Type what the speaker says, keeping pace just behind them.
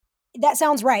That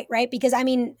sounds right? Because I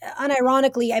mean,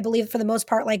 unironically, I believe for the most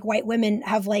part, like white women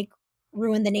have like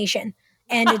ruined the nation,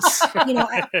 and it's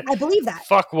I believe that.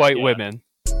 Fuck white women.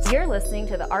 You're listening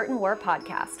to the Art and War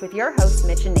podcast with your hosts,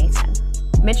 Mitch and Nathan.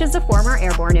 Mitch is a former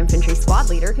airborne infantry squad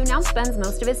leader who now spends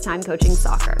most of his time coaching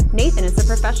soccer. Nathan is a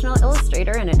professional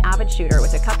illustrator and an avid shooter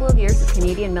with a couple of years of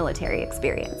Canadian military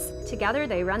experience. Together,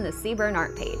 they run the Seaburn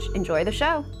art page. Enjoy the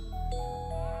show.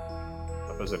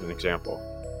 Was it an example?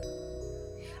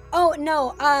 Oh,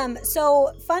 no.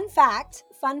 So fun fact,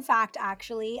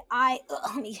 actually,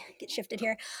 let me get shifted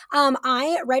here.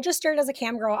 I registered as a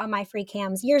cam girl on my free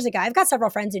cams years ago. I've got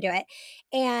several friends who do it.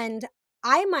 And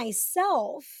I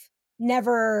myself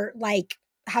never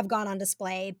have gone on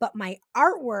display, but my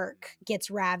artwork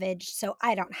gets ravaged, so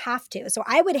I don't have to. So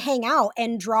I would hang out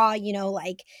and draw,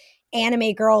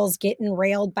 anime girls getting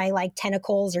railed by like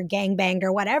tentacles or gangbanged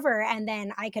or whatever. And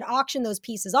then I could auction those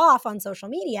pieces off on social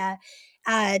media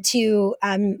to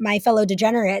my fellow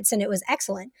degenerates. And it was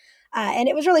excellent. And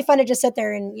it was really fun to just sit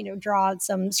there and, draw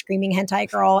some screaming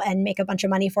hentai girl and make a bunch of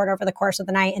money for it over the course of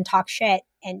the night and talk shit.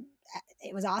 And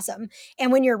it was awesome.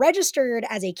 And when you're registered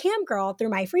as a cam girl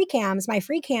through my free cams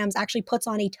actually puts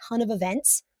on a ton of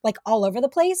events like all over the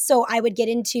place. So I would get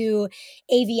into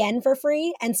AVN for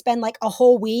free and spend like a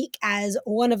whole week as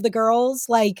one of the girls,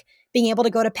 like being able to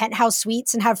go to penthouse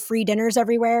suites and have free dinners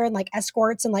everywhere and like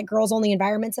escorts and like girls only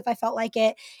environments if I felt like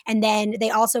it. And then they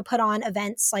also put on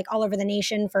events like all over the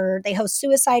nation they host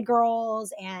suicide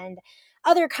girls and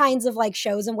other kinds of like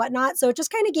shows and whatnot. So it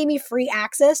just kind of gave me free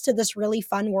access to this really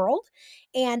fun world.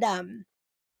 And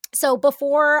so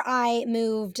before I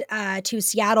moved to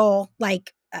Seattle,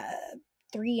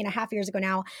 3.5 years ago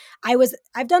now,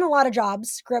 I've done a lot of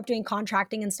jobs, grew up doing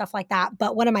contracting and stuff like that.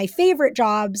 But one of my favorite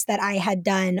jobs that I had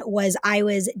done was I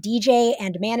was DJ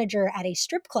and manager at a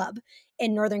strip club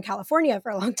in Northern California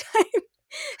for a long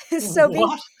time. So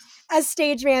being a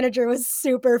stage manager was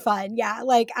super fun. Yeah.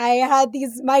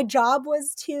 My job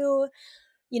was to,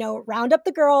 round up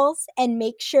the girls and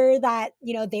make sure that,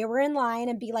 they were in line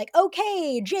and be like,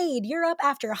 okay, Jade, you're up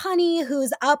after Honey,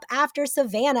 who's up after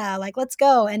Savannah. Like, let's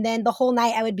go. And then the whole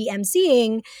night I would be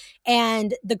emceeing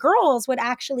and the girls would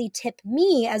actually tip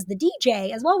me as the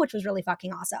DJ as well, which was really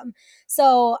fucking awesome.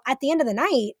 So at the end of the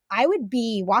night, I would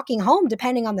be walking home,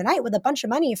 depending on the night, with a bunch of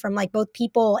money from like both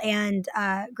people and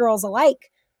girls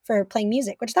alike for playing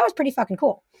music, which that was pretty fucking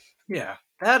cool. Yeah,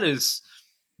 that is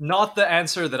not the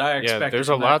answer that I expected. Yeah, there's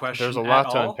a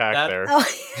lot to unpack there.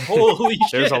 Holy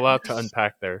shit. There's a lot to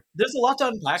unpack there. There's a lot to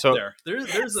unpack there.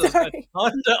 There's a ton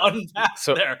to unpack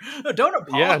there. No, don't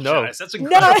apologize. Yeah, no. That's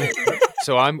incredible. No.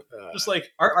 So I'm just like,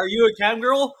 are you a cam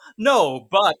girl? No,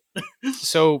 but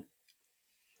so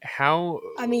how?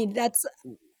 I mean, that's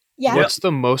yeah. What's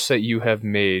the most that you have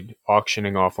made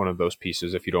auctioning off one of those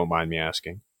pieces, if you don't mind me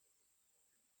asking?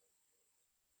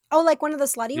 Oh, like one of the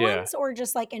slutty ones, or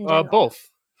just like in general? Both.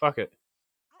 Fuck it.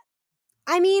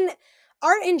 I mean,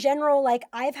 art in general, like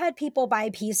I've had people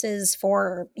buy pieces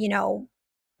for,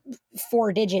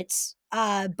 4 digits.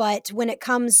 But when it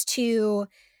comes to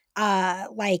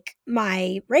like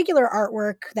my regular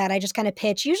artwork that I just kind of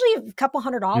pitch, usually a couple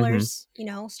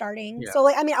 $100, starting. Yeah. So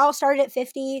I'll start at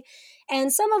 50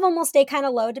 and some of them will stay kind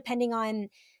of low depending on.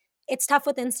 It's tough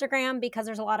with Instagram because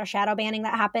there's a lot of shadow banning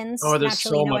that happens. Oh, there's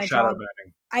so much shadow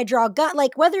banning. I draw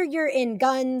whether you're in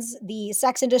guns, the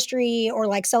sex industry, or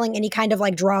like selling any kind of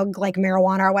like drug, like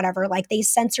marijuana or whatever, like they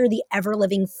censor the ever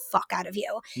living fuck out of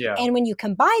you. Yeah. And when you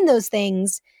combine those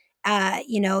things,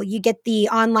 you get the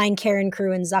online Karen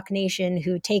crew and Zuck Nation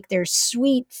who take their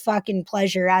sweet fucking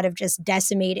pleasure out of just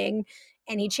decimating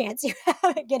any chance you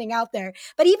have at getting out there.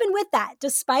 But even with that,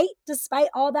 despite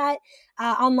all that,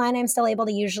 online, I'm still able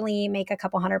to usually make a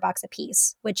couple $100 a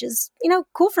piece, which is,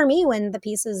 cool for me when the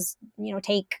pieces,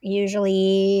 take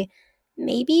usually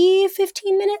maybe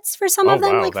 15 minutes for some of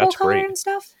them, like full color and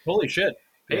stuff. Holy shit.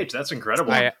 Paige, that's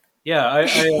incredible. I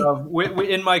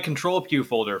in my control queue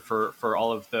folder for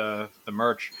all of the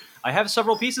merch, I have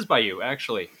several pieces by you,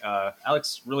 actually.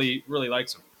 Alex really, really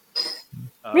likes them.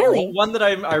 Really? One that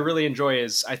I really enjoy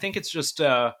is, I think it's just,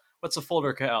 what's the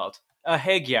folder called?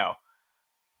 Ahegao.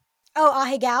 Oh,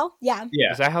 ahegao? Yeah.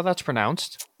 Is that how that's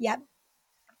pronounced? Yep.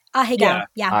 Ahegao.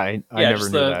 Yeah. I never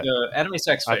knew that. The anime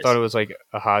sex face. I thought it was like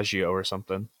ahegao or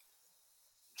something.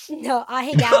 No,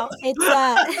 ahegao. It's,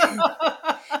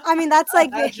 I mean, that's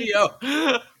like...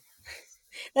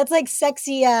 That's like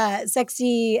sexy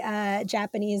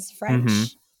Japanese French.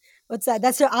 Mm-hmm. What's that?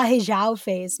 That's the ahegao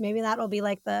face. Maybe that'll be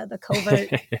like the covert,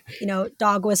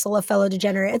 dog whistle of fellow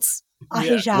degenerates.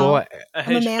 Ahegao. Yeah. Well,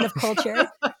 I'm a man of culture.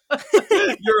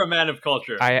 You're a man of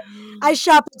culture. I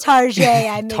shop at Target.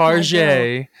 I make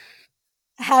Target.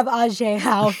 have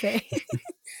ahegao face.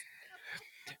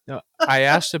 No, I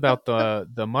asked about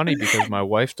the money because my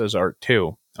wife does art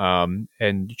too,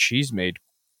 and she's made,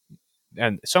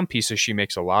 and some pieces she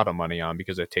makes a lot of money on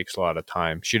because it takes a lot of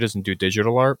time. She doesn't do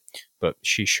digital art, but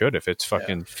she should if it's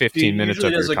fucking 15 minutes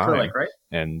of your time. Right?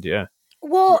 And yeah.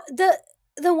 Well,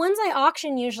 the ones I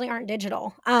auction usually aren't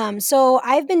digital. So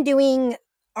I've been doing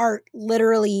art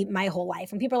literally my whole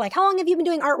life. And people are like, "How long have you been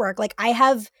doing artwork?" Like, I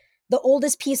have the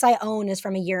oldest piece I own is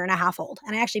from a year and a half old.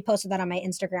 And I actually posted that on my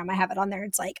Instagram. I have it on there.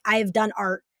 It's like, I've done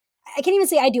art. I can't even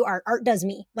say I do art. Art does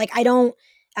me. Like, I don't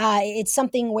it's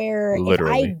something where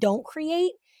Literally. if I don't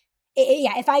create,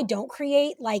 if I don't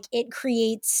create, like, it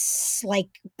creates like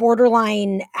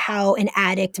borderline how an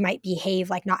addict might behave,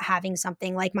 like not having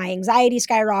something. Like, my anxiety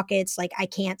skyrockets, like I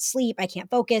can't sleep, I can't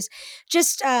focus.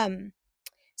 Just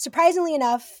surprisingly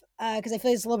enough, because I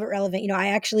feel like it's a little bit relevant, I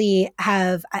actually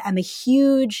I'm a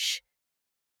huge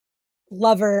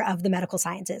lover of the medical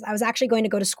sciences. I was actually going to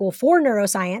go to school for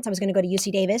neuroscience. I was going to go to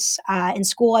UC Davis. In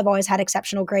school, I've always had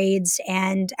exceptional grades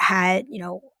and had,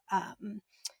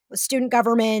 with student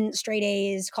government, straight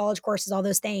A's, college courses, all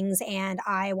those things. And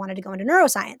I wanted to go into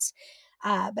neuroscience.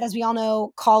 But as we all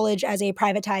know, college as a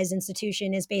privatized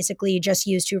institution is basically just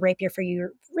used to rape you for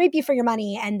your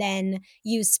money, and then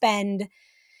you spend.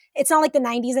 It's not like the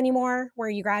 90s anymore where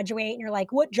you graduate and you're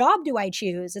like, what job do I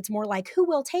choose? It's more like, who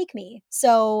will take me?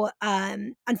 So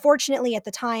unfortunately, at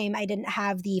the time, I didn't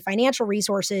have the financial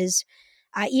resources.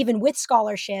 Even with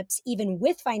scholarships, even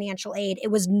with financial aid,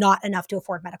 it was not enough to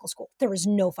afford medical school. There was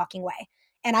no fucking way.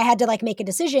 And I had to like make a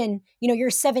decision. You're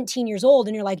 17 years old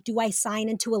and you're like, do I sign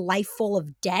into a life full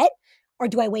of debt or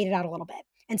do I wait it out a little bit?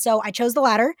 And so I chose the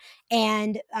latter.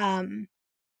 And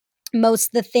most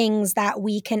of the things that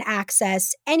we can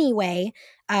access anyway,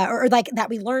 or like that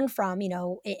we learn from,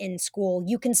 in school,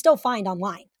 you can still find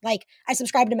online. Like, I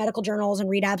subscribe to medical journals and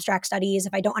read abstract studies.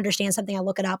 If I don't understand something, I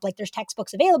look it up. Like, there's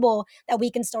textbooks available that we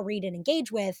can still read and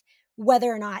engage with. Whether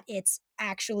or not it's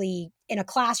actually in a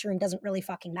classroom doesn't really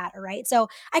fucking matter, right? So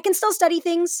I can still study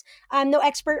things. I'm no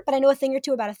expert, but I know a thing or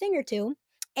two about a thing or two.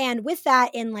 And with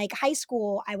that, in like high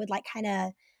school, I would like kind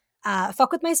of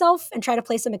fuck with myself and try to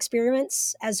play some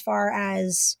experiments as far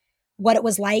as what it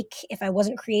was like if I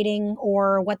wasn't creating,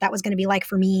 or what that was going to be like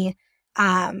for me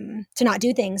to not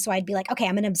do things. So I'd be like, okay,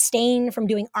 I'm going to abstain from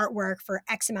doing artwork for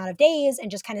X amount of days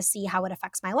and just kind of see how it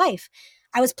affects my life.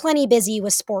 I was plenty busy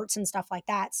with sports and stuff like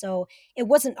that. So it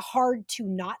wasn't hard to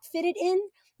not fit it in.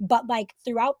 But like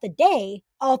throughout the day,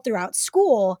 all throughout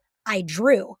school, I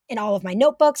drew in all of my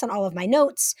notebooks, on all of my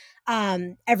notes,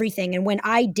 everything. And when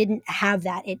I didn't have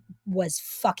that, it was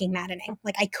fucking maddening.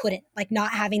 Like, I couldn't, like,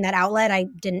 not having that outlet, I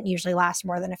didn't usually last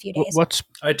more than a few days.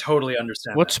 I totally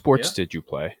understand. What sports did you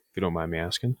play, if you don't mind me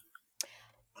asking?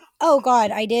 Oh God,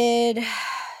 I did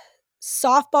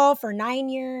softball for 9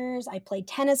 years. I played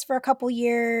tennis for a couple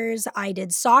years. I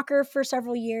did soccer for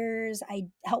several years. I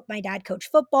helped my dad coach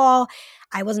football.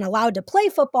 I wasn't allowed to play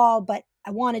football, but I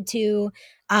wanted to.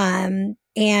 And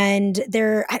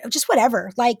just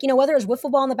whatever, like, whether it was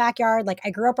wiffle ball in the backyard, like, I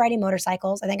grew up riding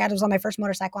motorcycles. I think I was on my first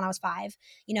motorcycle when I was 5.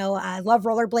 I love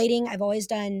rollerblading. I've always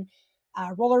done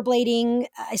rollerblading.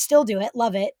 I still do it.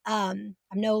 Love it. I'm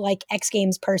no like X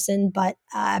Games person, but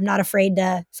I'm not afraid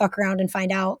to fuck around and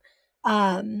find out.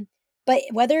 But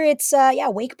whether it's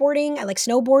wakeboarding, I like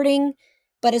snowboarding.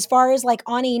 But as far as like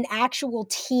on an actual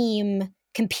team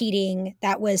competing,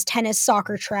 that was tennis,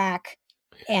 soccer, track,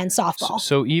 and softball.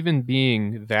 So even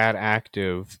being that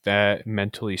active, that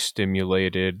mentally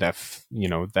stimulated, that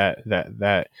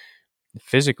that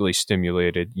physically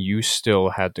stimulated, you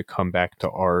still had to come back to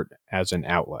art as an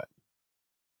outlet.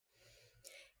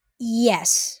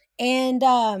 Yes. And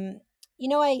I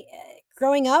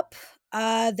growing up,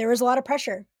 there was a lot of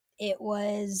pressure. It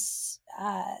was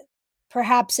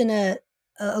perhaps an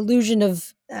illusion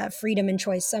of freedom and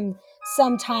choice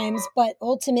sometimes, but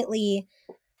ultimately,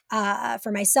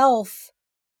 for myself,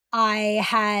 I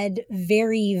had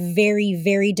very, very,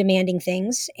 very demanding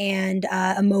things, and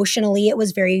emotionally, it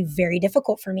was very, very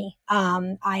difficult for me.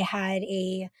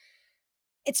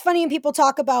 It's funny when people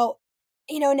talk about,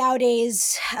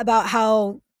 nowadays, about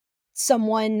how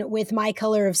someone with my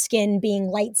color of skin being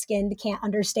light skinned can't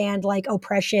understand like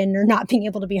oppression or not being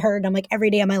able to be heard. I'm like, every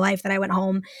day of my life that I went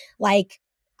home, like,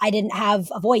 I didn't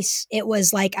have a voice. It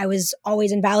was like I was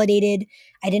always invalidated.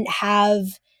 I didn't have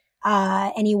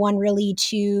anyone really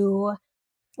to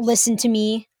listen to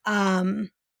me. And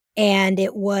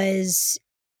it was,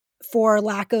 for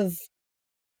lack of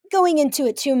going into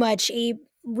it too much, a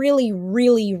really,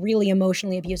 really, really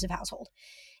emotionally abusive household.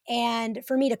 And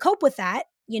for me to cope with that,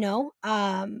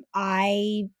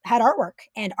 I had artwork,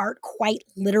 and art quite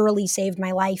literally saved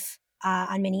my life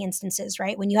on many instances,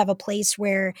 right? When you have a place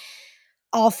where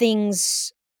all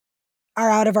things are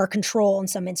out of our control in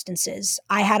some instances,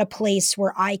 I had a place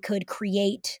where I could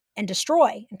create and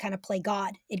destroy and kind of play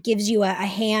God. It gives you a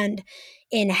hand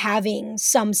in having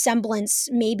some semblance.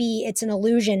 Maybe it's an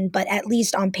illusion, but at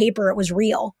least on paper it was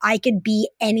real. I could be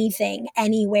anything,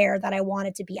 anywhere that I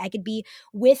wanted to be. I could be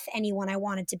with anyone I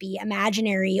wanted to be,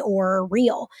 imaginary or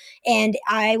real. And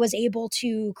I was able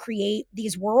to create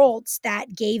these worlds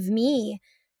that gave me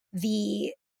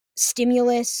the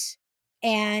stimulus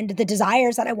and the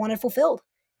desires that I wanted fulfilled.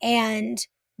 And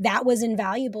that was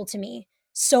invaluable to me.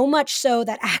 So much so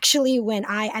that actually when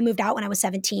I moved out when I was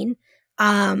 17,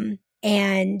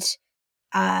 and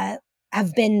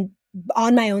have been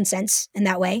on my own since in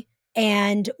that way.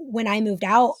 And when I moved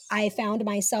out, I found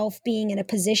myself being in a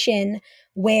position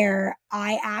where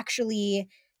I actually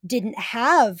didn't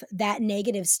have that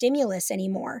negative stimulus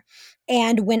anymore.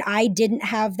 And when I didn't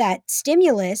have that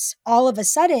stimulus, all of a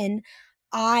sudden,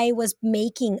 I was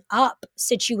making up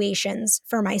situations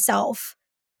for myself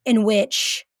in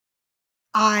which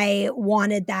I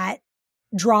wanted that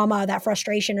drama, that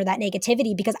frustration, or that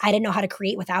negativity because I didn't know how to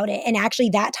create without it. And actually,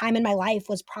 that time in my life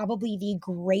was probably the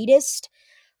greatest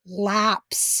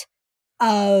lapse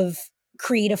of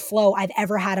creative flow I've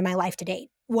ever had in my life to date.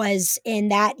 Was in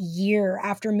that year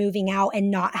after moving out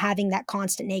and not having that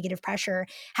constant negative pressure,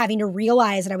 having to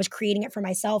realize that I was creating it for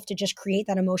myself to just create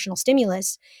that emotional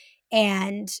stimulus.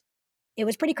 And it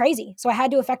was pretty crazy. So I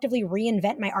had to effectively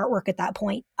reinvent my artwork at that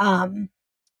point.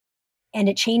 And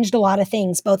it changed a lot of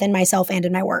things, both in myself and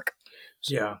in my work.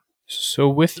 Yeah. So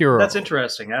with your... That's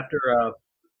interesting.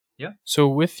 Yeah. So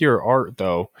with your art,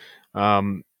 though,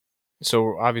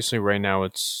 so obviously right now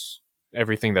it's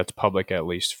everything that's public, at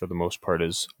least for the most part,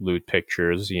 is lewd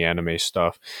pictures, the anime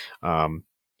stuff.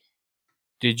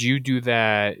 Did you do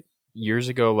that years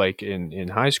ago, like in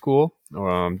high school?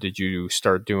 Did you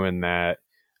start doing that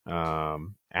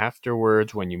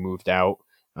afterwards when you moved out?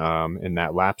 In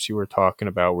that lapse you were talking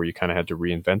about where you kind of had to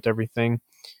reinvent everything?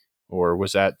 Or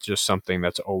was that just something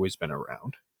that's always been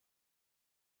around?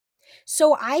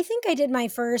 So I think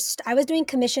I was doing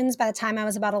commissions by the time I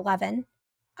was about 11.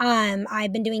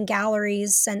 I've been doing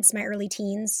galleries since my early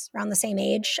teens, around the same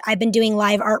age. I've been doing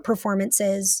live art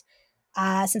performances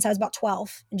since I was about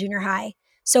 12 in junior high.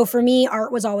 So for me,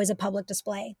 art was always a public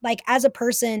display. Like as a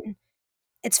person,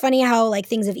 it's funny how like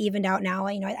things have evened out now.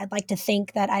 I'd like to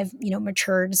think that I've,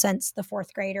 matured since the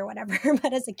 4th grade or whatever.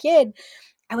 But as a kid,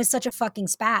 I was such a fucking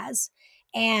spaz.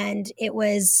 And it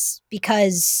was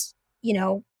because,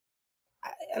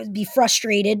 I would be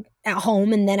frustrated at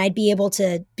home, and then I'd be able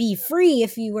to be free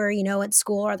if you were, at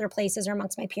school or other places or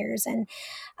amongst my peers. And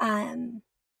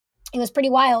it was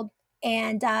pretty wild.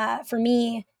 And for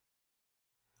me,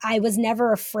 I was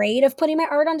never afraid of putting my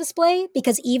art on display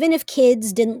because even if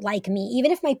kids didn't like me,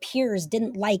 even if my peers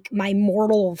didn't like my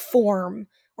mortal form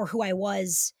or who I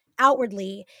was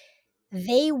outwardly,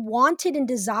 they wanted and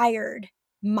desired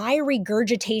my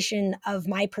regurgitation of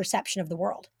my perception of the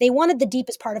world. They wanted the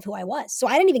deepest part of who I was. So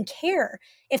I didn't even care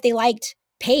if they liked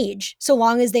Paige, so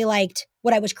long as they liked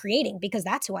what I was creating, because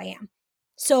that's who I am.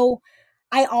 So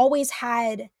I always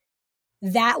had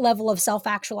that level of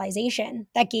self-actualization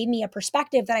that gave me a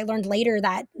perspective that I learned later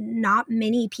that not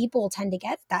many people tend to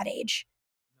get at that age.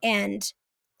 And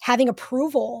having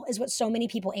approval is what so many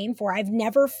people aim for. I've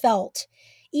never felt,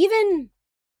 even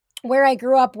where I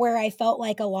grew up, where I felt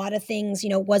like a lot of things,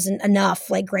 wasn't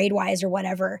enough, like grade wise or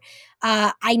whatever.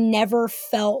 I never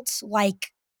felt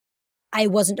like I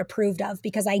wasn't approved of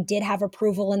because I did have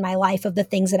approval in my life of the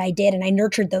things that I did, and I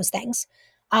nurtured those things.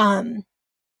 And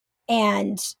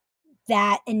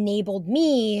that enabled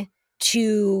me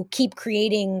to keep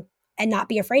creating and not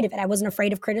be afraid of it. I wasn't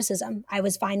afraid of criticism. I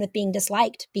was fine with being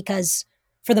disliked because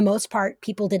for the most part,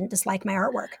 people didn't dislike my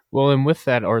artwork. Well, and with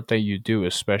that art that you do,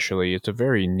 especially, it's a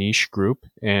very niche group,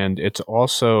 and it's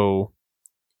also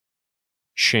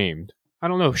shamed. I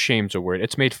don't know if shame's a word.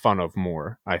 It's made fun of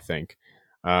more, I think.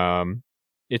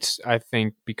 It's, I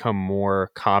think, become more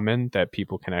common that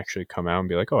people can actually come out and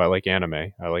be like, oh, I like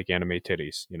anime. I like anime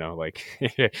titties.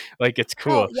 Like it's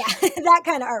cool. Oh, yeah, that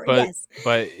kind of art, yes.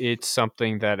 But it's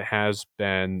something that has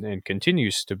been and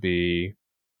continues to be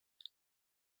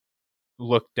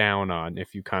looked down on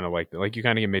if you kind of like you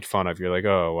kind of get made fun of. You're like,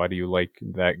 oh, why do you like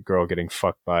that girl getting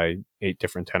fucked by 8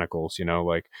 different tentacles?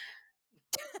 What's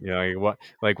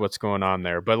going on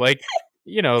there? But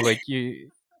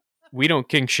we don't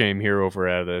kink shame here over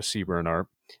at Seaburn Art.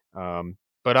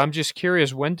 But I'm just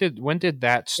curious, when did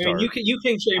that start? I mean, you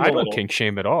kink shame. I don't kink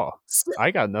shame at all.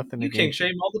 I got nothing. You kink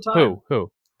shame all the time.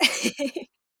 Who?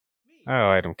 Oh,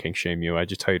 I don't kink shame you. I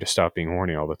just tell you to stop being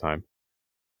horny all the time.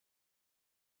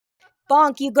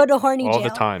 Bonk, you go to horny all jail. the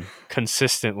time,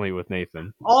 consistently with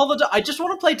Nathan. All the time. I just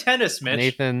want to play tennis, Mitch.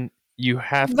 Nathan, you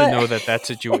have to know that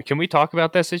situation. Can we talk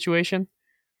about that situation?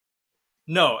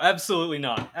 No, absolutely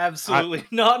not. Absolutely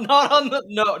not. Not on the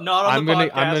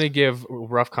podcast. I'm gonna give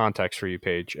rough context for you,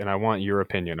 Paige, and I want your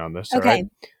opinion on this. Okay. All right?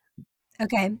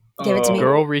 Okay. Give it to me.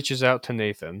 Girl reaches out to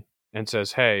Nathan and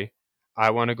says, "Hey,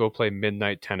 I want to go play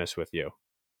midnight tennis with you."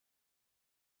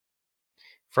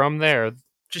 From there,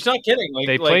 she's not kidding.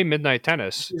 They play midnight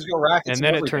tennis, and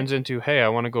then it turns into, "Hey, I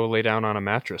want to go lay down on a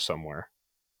mattress somewhere."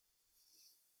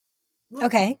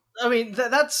 Okay. I mean,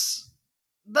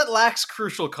 that lacks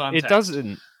crucial context. It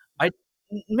doesn't.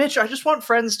 Mitch, I just want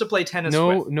friends to play tennis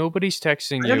with. Nobody's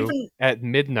texting you at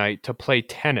midnight to play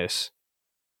tennis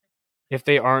if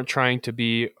they aren't trying to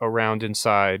be around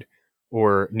inside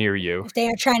or near you. If they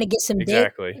are trying to get some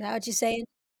dick. Is that what you're saying?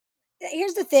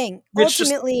 Here's the thing. Mitch,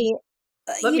 ultimately,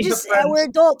 we're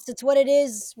adults. It's what it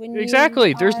is.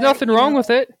 There's nothing wrong with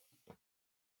it.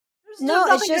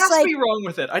 Nothing it's just has to be wrong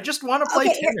with it. I just want to play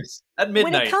tennis at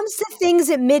midnight. When it comes to things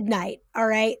at midnight, all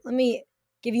right, let me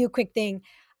give you a quick thing.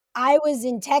 I was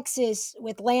in Texas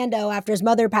with Lando after his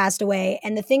mother passed away.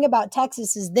 And the thing about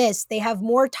Texas is this. They have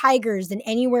more tigers than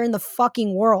anywhere in the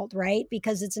fucking world, right?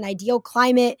 Because it's an ideal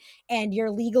climate and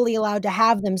you're legally allowed to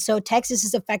have them. So Texas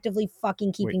is effectively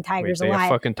fucking keeping tigers they alive. Have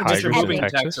fucking tigers in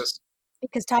Texas?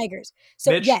 Because tigers.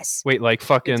 So Mitch, yes. Wait, like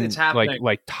fucking, it's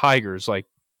like tigers, like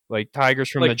tigers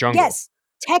from the jungle. Yes.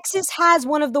 Texas has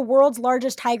one of the world's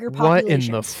largest tiger populations. What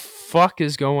in the fuck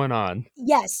is going on?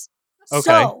 Yes. Okay.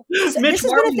 So this has been a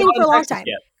thing for a long time.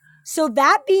 So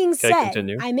that being said,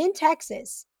 I'm in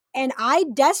Texas and I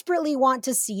desperately want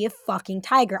to see a fucking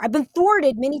tiger. I've been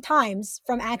thwarted many times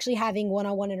from actually having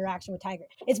one-on-one interaction with tiger.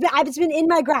 It's been in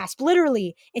my grasp,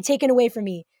 literally, and taken away from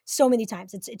me so many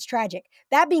times. It's tragic.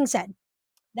 That being said,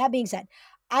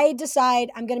 I decide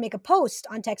I'm going to make a post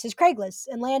on Texas Craigslist.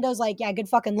 And Lando's like, yeah, good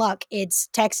fucking luck. It's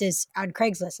Texas on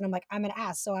Craigslist. And I'm like, I'm an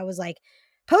ass. So I was like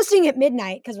posting at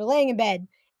midnight because we're laying in bed.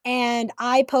 And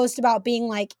I post about being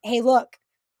like, hey, look,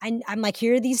 I'm like,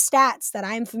 here are these stats that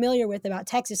I'm familiar with about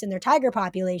Texas and their tiger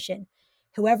population.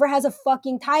 Whoever has a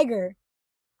fucking tiger,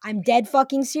 I'm dead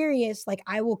fucking serious. Like,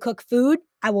 I will cook food.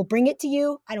 I will bring it to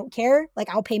you. I don't care. Like,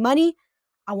 I'll pay money.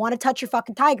 I want to touch your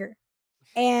fucking tiger.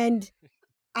 And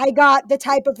I got the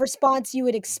type of response you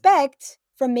would expect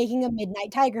from making a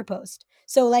midnight tiger post.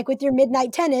 So like with your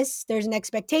midnight tennis, there's an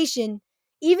expectation,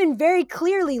 even very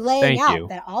clearly laying out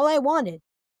that all I wanted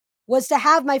was to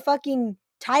have my fucking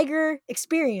tiger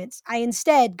experience. I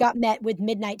instead got met with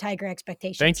midnight tiger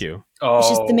expectations. Thank you. It's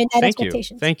just the midnight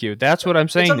expectations. Thank you. That's what I'm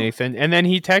saying, Nathan. And then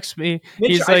he texts me.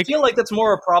 Mitch, he's like, I feel like that's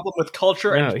more a problem with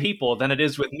culture and people than it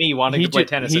is with me wanting to play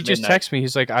tennis. He just texts me.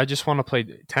 He's like, I just want to play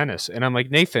tennis. And I'm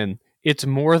like, Nathan, it's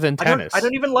more than tennis. I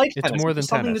don't even like tennis. It's more than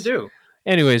something tennis. To do.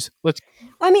 Anyways, go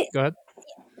ahead.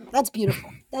 That's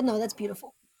beautiful. That's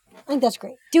beautiful. I think that's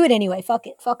great. Do it anyway. Fuck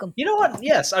it. Fuck them. You know what?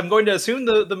 Yes, I'm going to assume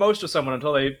the most of someone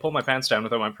until they pull my pants down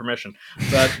without my permission.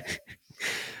 But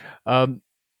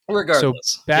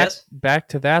regardless. So back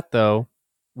to that though,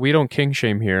 we don't king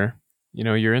shame here. You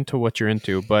know, you're into what you're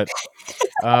into. But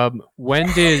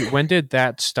when did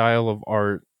that style of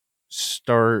art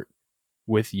start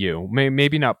with you?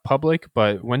 Maybe not public,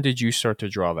 but when did you start to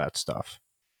draw that stuff?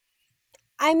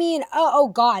 I mean, oh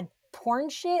God. Porn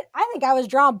shit. I think I was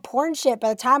drawing porn shit by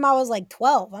the time I was like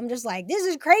 12. I'm just like, this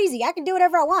is crazy. I can do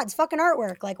whatever I want. It's fucking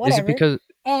artwork. Like whatever. Is it because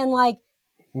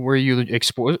were you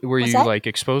exposed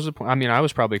to porn? I mean, I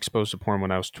was probably exposed to porn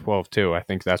when I was 12 too. I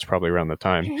think that's probably around the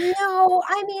time. No,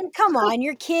 I mean, come on,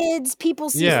 you're kids. People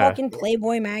see fucking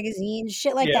Playboy magazines,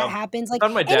 shit like that happens. Like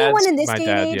anyone in this day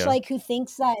and age, like who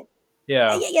thinks that.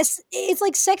 Yeah. Yes, it's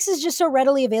like sex is just so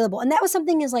readily available. And that was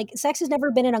something is like sex has never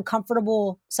been an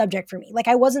uncomfortable subject for me. Like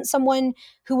I wasn't someone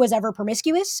who was ever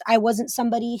promiscuous. I wasn't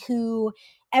somebody who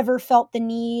ever felt the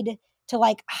need to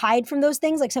like hide from those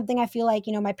things. Like something I feel like,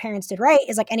 you know, my parents did right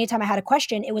is like anytime I had a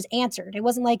question, it was answered. It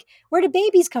wasn't like, where do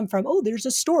babies come from? Oh, there's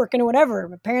a stork and whatever.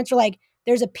 My parents were like,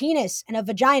 there's a penis and a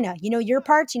vagina. You know your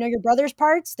parts, you know your brother's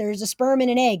parts. There's a sperm and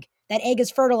an egg. That egg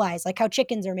is fertilized, like how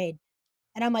chickens are made.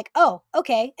 And I'm like, oh,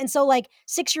 okay. And so like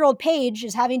 6-year-old Paige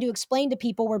is having to explain to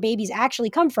people where babies actually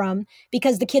come from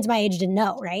because the kids my age didn't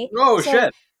know, right? Oh, so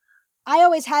shit. I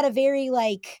always had a very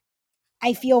like,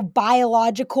 I feel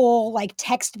biological, like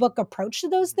textbook approach to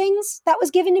those things that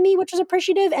was given to me, which was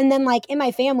appreciative. And then like in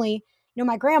my family, you know,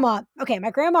 my grandma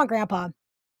and grandpa,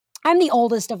 I'm the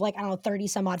oldest of like, I don't know, 30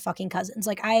 some odd fucking cousins.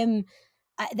 Like I am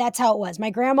That's how it was. My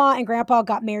grandma and grandpa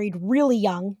got married really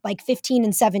young, like 15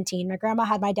 and 17. My grandma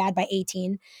had my dad by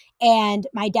 18, and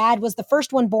my dad was the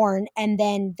first one born, and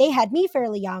then they had me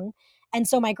fairly young. And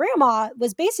so my grandma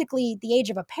was basically the age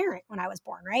of a parent when I was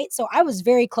born, right? So I was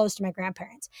very close to my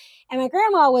grandparents. And my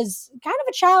grandma was kind of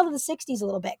a child of the 60s a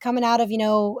little bit, coming out of,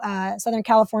 Southern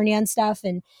California and stuff.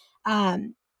 And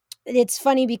it's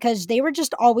funny because they were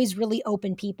just always really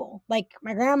open people. Like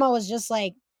my grandma was just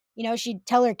like, she'd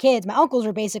tell her kids, my uncles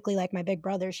were basically like my big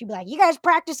brothers. She'd be like, you guys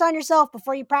practice on yourself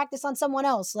before you practice on someone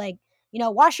else. Like,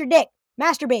 wash your dick,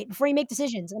 masturbate before you make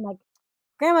decisions. And I'm like,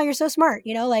 Grandma, you're so smart.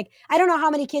 Like, I don't know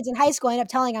how many kids in high school end up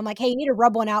telling I'm like, hey, you need to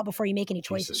rub one out before you make any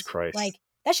choices. Jesus Christ. Like,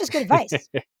 that's just good advice.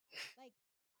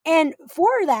 And for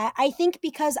that, I think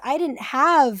because I didn't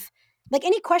have, like,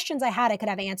 any questions I had, I could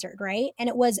have answered, right? And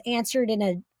it was answered in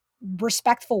a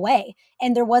respectful way.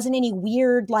 And there wasn't any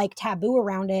weird, like, taboo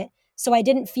around it. So I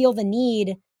didn't feel the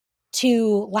need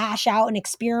to lash out and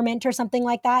experiment or something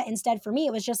like that. Instead, for me,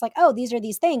 it was just like, oh, these are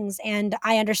these things. And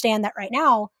I understand that right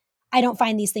now, I don't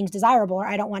find these things desirable, or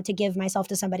I don't want to give myself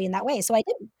to somebody in that way. So I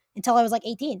didn't until I was like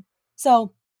 18.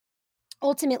 So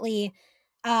ultimately,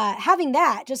 having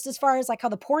that, just as far as like how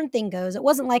the porn thing goes, it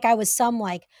wasn't like I was some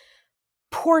like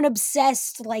porn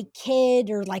obsessed like kid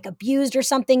or like abused or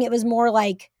something. It was more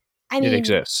like, it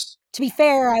exists. To be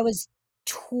fair, I was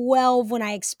 12 when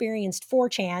I experienced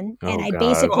 4chan, and I God.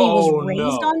 basically was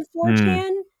raised on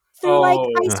 4chan through like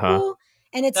high school.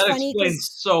 And it's that funny explains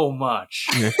so much.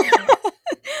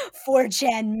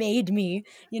 4chan made me,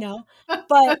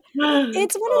 but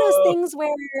it's one of those things where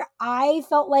I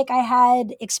felt like I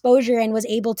had exposure and was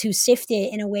able to sift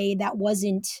it in a way that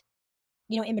wasn't,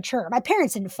 immature. My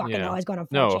parents didn't fucking know I was going on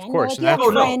 4chan. No, of course. Like, you have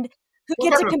a friend who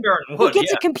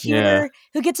gets a computer,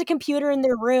 who gets a computer in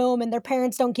their room, and their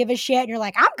parents don't give a shit. And you're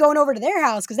like, I'm going over to their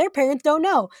house because their parents don't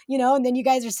know, and then you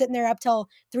guys are sitting there up till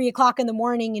 3:00 in the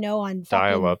morning, on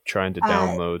dial up trying to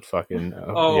download fucking.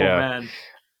 Man.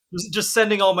 Just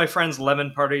sending all my friends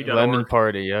Lemon Party. Lemon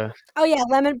Party, yeah. Oh yeah,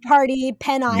 Lemon Party,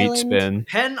 Pen Island. Spin.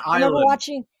 Pen Island.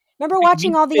 Remember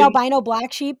watching all the albino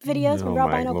black sheep videos? Remember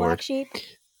albino black sheep?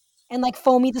 And like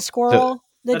Foamy the Squirrel.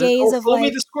 The days of Foamy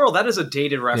like the Squirrel. That is a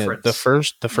dated reference. Yeah,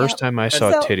 the first time I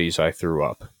saw titties, I threw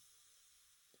up.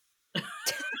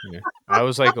 I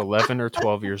was like 11 or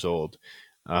 12 years old.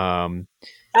 And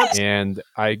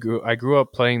I grew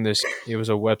up playing this. It was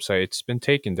a website. It's been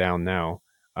taken down now.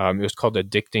 It was called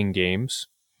Addicting Games.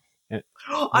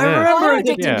 I remember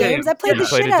Addicting Games. I played the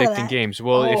shit out of that. Games.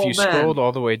 Well, if you scrolled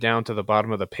all the way down to the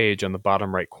bottom of the page on the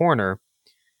bottom right corner,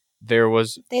 they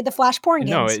had the flash porn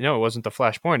games. No, it wasn't the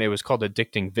flash porn. It was called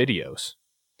Addicting Videos.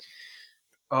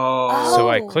 Oh. So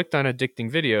I clicked on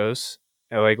Addicting Videos,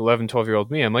 and like 11,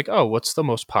 12-year-old me, I'm like, oh, what's the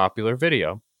most popular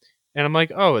video? And I'm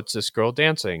like, oh, it's this girl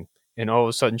dancing. And all of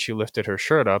a sudden she lifted her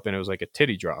shirt up and it was like a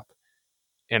titty drop.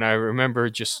 And I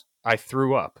remember I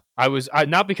threw up.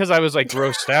 Not because I was like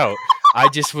grossed out. I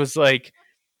just was like,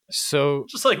 so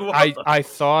just like what I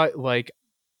thought like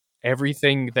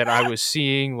everything that I was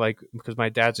seeing, like, because my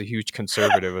dad's a huge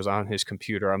conservative, was on his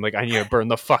computer. I'm like, I need to burn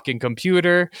the fucking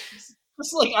computer.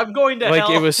 It's like, I'm going to like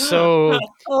hell. It was so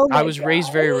I was God.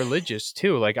 raised very religious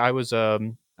too. Like I was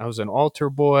an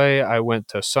altar boy. I went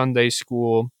to Sunday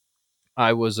school.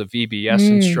 I was a VBS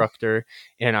instructor,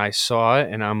 and I saw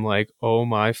it, and I'm like, oh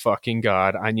my fucking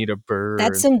God, I need to burn.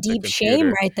 That's some deep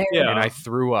shame right there. Yeah. And I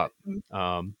threw up.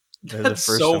 That's the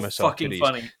first so time I saw fucking titties.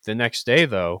 funny. The next day,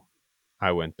 though,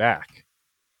 I went back.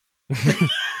 Yes,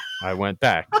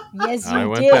 you I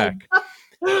went did. back.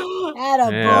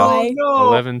 Attaboy. No.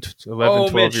 11,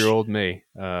 12-year-old me.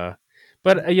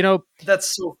 But,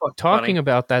 that's so fucking talking funny.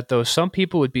 about that, though, some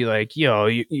people would be like,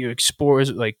 you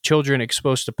expose, like, children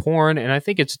exposed to porn. And I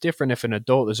think it's different if an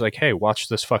adult is like, hey, watch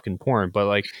this fucking porn. But,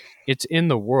 like, it's in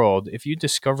the world. If you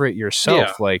discover it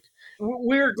yourself, like...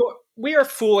 We are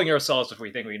fooling ourselves if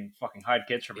we think we can fucking hide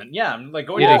kids from it. Yeah, I'm like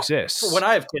going. It exists. When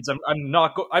I have kids,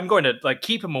 I'm going to like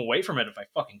keep them away from it if I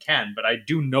fucking can. But I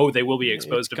do know they will be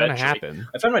exposed eventually. It's gonna happen.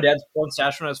 I found my dad's porn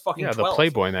stash when I was fucking 12. The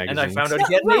Playboy magazine, and I found out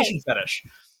he had an Asian fetish.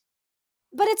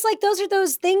 But it's like those are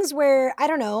those things where I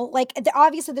don't know. Like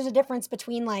obviously, there's a difference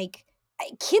between like.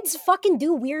 Kids fucking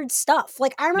do weird stuff.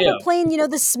 Like I remember playing,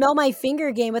 the smell my finger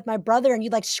game with my brother, and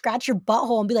you'd like scratch your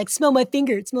butthole and be like, smell my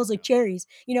finger. It smells like cherries,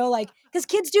 like, because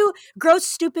kids do gross,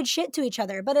 stupid shit to each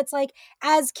other. But it's like,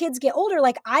 as kids get older,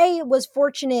 like I was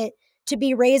fortunate to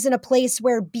be raised in a place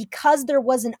where, because there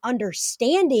was an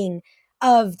understanding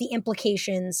of the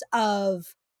implications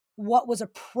of what was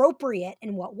appropriate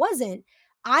and what wasn't,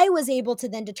 I was able to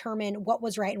then determine what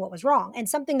was right and what was wrong. And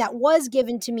something that was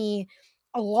given to me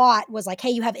a lot was like, hey,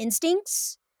 you have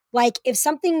instincts. Like if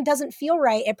something doesn't feel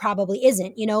right, it probably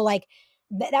isn't, you know, like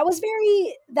that was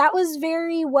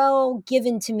very well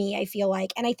given to me, I feel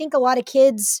like. And I think a lot of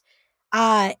kids,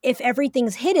 if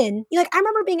everything's hidden, like I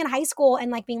remember being in high school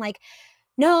and like being like,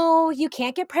 no, you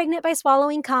can't get pregnant by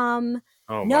swallowing cum.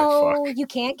 Oh my fuck. No, you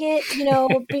can't get,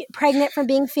 pregnant from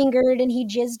being fingered and he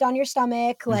jizzed on your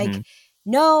stomach. Like,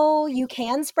 no, you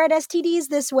can spread STDs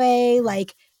this way.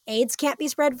 Like, AIDS can't be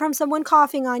spread from someone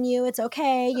coughing on you. It's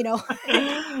okay,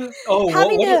 Oh,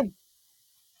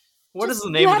 what is the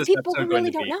name of this people episode who going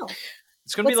really to don't be? know.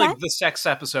 It's going to be What's like that? the sex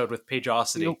episode with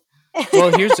Paigeosity.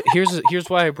 Well, here's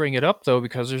why I bring it up though,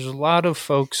 because there's a lot of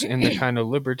folks in the kind of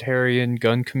libertarian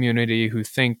gun community who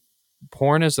think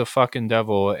porn is the fucking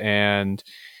devil, and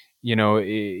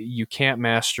you can't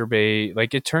masturbate.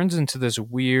 Like it turns into this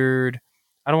weird.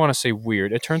 I don't want to say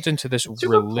weird. It turns into this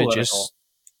religious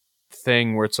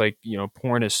thing where it's like,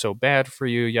 porn is so bad for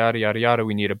you, yada yada yada.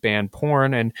 We need to ban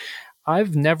porn, and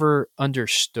I've never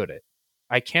understood it.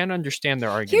 I can't understand their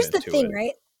argument. Here's the thing,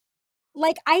 right?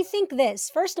 Like, I think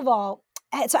this, first of all,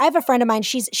 so I have a friend of mine,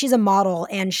 she's a model,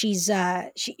 and she's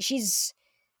I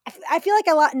feel like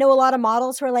I know a lot of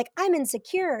models who are like, I'm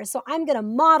insecure, so I'm going to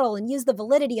model and use the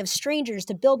validity of strangers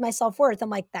to build my self-worth.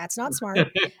 I'm like, that's not smart.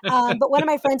 But one of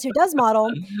my friends who does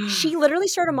model, she literally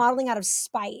started modeling out of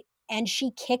spite, and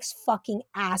she kicks fucking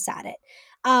ass at it.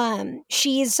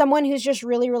 She's someone who's just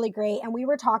really, really great. And we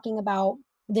were talking about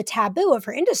the taboo of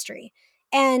her industry.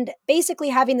 And basically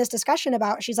having this discussion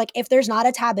about, she's like, if there's not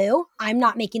a taboo, I'm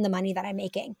not making the money that I'm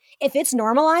making. If it's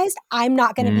normalized, I'm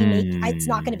not going to be it's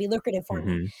not going to be lucrative for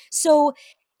me. So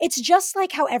it's just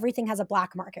like how everything has a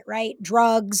black market, right?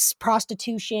 Drugs,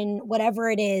 prostitution, whatever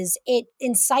it is, it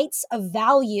incites a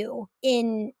value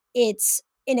in its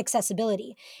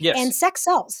inaccessibility. Yes. And sex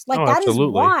sells. Like that is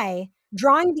why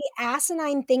drawing the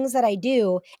asinine things that I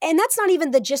do, and that's not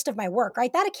even the gist of my work,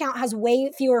 right? That account has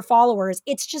way fewer followers.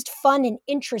 It's just fun and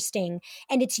interesting.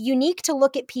 And it's unique to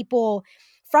look at people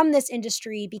from this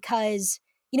industry because,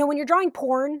 when you're drawing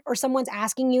porn or someone's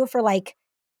asking you for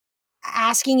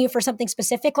something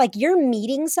specific, like you're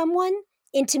meeting someone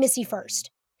intimacy first.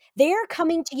 They're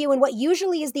coming to you in what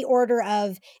usually is the order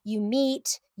of you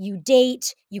meet, you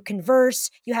date, you converse,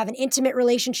 you have an intimate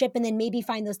relationship, and then maybe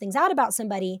find those things out about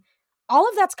somebody. All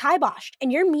of that's kiboshed,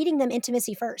 and you're meeting them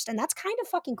intimacy first. And that's kind of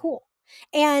fucking cool.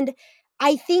 And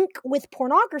I think with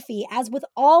pornography, as with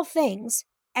all things,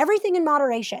 everything in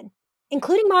moderation,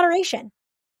 including moderation.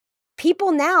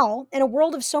 People now, in a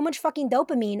world of so much fucking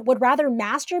dopamine, would rather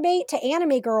masturbate to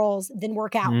anime girls than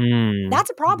work out. That's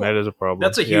a problem. That is a problem.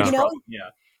 That's a huge problem.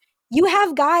 Yeah. You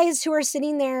have guys who are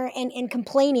sitting there and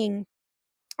complaining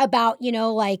about,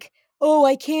 like, oh,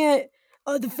 I can't,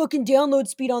 the fucking download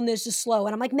speed on this is slow.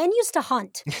 And I'm like, men used to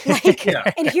hunt. Like,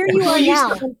 and here you are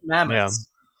now. Mammoths.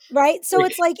 Right. So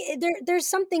it's like there's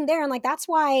something there. And like, that's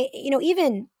why,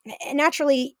 even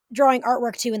naturally drawing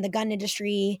artwork too in the gun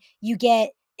industry, you get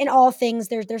in all things,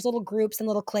 there's little groups and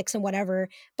little cliques and whatever.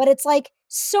 But it's like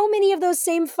so many of those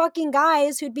same fucking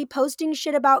guys who'd be posting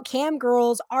shit about cam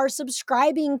girls are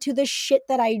subscribing to the shit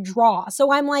that I draw.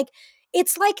 So I'm like,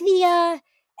 it's like a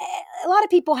lot of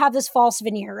people have this false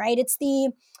veneer, right? It's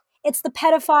the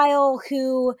pedophile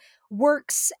who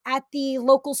works at the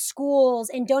local schools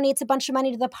and donates a bunch of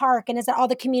money to the park and is at all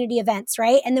the community events,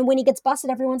 right? And then when he gets busted,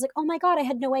 everyone's like, oh my God, I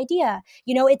had no idea.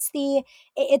 It's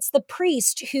the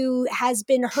priest who has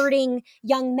been hurting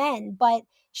young men, but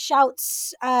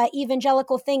shouts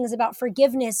evangelical things about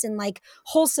forgiveness and like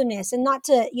wholesomeness, and not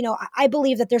to, I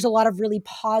believe that there's a lot of really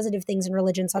positive things in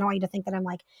religion. So I don't want you to think that I'm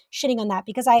like shitting on that,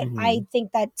 because I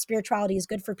think that spirituality is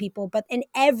good for people, but in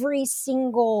every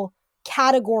single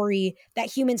category that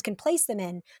humans can place them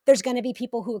in, there's going to be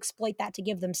people who exploit that to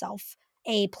give themselves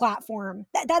a platform.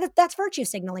 That's virtue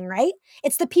signaling, right?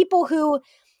 It's the people who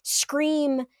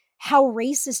scream how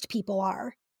racist people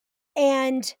are,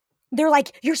 and they're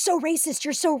like, you're so racist,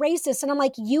 you're so racist. And I'm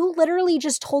like, you literally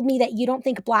just told me that you don't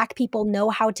think black people know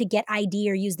how to get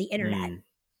ID or use the internet.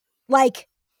 Like,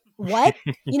 what?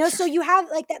 So you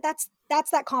have like that's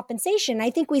that compensation.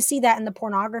 I think we see that in the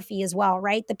pornography as well,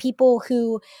 right? The people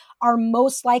who are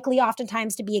most likely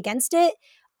oftentimes to be against it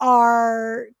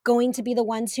are going to be the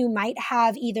ones who might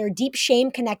have either deep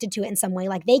shame connected to it in some way,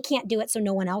 like they can't do it so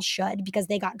no one else should because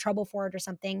they got in trouble for it or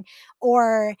something,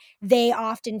 or they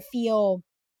often feel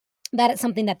that it's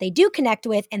something that they do connect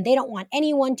with, and they don't want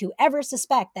anyone to ever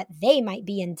suspect that they might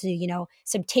be into,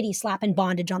 some titty slapping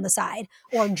bondage on the side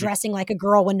or dressing like a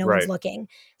girl when no one's looking.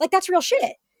 Like, that's real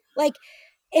shit. Like,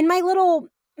 in my little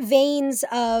veins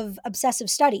of obsessive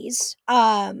studies,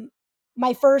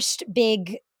 my first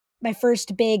big my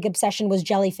first big obsession was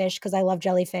jellyfish because I love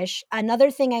jellyfish.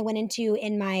 Another thing I went into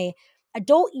in my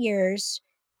adult years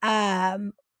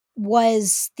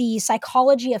was the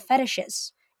psychology of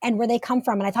fetishes and where they come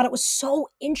from. And I thought it was so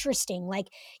interesting. Like,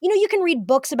 you can read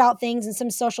books about things and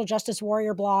some social justice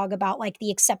warrior blog about like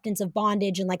the acceptance of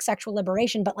bondage and like sexual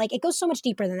liberation, but like it goes so much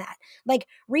deeper than that. Like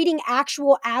reading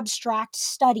actual abstract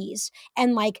studies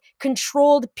and like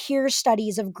controlled peer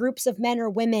studies of groups of men or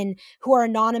women who are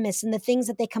anonymous and the things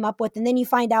that they come up with. And then you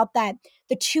find out that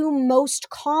the two most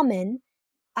common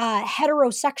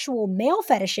heterosexual male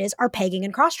fetishes are pegging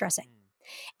and cross-dressing.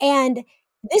 And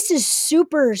this is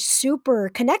super, super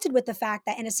connected with the fact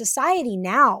that in a society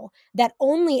now that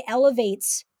only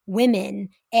elevates women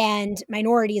and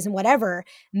minorities and whatever,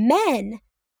 men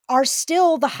are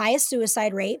still the highest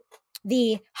suicide rate,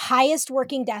 the highest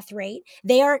working death rate.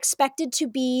 They are expected to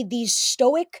be these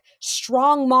stoic,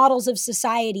 strong models of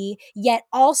society, yet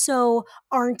also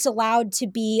aren't allowed to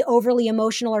be overly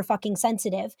emotional or fucking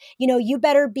sensitive. You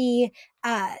better be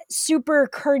super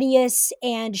courteous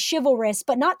and chivalrous,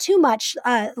 but not too much,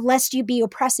 lest you be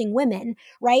oppressing women,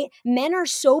 right? Men are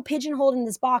so pigeonholed in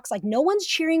this box. Like no one's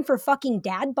cheering for fucking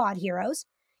dad bod heroes.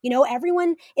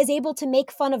 Everyone is able to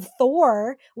make fun of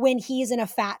Thor when he's in a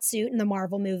fat suit in the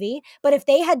Marvel movie. But if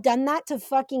they had done that to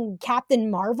fucking Captain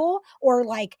Marvel or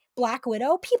like Black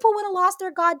Widow, people would have lost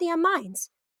their goddamn minds.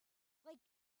 Like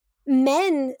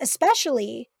men,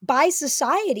 especially by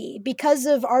society, because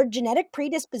of our genetic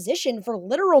predisposition for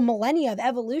literal millennia of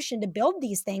evolution to build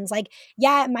these things. Like,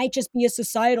 yeah, it might just be a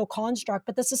societal construct,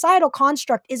 but the societal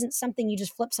construct isn't something you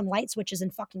just flip some light switches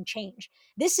and fucking change.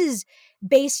 This is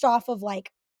based off of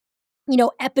like,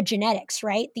 epigenetics,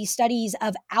 right? These studies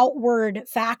of outward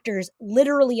factors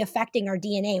literally affecting our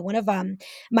DNA. One of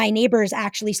my neighbors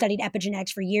actually studied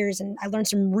epigenetics for years, and I learned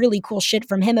some really cool shit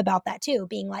from him about that too,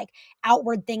 being like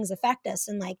outward things affect us.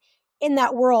 And like in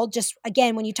that world, just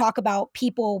again, when you talk about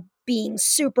people being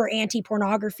super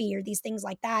anti-pornography or these things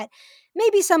like that,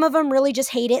 maybe some of them really just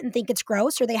hate it and think it's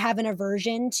gross, or they have an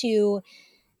aversion to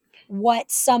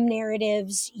what some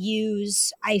narratives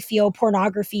use, I feel,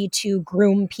 pornography to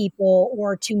groom people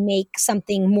or to make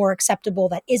something more acceptable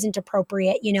that isn't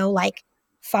appropriate, like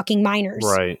fucking minors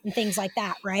Right. and things like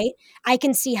that, right? I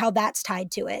can see how that's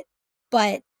tied to it.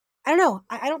 But I don't know.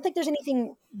 I don't think there's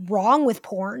anything wrong with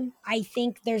porn. I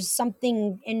think there's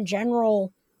something in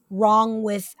general wrong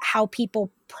with how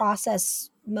people process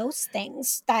most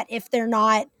things, that if they're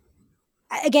not,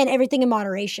 again, everything in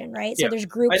moderation, right? Yeah. So there's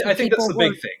groups I of think people that's the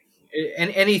big thing. And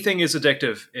anything is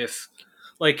addictive. If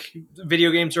like video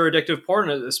games are addictive, porn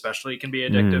especially can be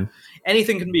addictive.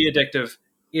 Anything can be addictive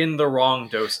in the wrong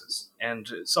doses, and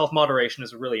self-moderation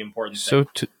is a really important thing.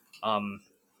 So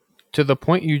to the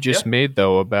point you just made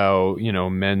though about,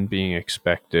 men being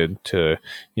expected to,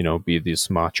 be this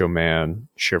macho man,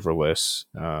 chivalrous,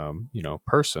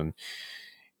 person,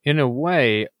 in a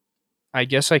way, I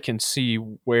guess I can see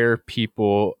where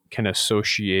people can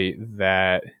associate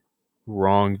that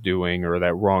wrongdoing or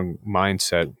that wrong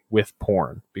mindset with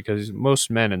porn, because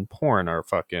most men in porn are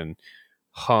fucking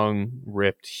hung,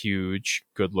 ripped, huge,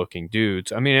 good-looking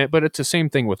dudes. I mean, but it's the same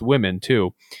thing with women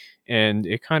too, and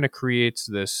it kind of creates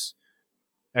this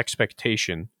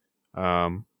expectation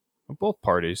of both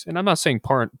parties. And I'm not saying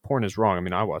porn is wrong. I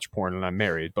mean, I watch porn and I'm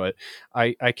married, but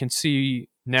I can see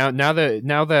now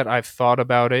that I've thought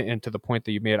about it, and to the point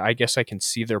that you made, I guess I can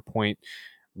see their point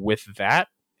with that.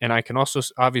 And I can also,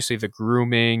 obviously, the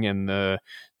grooming and the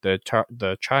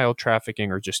child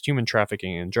trafficking or just human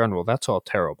trafficking in general, that's all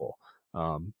terrible.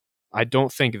 I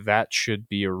don't think that should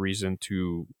be a reason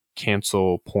to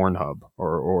cancel Pornhub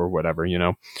or whatever,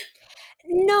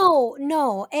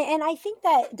 No. And I think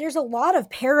that there's a lot of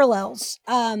parallels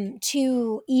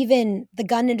to even the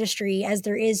gun industry as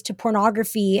there is to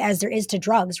pornography, as there is to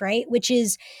drugs, right? Which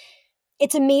is,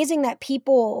 it's amazing that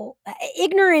people,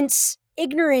 ignorance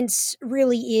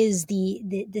really is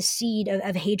the seed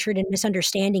of hatred and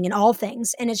misunderstanding in all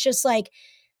things. And it's just like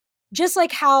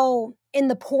how in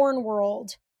the porn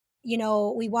world, we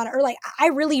want to, or like, I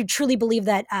really truly believe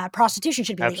that prostitution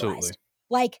should be legalized. Absolutely.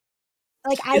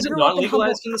 Like I Is it grew not up in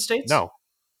legalized in the States? No.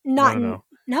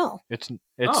 No. It's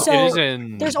So it is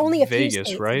in there's only a few Vegas,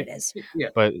 states right? that it is. Yeah,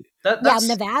 But that's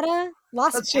Nevada,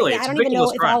 that's silly. I It's don't a even know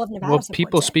victimless if crime. all of Nevada well, supports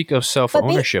people it. speak of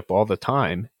self-ownership all the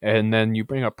time, and then you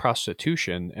bring up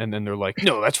prostitution, and then they're like,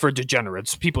 "No, that's for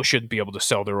degenerates. People shouldn't be able to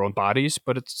sell their own bodies."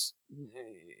 But it's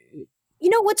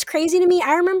What's crazy to me?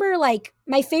 I remember like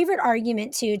my favorite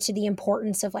argument to the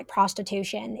importance of like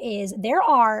prostitution is there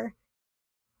are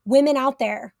women out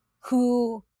there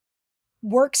who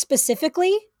work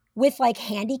specifically with like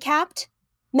handicapped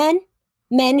men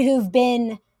who've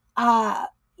been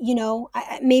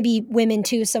maybe women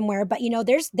too somewhere, but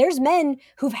there's men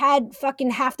who've had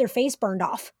fucking half their face burned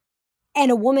off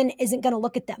and a woman isn't going to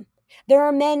look at them. There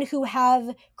are men who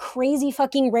have crazy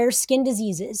fucking rare skin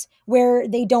diseases where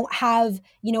they don't have,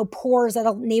 pores that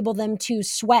enable them to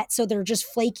sweat. So they're just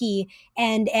flaky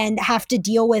and have to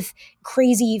deal with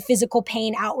crazy physical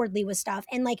pain outwardly with stuff.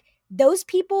 And like those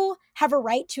people have a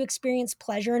right to experience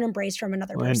pleasure and embrace from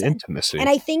another person. And intimacy. And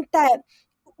I think that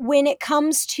when it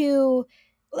comes to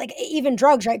like even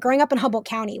drugs, right? Growing up in Humboldt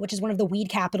County, which is one of the weed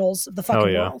capitals of the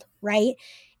fucking world, right?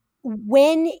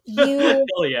 When you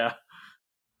hell yeah.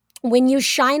 When you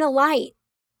shine a light,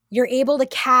 you're able to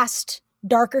cast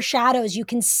darker shadows. You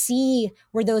can see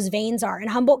where those veins are. In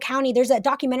Humboldt County, there's a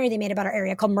documentary they made about our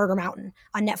area called Murder Mountain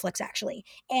on Netflix, actually.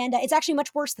 And it's actually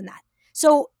much worse than that.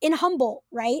 So in Humboldt,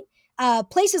 right,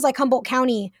 places like Humboldt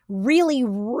County really,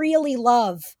 really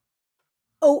love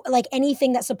like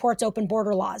anything that supports open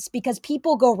border laws, because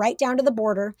people go right down to the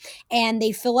border and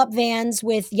they fill up vans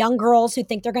with young girls who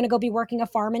think they're going to go be working a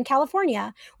farm in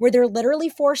California, where they're literally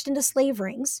forced into slave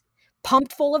rings,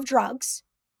 pumped full of drugs,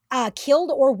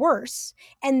 killed or worse,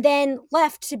 and then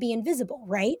left to be invisible,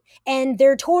 right? And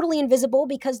they're totally invisible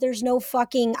because there's no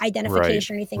fucking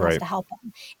identification or anything else to help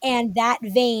them. And that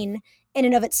vein in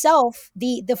and of itself,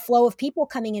 the flow of people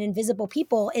coming in, invisible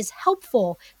people, is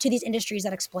helpful to these industries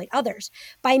that exploit others.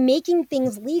 By making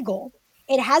things legal,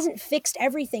 it hasn't fixed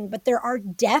everything, but there are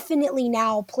definitely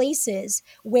now places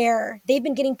where they've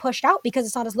been getting pushed out because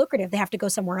it's not as lucrative. They have to go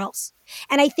somewhere else.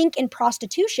 And I think in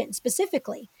prostitution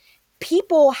specifically,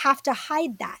 people have to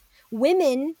hide that.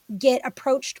 Women get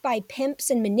approached by pimps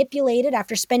and manipulated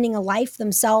after spending a life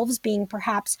themselves being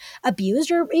perhaps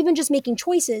abused or even just making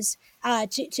choices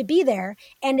to be there.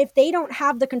 And if they don't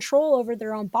have the control over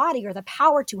their own body or the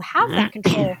power to have that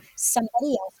control,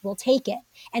 somebody else will take it.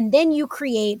 And then you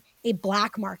create a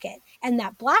black market. And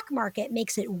that black market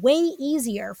makes it way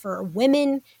easier for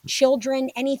women, children,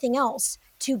 anything else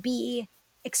to be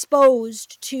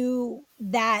exposed to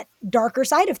that darker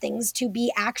side of things, to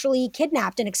be actually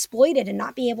kidnapped and exploited and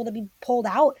not be able to be pulled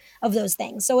out of those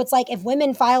things. So it's like if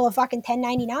women file a fucking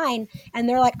 1099 and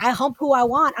they're like, I hump who I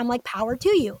want, I'm like, power to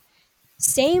you.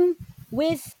 Same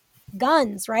with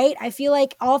guns, right? I feel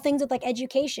like all things with like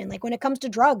education, like when it comes to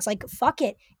drugs, like fuck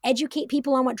it. Educate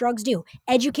people on what drugs do.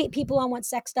 Educate people on what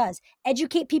sex does.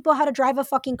 Educate people how to drive a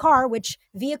fucking car, which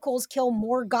vehicles kill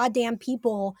more goddamn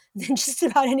people than just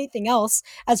about anything else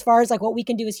as far as like what we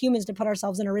can do as humans to put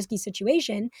ourselves in a risky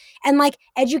situation. And like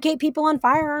educate people on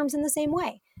firearms in the same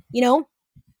way. You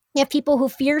have people who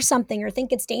fear something or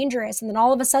think it's dangerous, and then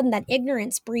all of a sudden that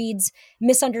ignorance breeds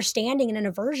misunderstanding and an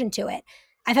aversion to it.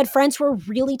 I've had friends who are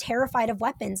really terrified of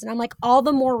weapons, and I'm like, all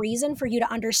the more reason for you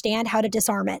to understand how to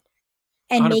disarm it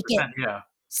and make it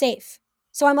safe.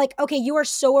 So I'm like, okay, you are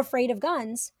so afraid of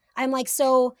guns. I'm like,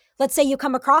 so let's say you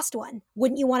come across one.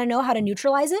 Wouldn't you want to know how to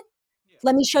neutralize it? Yeah.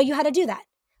 Let me show you how to do that.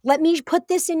 Let me put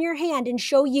this in your hand and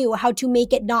show you how to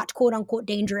make it not quote unquote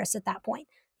dangerous at that point.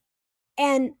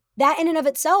 And that in and of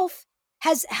itself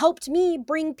has helped me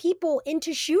bring people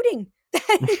into shooting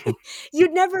that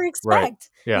you'd never expect,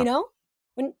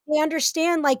 when they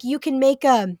understand, like you can make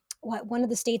one of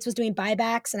the states was doing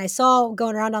buybacks, and I saw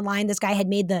going around online, this guy had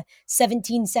made the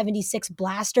 1776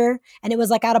 blaster, and it was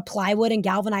like out of plywood and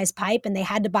galvanized pipe, and they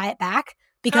had to buy it back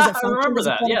because it functioned. I remember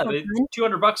that. Yeah,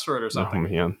 $200 for it or something.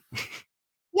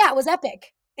 Yeah, it was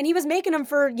epic. And he was making them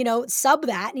for, sub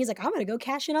that. And he's like, I'm going to go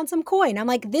cash in on some coin. I'm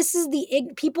like, this is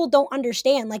people don't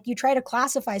understand. Like you try to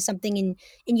classify something and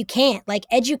you can't. Like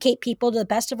educate people to the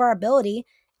best of our ability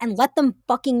and let them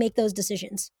fucking make those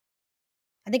decisions.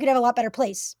 I think we'd have a lot better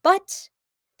place. But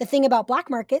the thing about black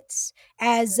markets,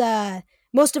 as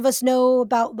most of us know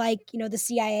about like, the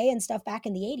CIA and stuff back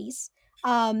in the 80s,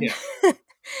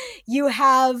 you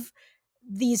have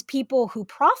these people who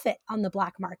profit on the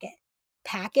black market.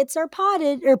 Pockets are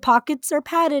padded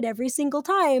every single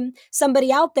time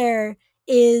somebody out there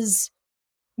is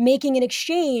making an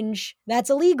exchange that's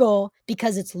illegal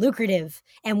because it's lucrative.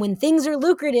 And when things are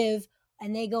lucrative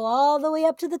and they go all the way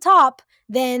up to the top,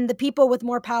 then the people with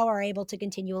more power are able to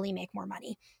continually make more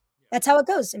money. That's how it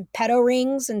goes. And pedo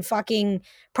rings and fucking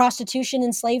prostitution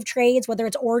and slave trades, whether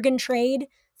it's organ trade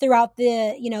throughout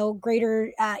the,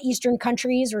 greater Eastern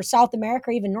countries or South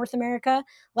America, or even North America,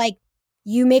 like,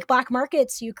 you make black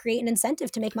markets, you create an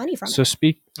incentive to make money from it. So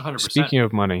speaking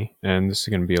of money, and this is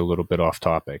going to be a little bit off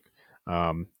topic,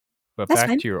 but that's back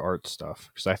fine. To your art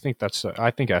stuff, because I think that's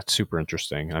super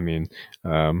interesting. I mean,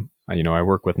 I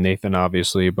work with Nathan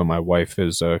obviously, but my wife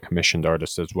is a commissioned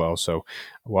artist as well. So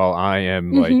while I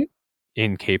am like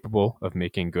incapable of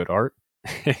making good art,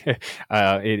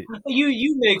 You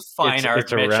make fine art,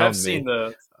 it's Mitch. around I've me. seen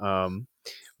the.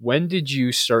 When did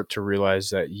you start to realize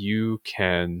that you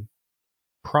can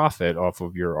profit off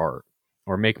of your art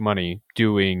or make money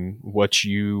doing what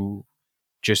you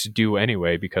just do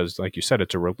anyway? Because, like you said,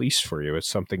 it's a release for you. It's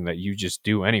something that you just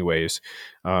do anyways.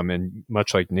 And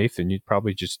much like Nathan, you'd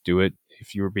probably just do it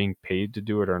if you were being paid to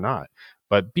do it or not.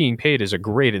 But being paid is a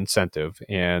great incentive.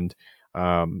 And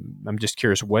I'm just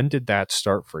curious, when did that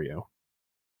start for you?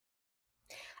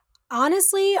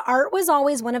 Honestly, art was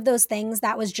always one of those things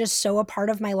that was just so a part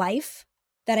of my life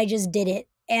that I just did it.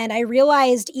 And I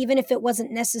realized even if it wasn't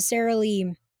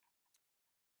necessarily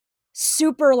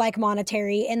super like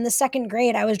monetary, in the second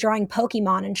grade, I was drawing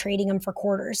Pokemon and trading them for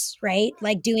quarters, right?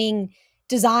 Like doing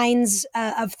designs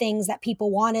of things that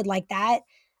people wanted like that.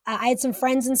 I had some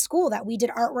friends in school that we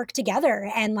did artwork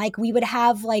together, and like we would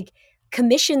have like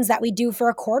commissions that we do for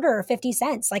a quarter or 50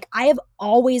 cents. Like I have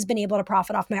always been able to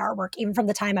profit off my artwork, even from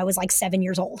the time I was like 7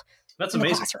 years old. That's in the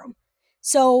amazing. classroom.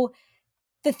 So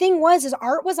the thing was, is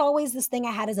art was always this thing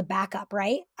I had as a backup,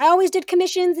 right? I always did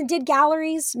commissions and did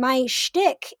galleries. My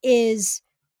shtick is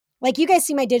like, you guys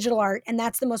see my digital art, and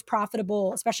that's the most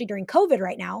profitable, especially during COVID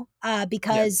right now,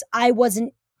 because I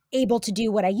wasn't able to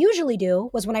do what I usually do.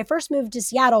 Was when I first moved to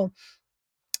Seattle,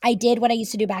 I did what I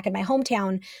used to do back in my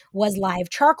hometown, was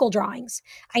live charcoal drawings.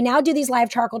 I now do these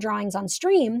live charcoal drawings on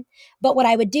stream, but what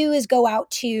I would do is go out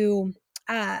to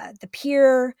the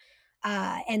pier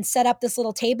and set up this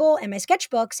little table and my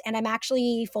sketchbooks, and I'm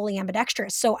actually fully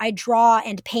ambidextrous. So I draw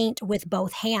and paint with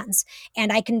both hands,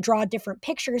 and I can draw different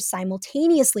pictures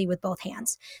simultaneously with both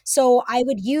hands. So I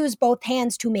would use both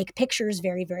hands to make pictures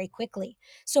very, very quickly.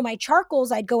 So my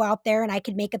charcoals, I'd go out there and I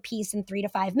could make a piece in 3 to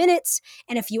 5 minutes.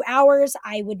 In a few hours,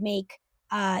 I would make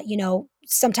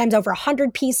sometimes over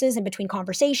 100 pieces in between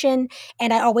conversation.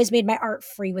 And I always made my art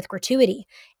free with gratuity.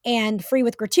 And free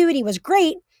with gratuity was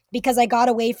great because I got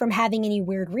away from having any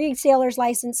weird resellers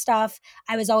license stuff.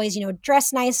 I was always,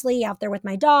 dressed nicely out there with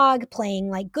my dog, playing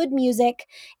like good music,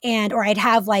 or I'd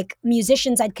have like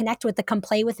musicians I'd connect with to come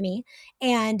play with me.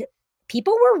 And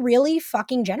people were really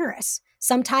fucking generous.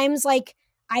 Sometimes like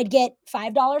I'd get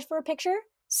 $5 for a picture.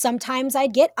 Sometimes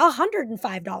I'd get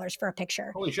 $105 for a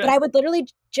picture. Holy shit. But I would literally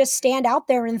just stand out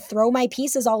there and throw my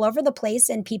pieces all over the place,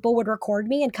 and people would record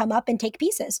me and come up and take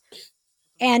pieces.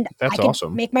 And That's I could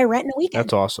awesome. make my rent in a weekend.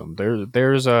 That's awesome.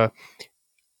 There's a.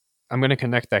 I'm going to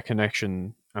connect that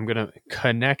connection. I'm going to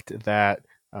connect that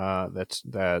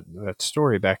that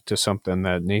story back to something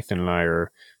that Nathan and I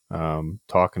are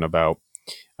talking about.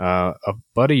 A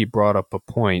buddy brought up a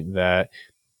point that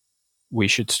we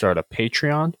should start a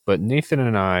Patreon, but Nathan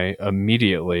and I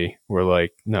immediately were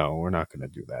like, no, we're not going to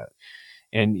do that.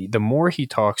 And the more he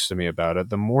talks to me about it,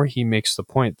 the more he makes the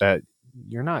point that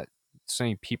you're not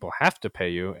saying people have to pay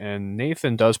you. And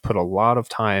Nathan does put a lot of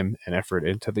time and effort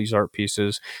into these art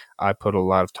pieces. I put a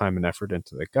lot of time and effort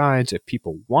into the guides. If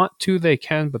people want to, they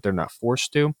can, but they're not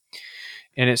forced to.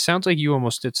 And it sounds like you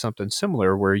almost did something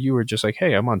similar where you were just like,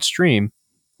 hey, I'm on stream,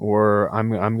 or I'm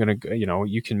going to,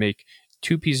 you can make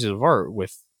 2 pieces of art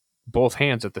with both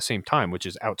hands at the same time, which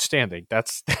is outstanding.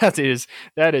 That is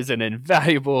an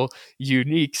invaluable,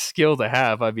 unique skill to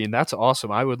have. I mean, that's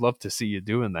awesome. I would love to see you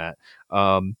doing that.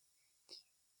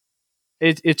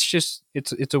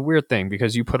 It's a weird thing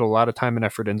because you put a lot of time and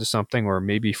effort into something, or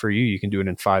maybe for you can do it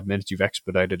in 5 minutes. You've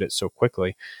expedited it so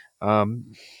quickly.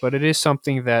 But it is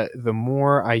something that the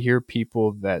more I hear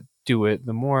people that do it,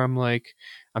 the more I'm like,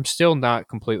 I'm still not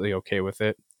completely okay with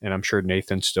it. And I'm sure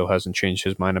Nathan still hasn't changed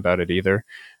his mind about it either.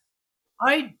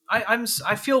 I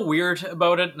feel weird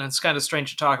about it, and it's kind of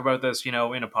strange to talk about this, in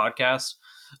a podcast.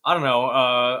 I don't know.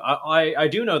 I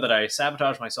do know that I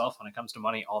sabotage myself when it comes to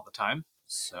money all the time.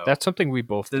 So that's something we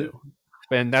both do.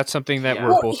 And that's something that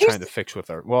we're both trying to fix with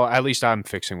art. Well, at least I'm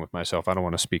fixing with myself. I don't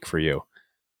want to speak for you.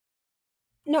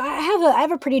 No, I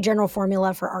have a pretty general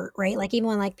formula for art, right? Like even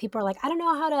when like people are like, I don't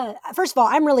know how to. First of all,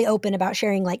 I'm really open about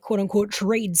sharing like quote unquote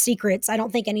trade secrets. I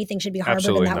don't think anything should be harbored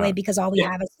in that way because all we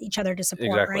have is each other to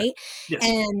support, right? Yes.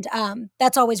 And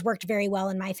that's always worked very well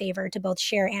in my favor to both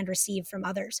share and receive from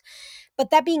others. But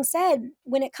that being said,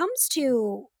 when it comes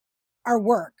to our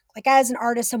work, like as an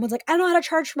artist, someone's like, I don't know how to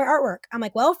charge for my artwork. I'm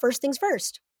like, well, first things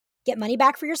first, get money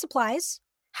back for your supplies.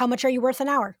 How much are you worth an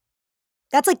hour?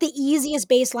 That's like the easiest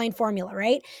baseline formula,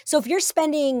 right? So if you're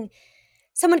someone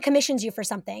commissions you for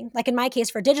something, like in my case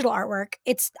for digital artwork,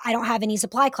 I don't have any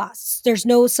supply costs. There's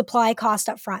no supply cost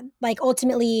up front. Like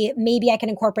ultimately, maybe I can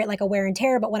incorporate like a wear and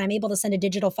tear, but when I'm able to send a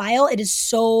digital file, it is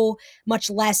so much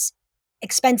less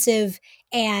expensive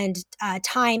and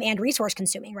time and resource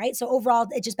consuming, right? So overall,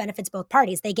 it just benefits both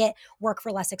parties. They get work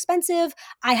for less expensive.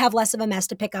 I have less of a mess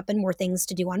to pick up and more things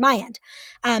to do on my end.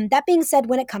 That being said,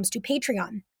 when it comes to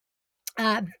Patreon,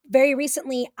 very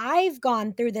recently, I've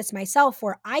gone through this myself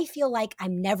where I feel like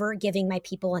I'm never giving my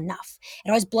people enough. It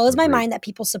always blows my mind that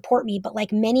people support me, but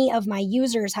like many of my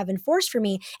users have enforced for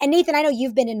me. And Nathan, I know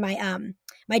you've been in my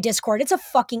my Discord. It's a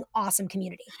fucking awesome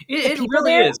community. It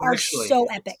really is. Are actually so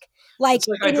epic. Like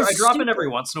I drop in every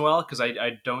once in a while because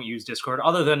I don't use Discord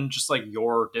other than just like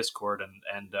your Discord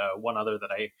and one other that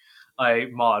I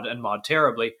mod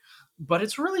terribly. But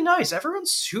it's really nice.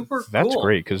 Everyone's super cool. That's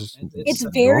great because it's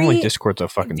very normally Discord's a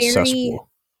fucking cesspool.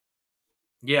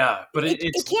 Yeah, but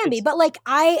it can be. But like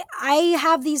I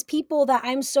have these people that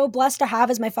I'm so blessed to have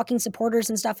as my fucking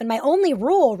supporters and stuff. And my only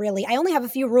rule, really, I only have a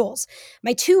few rules.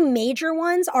 My two major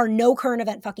ones are no current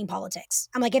event fucking politics.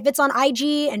 I'm like, if it's on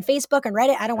IG and Facebook and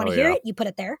Reddit, I don't want to hear it. You put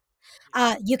it there.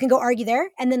 You can go argue there.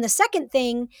 And then the second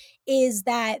thing is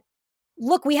that,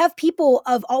 look, we have people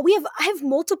of all. I have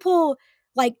multiple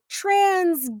like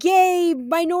trans, gay,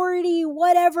 minority,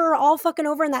 whatever, all fucking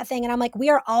over in that thing. And I'm like, we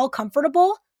are all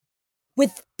comfortable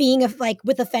with being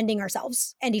with offending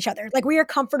ourselves and each other. Like we are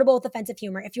comfortable with offensive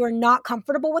humor. If you are not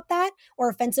comfortable with that or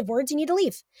offensive words, you need to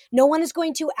leave. No one is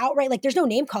going to outright, like there's no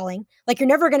name calling. Like you're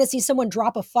never going to see someone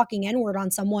drop a fucking N-word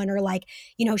on someone or like,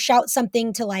 shout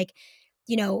something to like,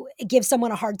 give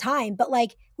someone a hard time. But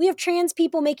like we have trans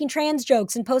people making trans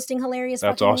jokes and posting hilarious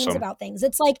fucking memes about things.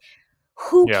 It's like,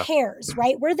 who cares,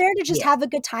 right? We're there to just have a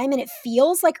good time, and it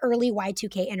feels like early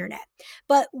Y2K internet.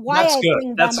 But why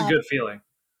That's a good feeling.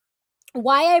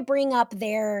 Why I bring up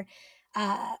them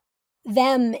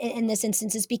in this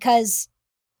instance is because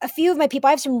a few of my people,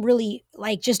 I have some really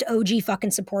like just OG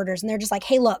fucking supporters, and they're just like,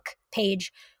 hey, look,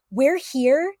 Paige, we're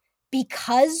here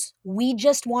because we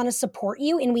just want to support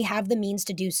you and we have the means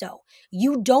to do so.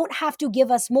 You don't have to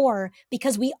give us more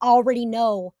because we already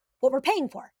know what we're paying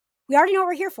for. We already know what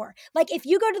we're here for. Like if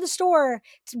you go to the store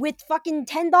with fucking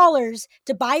 $10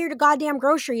 to buy your goddamn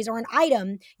groceries or an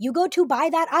item, you go to buy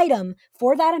that item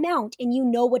for that amount and you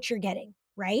know what you're getting,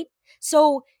 right?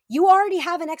 So you already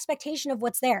have an expectation of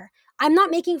what's there. I'm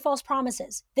not making false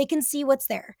promises. They can see what's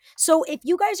there. So if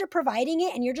you guys are providing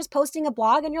it and you're just posting a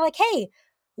blog and you're like, hey,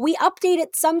 we update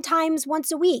it sometimes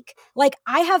once a week. Like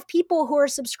I have people who are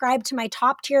subscribed to my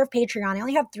top tier of Patreon. I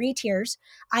only have 3 tiers.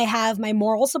 I have my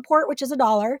moral support, which is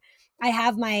 $1. I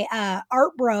have my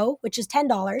art bro, which is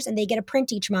 $10, and they get a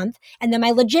print each month. And then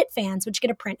my legit fans, which get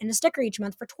a print and a sticker each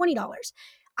month for $20.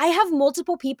 I have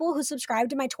multiple people who subscribe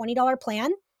to my $20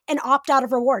 plan and opt out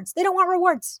of rewards. They don't want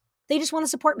rewards. They just want to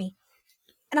support me.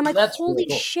 And I'm like, holy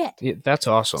shit. Yeah, that's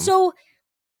awesome. So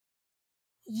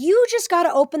you just got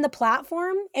to open the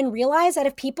platform and realize that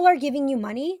if people are giving you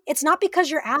money, it's not because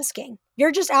you're asking.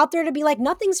 You're just out there to be like,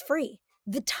 nothing's free.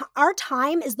 Our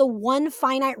time is the one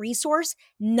finite resource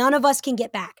none of us can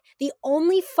get back. The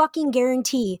only fucking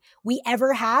guarantee we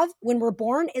ever have when we're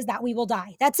born is that we will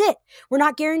die. That's it. We're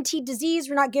not guaranteed disease.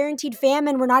 We're not guaranteed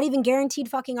famine. We're not even guaranteed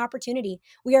fucking opportunity.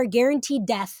 We are guaranteed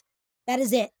death. That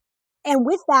is it. And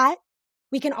with that,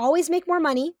 we can always make more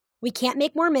money. We can't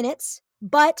make more minutes,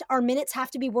 but our minutes have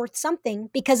to be worth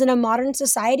something because in a modern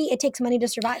society, it takes money to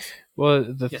survive. Well,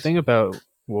 the thing about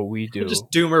what we do,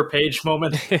 just doomer Page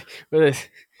moment. But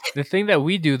the thing that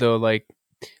we do though, like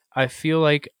I feel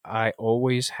like I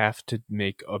always have to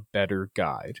make a better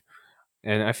guide,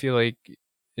 and I feel like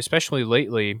especially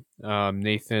lately,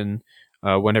 Nathan,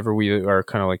 whenever we are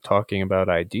kind of like talking about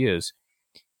ideas,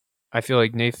 I feel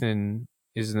like Nathan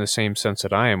is in the same sense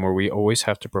that I am, where we always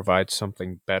have to provide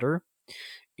something better.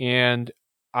 And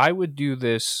I would do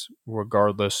this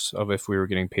regardless of if we were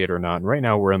getting paid or not. And right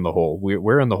now we're in the hole.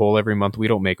 We're in the hole every month. We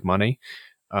don't make money.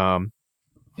 And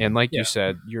like you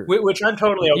said, which I'm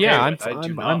totally okay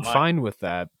with. I'm fine with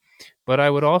that. But I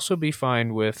would also be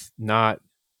fine with not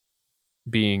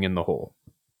being in the hole,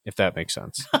 if that makes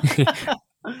sense.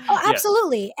 Oh,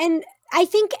 absolutely. Yes. And I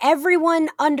think everyone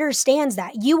understands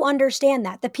that. You understand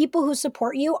that. The people who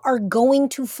support you are going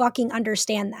to fucking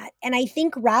understand that. And I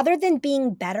think rather than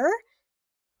being better,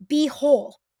 be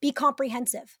whole, be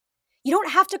comprehensive. You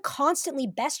don't have to constantly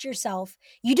best yourself.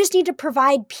 You just need to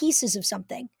provide pieces of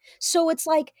something. So it's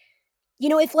like,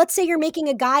 if let's say you're making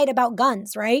a guide about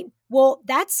guns, right? Well,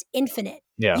 that's infinite.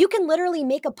 Yeah. You can literally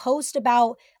make a post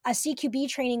about a CQB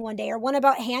training one day or one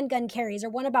about handgun carries or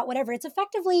one about whatever. It's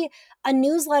effectively a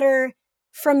newsletter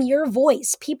from your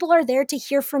voice. People are there to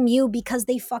hear from you because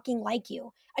they fucking like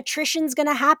you. Attrition's going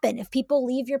to happen. If people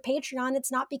leave your Patreon,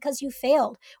 it's not because you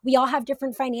failed. We all have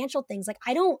different financial things. Like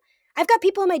I don't I've got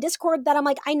people in my Discord that I'm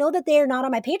like, I know that they are not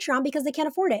on my Patreon because they can't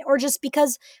afford it, or just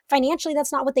because financially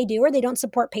that's not what they do, or they don't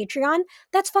support Patreon.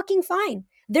 That's fucking fine.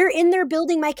 They're in there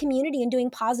building my community and doing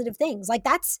positive things. Like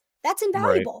that's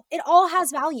invaluable. Right. It all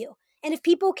has value. And if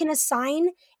people can assign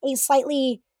a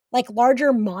slightly like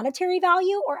larger monetary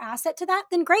value or asset to that,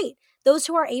 then great. Those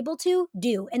who are able to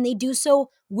do, and they do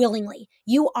so willingly.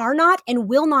 You are not and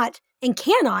will not and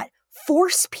cannot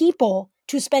force people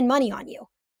to spend money on you.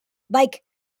 Like,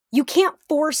 you can't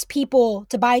force people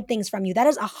to buy things from you. That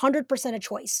is 100% a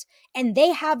choice, and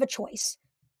they have a choice.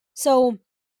 So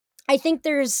I think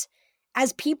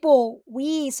as people,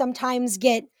 we sometimes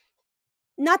get,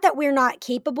 not that we're not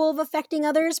capable of affecting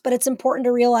others, but it's important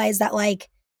to realize that like,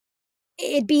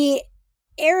 it'd be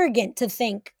arrogant to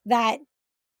think that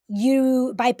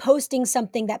you, by posting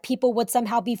something, that people would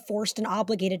somehow be forced and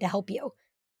obligated to help you.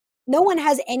 No one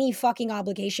has any fucking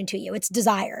obligation to you. It's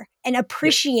desire, and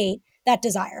appreciate that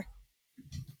desire.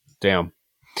 Damn.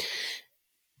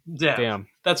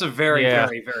 That's a very,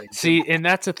 very, very. See, and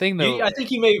that's the thing, though. I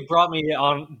think you may have brought me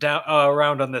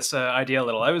around on this idea a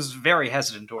little. I was very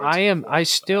hesitant towards. I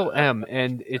still am,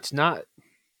 and it's not.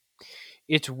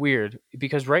 It's weird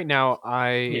because right now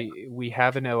we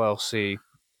have an LLC,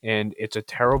 and it's a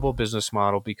terrible business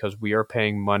model because we are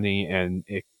paying money and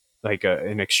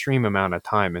an extreme amount of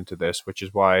time into this, which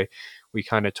is why we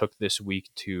kind of took this week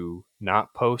to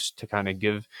not post, to kind of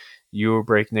give you a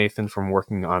break, Nathan, from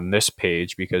working on this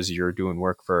page because you're doing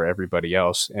work for everybody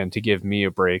else, and to give me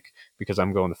a break because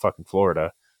I'm going to fucking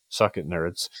Florida. Suck it,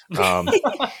 nerds.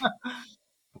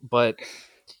 But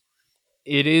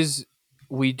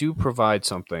we do provide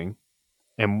something,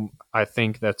 and I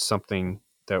think that's something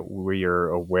that we are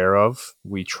aware of.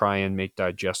 We try and make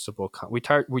digestible. We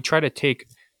try to take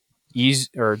easy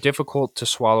or difficult to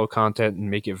swallow content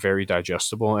and make it very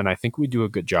digestible, and I think we do a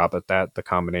good job at that. The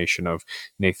combination of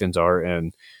Nathan's art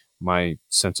and my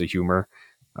sense of humor,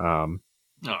 and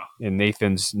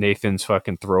Nathan's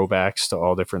fucking throwbacks to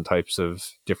all different types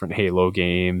of different Halo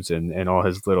games and all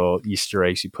his little Easter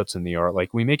eggs he puts in the art.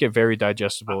 Like, we make it very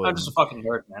digestible. I'm just a fucking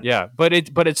nerd, man. Yeah, but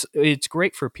it's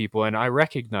great for people, and I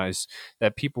recognize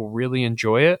that people really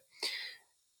enjoy it.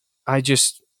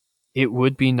 It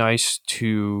would be nice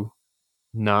to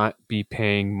not be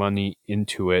paying money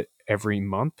into it every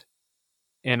month.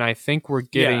 And I think we're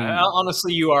getting... Yeah,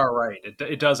 honestly, you are right.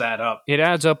 It does add up. It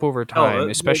adds up over time,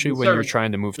 especially when you're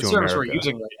trying to move to America. The service we're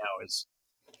using right now is...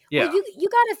 Yeah. Well, you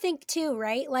got to think too,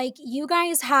 right? Like, you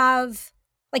guys have...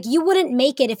 Like, you wouldn't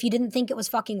make it if you didn't think it was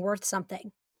fucking worth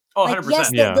something. Oh, like, 100%.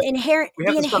 Yes, the inherent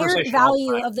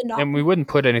value of the novel. And we wouldn't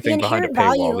put anything behind a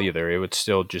paywall either. It would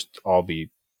still just all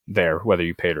be there, whether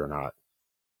you paid or not.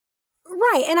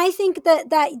 Right. And I think that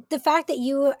the fact that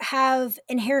you have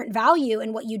inherent value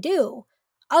in what you do,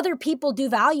 other people do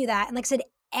value that. And like I said,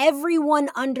 everyone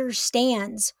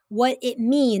understands what it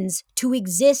means to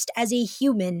exist as a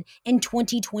human in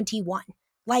 2021.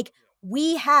 Like,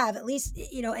 we have, at least,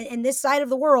 you know, in this side of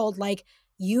the world, like,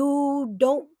 you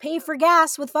don't pay for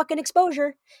gas with fucking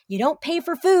exposure. You don't pay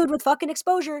for food with fucking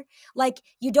exposure. Like,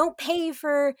 you don't pay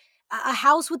for a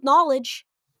house with knowledge.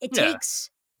 It takes...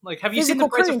 Like, have you seen the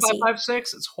price currency. of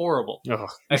 556? It's horrible. Ugh.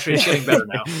 Actually, it's getting better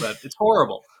now, but it's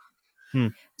horrible.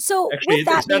 So, actually, with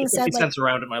that being 50 said, cents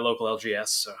around at my local LGS,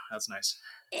 so that's nice.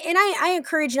 And I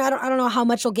encourage you. I don't know how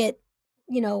much will get,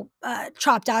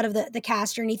 chopped out of the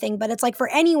cast or anything, but it's like, for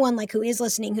anyone like who is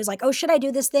listening, who's like, oh, should I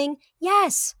do this thing?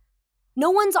 Yes. No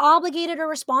one's obligated or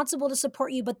responsible to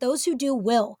support you, but those who do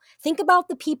will. Think about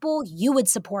the people you would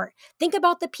support. Think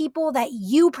about the people that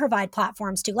you provide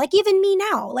platforms to. Like, even me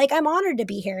now. Like, I'm honored to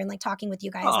be here and like talking with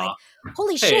you guys. Like,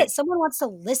 holy shit, someone wants to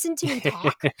listen to me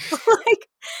talk. Like,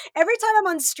 every time I'm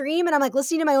on stream and I'm like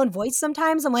listening to my own voice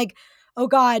sometimes, I'm like, oh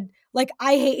God, like,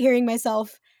 I hate hearing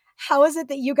myself. How is it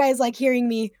that you guys like hearing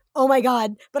me? Oh my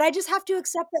God. But I just have to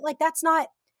accept that, like, that's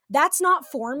not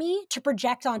for me to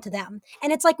project onto them.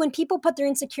 And it's like, when people put their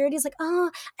insecurities, like, oh,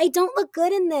 I don't look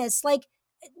good in this. Like,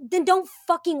 then don't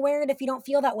fucking wear it if you don't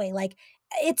feel that way. Like,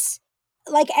 it's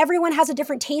like, everyone has a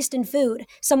different taste in food.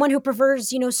 Someone who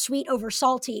prefers, sweet over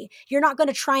salty. You're not going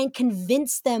to try and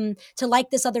convince them to like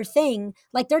this other thing.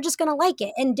 Like, they're just going to like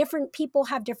it. And different people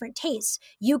have different tastes.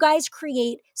 You guys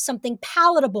create something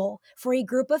palatable for a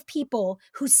group of people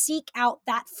who seek out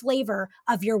that flavor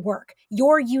of your work.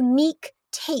 Your unique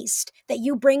taste that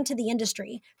you bring to the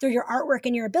industry through your artwork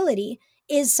and your ability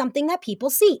is something that people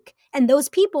seek. And those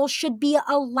people should be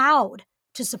allowed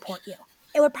to support you.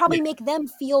 It would probably make them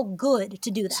feel good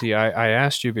to do that. See, I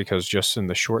asked you because just in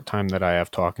the short time that I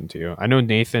have talking to you, I know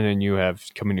Nathan and you have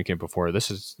communicated before. This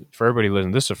is, for everybody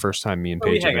listening, this is the first time me and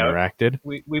Paige have interacted.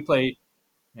 We play.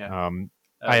 Yeah.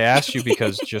 I asked you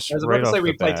because just I was right about to off say the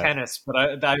we play bat, tennis,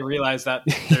 but I realized that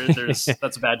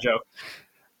that's a bad joke.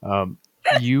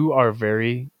 You are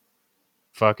very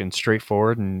fucking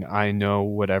straightforward, and I know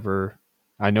whatever.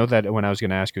 I know that when I was going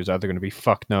to ask you, it was either going to be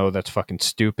fuck no, that's fucking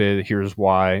stupid. Here's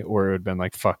why, or it would have been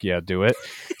like fuck yeah, do it.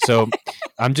 So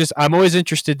I'm always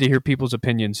interested to hear people's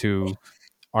opinions who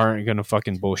aren't going to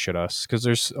fucking bullshit us, because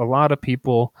there's a lot of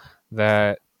people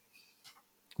that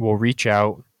will reach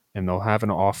out and they'll have an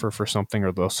offer for something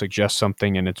or they'll suggest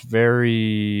something, and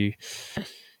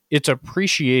it's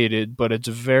appreciated, but it's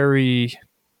very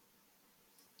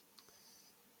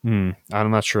I'm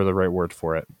not sure the right word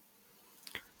for it.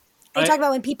 Are you talking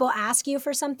about when people ask you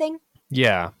for something?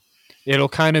 Yeah. It'll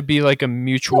kind of be like a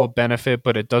mutual benefit,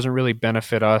 but it doesn't really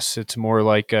benefit us. It's more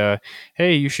like,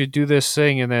 hey, you should do this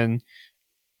thing, and then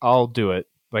I'll do it.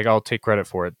 Like, I'll take credit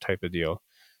for it type of deal.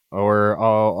 Or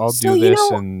I'll So, do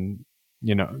this and,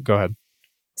 go ahead.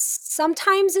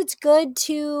 Sometimes it's good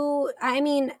to, I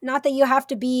mean, not that you have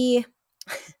to be,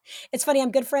 it's funny,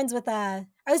 I'm good friends with, at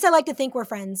least I like to think we're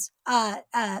friends,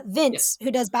 Vince,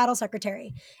 who does Battle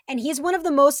Secretary. And he's one of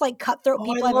the most like cutthroat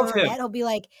people I've ever met. He'll be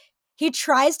like, he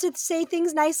tries to say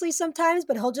things nicely sometimes,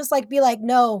 but he'll just like be like,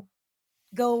 no,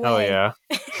 go away. Oh yeah.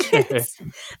 It's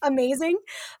amazing.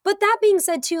 But that being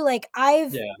said too, like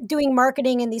doing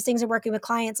marketing and these things and working with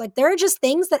clients, like there are just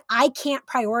things that I can't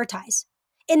prioritize.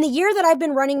 In the year that I've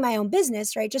been running my own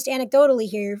business, right? Just anecdotally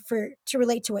here to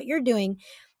relate to what you're doing,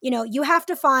 you have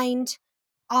to find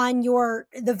on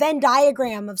the Venn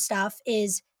diagram of stuff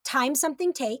is time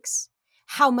something takes,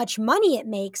 how much money it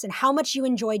makes, and how much you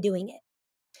enjoy doing it.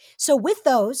 So with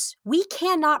those, we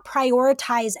cannot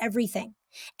prioritize everything.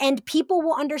 And people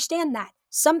will understand that.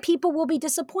 Some people will be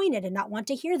disappointed and not want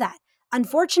to hear that.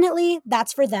 Unfortunately,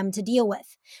 that's for them to deal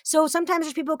with. So sometimes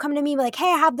there's people who come to me like,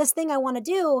 hey, I have this thing I want to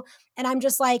do. And I'm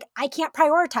just like, I can't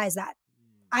prioritize that.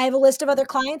 I have a list of other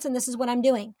clients and this is what I'm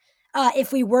doing.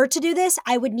 If we were to do this,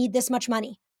 I would need this much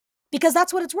money because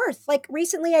that's what it's worth. Like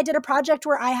recently I did a project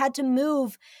where I had to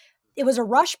move. It was a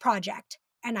rush project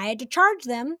and I had to charge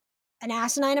them an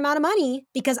asinine amount of money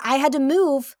because I had to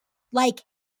move like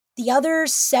the other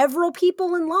several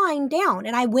people in line down.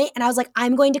 And I went and I was like,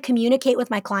 I'm going to communicate with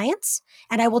my clients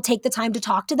and I will take the time to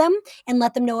talk to them and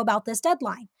let them know about this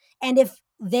deadline. And if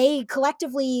they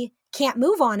collectively can't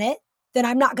move on it, then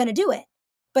I'm not going to do it.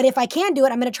 But if I can do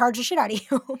it, I'm going to charge the shit out of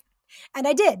you. And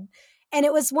I did. And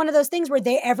it was one of those things where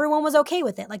everyone was okay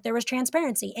with it. Like there was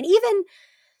transparency. And even,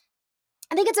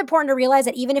 I think it's important to realize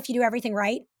that even if you do everything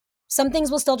right, some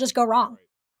things will still just go wrong.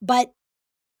 But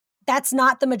that's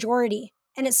not the majority.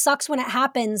 And it sucks when it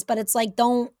happens, but it's like,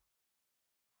 don't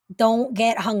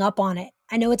get hung up on it.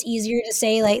 I know it's easier to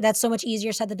say, like, that's so much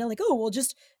easier said than done. Like, oh, well,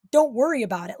 just don't worry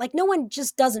about it. Like, no one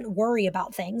just doesn't worry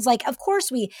about things. Like, of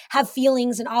course we have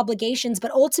feelings and obligations,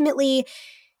 but ultimately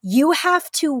you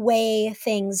have to weigh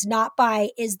things not by,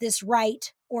 is this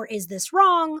right? Or is this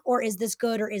wrong? Or is this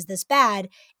good? Or is this bad?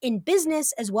 In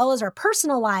business, as well as our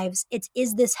personal lives,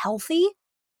 is this healthy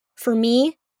for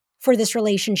me, for this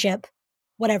relationship?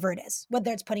 Whatever it is,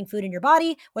 whether it's putting food in your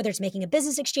body, whether it's making a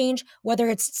business exchange, whether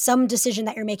it's some decision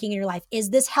that you're making in your life,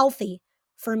 is this healthy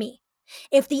for me?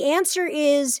 If the answer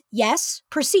is yes,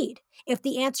 proceed. If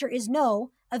the answer is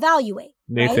no, evaluate.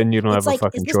 Nathan, right? you don't have a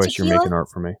fucking choice. You're making art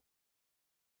for me.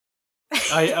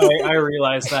 I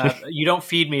realize that. You don't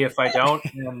feed me if I don't,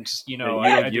 and you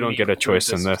don't get a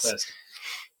choice in this.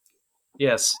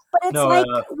 Yes, but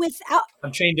it's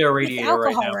I'm chained to a radiator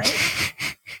alcohol, right now.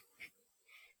 Right?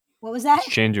 What was that?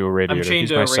 Chained to a radiator. I'm chained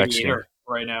to a radiator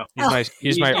right now.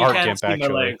 He's my art gimp, actually.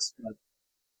 My legs,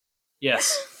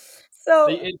 yes. So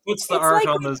it puts the art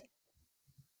on the.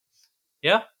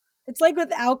 Yeah. It's like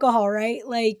with alcohol, right?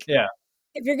 Like, yeah.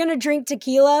 If you're gonna drink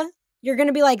tequila, you're going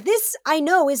to be like, this I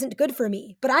know isn't good for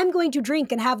me, but I'm going to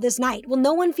drink and have this night. Well,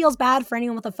 no one feels bad for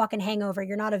anyone with a fucking hangover.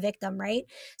 You're not a victim, right?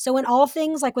 So in all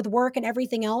things, like with work and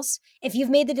everything else, if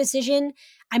you've made the decision,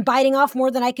 I'm biting off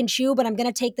more than I can chew, but I'm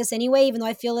going to take this anyway, even though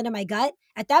I feel it in my gut.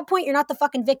 At that point, you're not the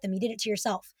fucking victim. You did it to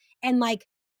yourself. And like,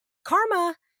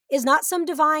 karma is not some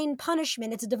divine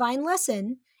punishment. It's a divine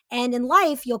lesson. And in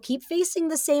life, you'll keep facing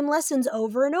the same lessons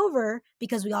over and over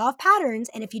because we all have patterns.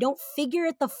 And if you don't figure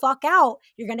it the fuck out,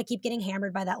 you're going to keep getting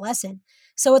hammered by that lesson.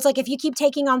 So it's like if you keep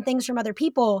taking on things from other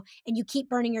people and you keep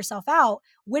burning yourself out,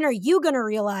 when are you going to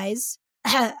realize,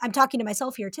 I'm talking to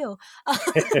myself here too,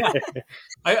 to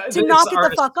knock it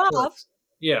the fuck off.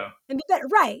 Yeah. And be better.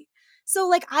 Right. So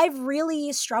like I've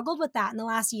really struggled with that in the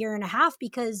last year and a half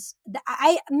because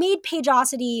I made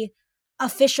Paigeosity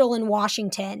official in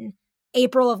Washington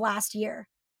April of last year.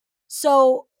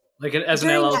 So like as an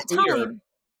LLC that time,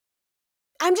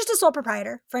 I'm just a sole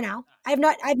proprietor for now. I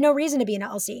have no reason to be an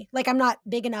LLC. Like I'm not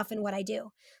big enough in what I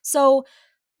do. So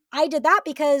I did that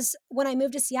because when I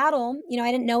moved to Seattle, you know,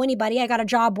 I didn't know anybody. I got a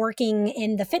job working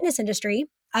in the fitness industry,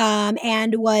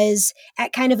 and was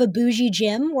at kind of a bougie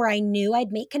gym where I knew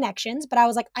I'd make connections, but I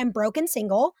was like, I'm broke and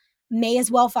single, may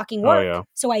as well fucking Oh, work. yeah.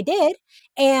 So I did.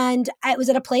 And I was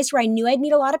at a place where I knew I'd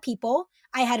meet a lot of people.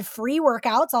 I had free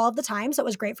workouts all of the time. So it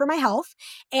was great for my health.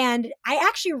 And I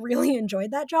actually really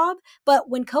enjoyed that job. But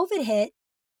when COVID hit,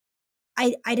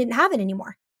 I didn't have it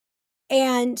anymore.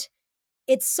 And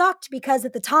it sucked because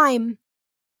at the time,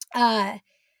 I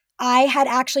had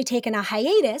actually taken a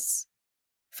hiatus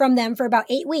from them for about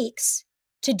 8 weeks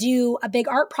to do a big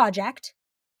art project.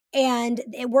 And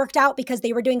it worked out because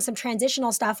they were doing some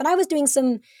transitional stuff. And I was doing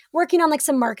working on like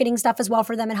some marketing stuff as well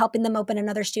for them and helping them open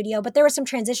another studio. But there was some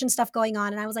transition stuff going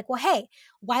on. And I was like, well, hey,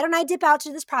 why don't I dip out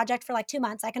to this project for like 2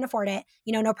 months? I can afford it.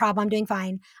 You know, no problem. I'm doing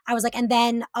fine. I was like, and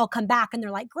then I'll come back. And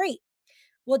they're like, great.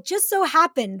 Well, it just so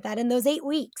happened that in those 8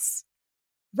 weeks,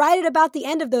 right at about the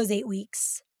end of those 8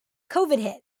 weeks, COVID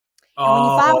hit. And when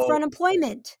you file for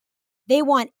unemployment, they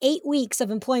want 8 weeks of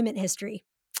employment history.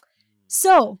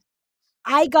 So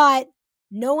I got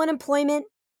no unemployment.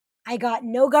 I got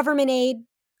no government aid.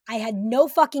 I had no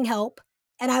fucking help.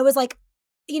 And I was like,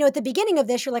 you know, at the beginning of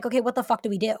this, you're like, okay, what the fuck do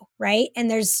we do? Right. And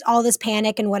there's all this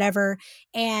panic and whatever.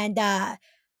 And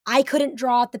I couldn't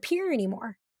draw at the pier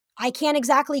anymore. I can't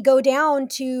exactly go down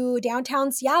to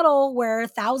downtown Seattle where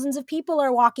thousands of people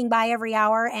are walking by every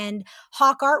hour and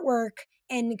hawk artwork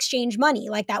and exchange money.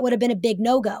 Like that would have been a big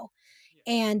no-go.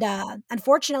 And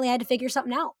unfortunately, I had to figure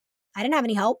something out. I didn't have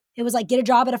any help. It was like, get a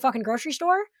job at a fucking grocery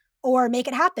store or make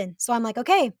it happen. So I'm like,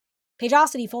 okay,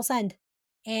 Paigeosity, full send.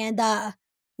 And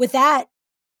with that,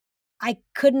 I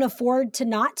couldn't afford to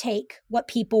not take what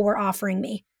people were offering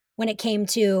me when it came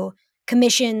to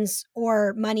commissions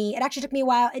or money. It actually took me a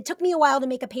while. It took me a while to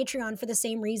make a Patreon for the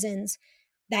same reasons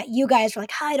that you guys were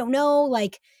like, I don't know,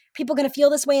 like people going to feel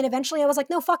this way. And eventually I was like,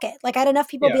 no, fuck it. Like I had enough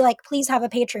people be like, please have a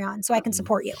Patreon so I can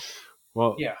support you.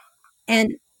 Well, yeah.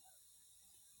 And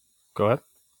go ahead.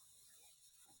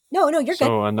 No, you're good.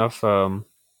 So enough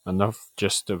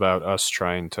just about us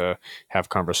trying to have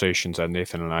conversations that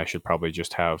Nathan and I should probably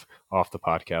just have off the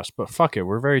podcast. But fuck it,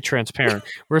 we're very transparent.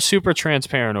 We're super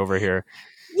transparent over here.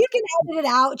 You can edit it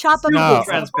out, chop them. No,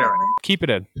 transparent. Keep it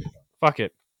in. Fuck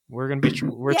it. We're gonna be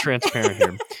we're transparent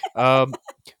here.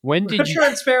 When did you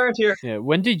transparent here? Yeah.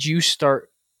 When did you start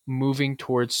moving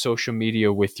towards social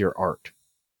media with your art?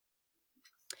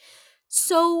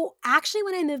 So actually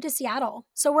when I moved to Seattle,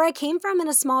 so where I came from in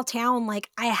a small town, like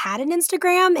I had an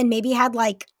Instagram and maybe had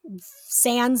like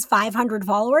sans 500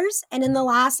 followers. And in the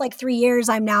last like 3 years,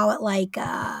 I'm now at like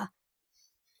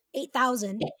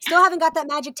 8,000. Still haven't got that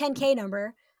magic 10K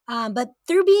number. But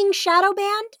through being shadow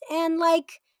banned and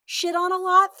like shit on a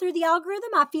lot through the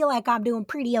algorithm, I feel like I'm doing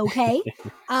pretty okay.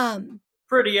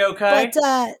 Pretty okay.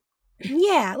 But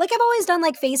yeah, like I've always done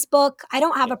like Facebook. I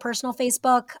don't have a personal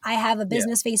Facebook. I have a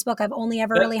business Facebook. I've only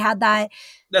ever really had that.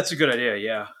 That's a good idea.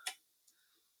 Yeah.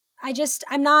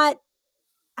 I'm not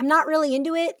really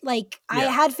into it. Like I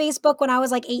had Facebook when I was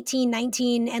like 18,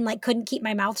 19 and like couldn't keep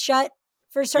my mouth shut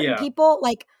for certain people.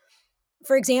 Like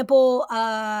for example,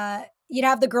 you'd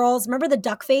have the girls, remember the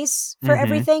duck face for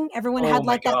everything? Everyone had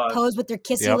like that pose with their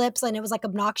kissy lips and it was like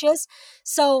obnoxious.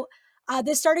 So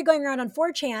this started going around on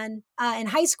 4chan in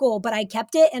high school, but I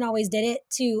kept it and always did it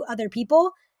to other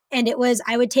people. And it was,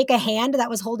 I would take a hand that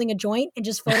was holding a joint and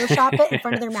just Photoshop it in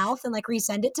front of their mouth and like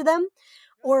resend it to them.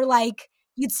 Or like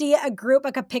you'd see a group,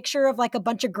 like a picture of like a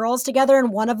bunch of girls together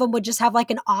and one of them would just have like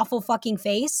an awful fucking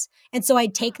face. And so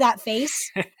I'd take that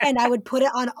face and I would put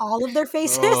it on all of their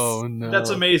faces. Oh no.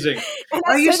 That's amazing. And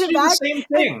I used to do the same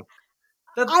thing.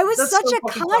 I was such a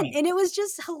cunt and it was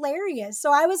just hilarious.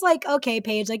 So I was like, okay,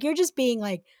 Paige, like you're just being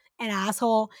like an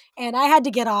asshole. And I had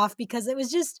to get off because it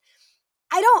was just,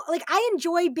 I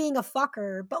enjoy being a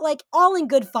fucker, but like all in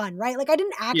good fun, right? Like I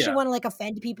didn't actually want to like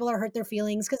offend people or hurt their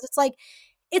feelings because it's like,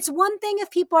 it's one thing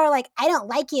if people are like, I don't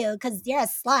like you because you're a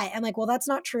slut. I'm like, well, that's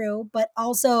not true. But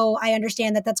also I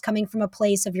understand that that's coming from a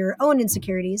place of your own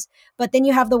insecurities. But then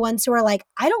you have the ones who are like,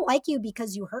 I don't like you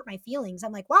because you hurt my feelings.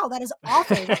 I'm like, wow, that is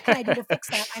awful. What can I do to fix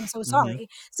that? I'm so sorry.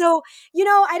 So, you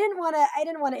know, I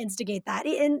didn't want to instigate that.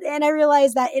 And I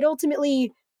realized that it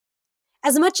ultimately,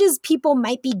 as much as people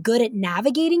might be good at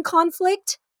navigating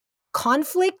conflict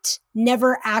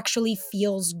never actually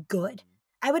feels good.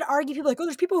 I would argue people are like, oh,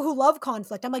 there's people who love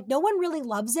conflict. I'm like, no one really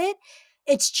loves it.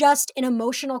 It's just an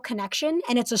emotional connection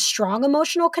and it's a strong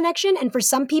emotional connection. And for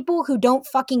some people who don't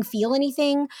fucking feel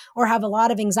anything or have a lot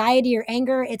of anxiety or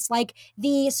anger, it's like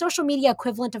the social media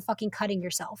equivalent of fucking cutting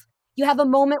yourself. you have a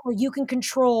moment where you can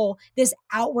control this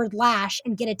outward lash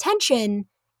and get attention,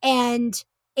 and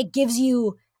it gives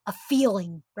you a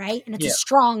feeling, right? And it's a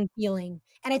strong feeling.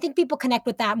 And I think people connect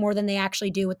with that more than they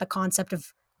actually do with the concept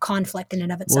of conflict in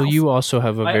and of itself. Well, you also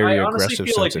have a very I honestly aggressive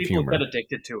feel sense like of people humor. get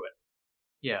addicted to it.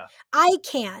 Yeah. I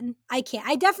can. I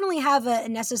definitely have a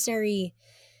necessary.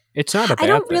 It's not a bad I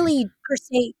don't thing. really per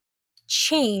se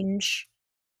change,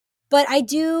 but I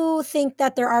do think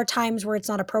that there are times where it's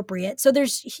not appropriate. So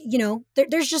there's,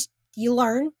 there's just, you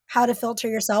learn how to filter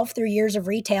yourself through years of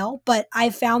retail. But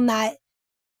I've found that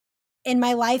in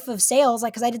my life of sales,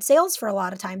 like, cause I did sales for a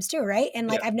lot of times too. Right. And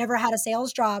like, I've never had a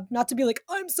sales job, not to be like,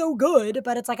 I'm so good,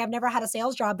 but it's like, I've never had a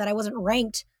sales job that I wasn't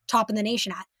ranked top in the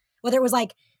nation at, whether it was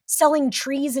like selling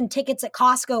trees and tickets at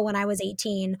Costco when I was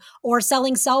 18, or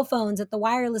selling cell phones at the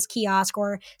wireless kiosk,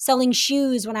 or selling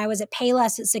shoes when I was at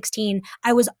Payless at 16.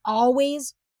 I was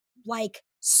always like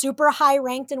super high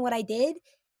ranked in what I did.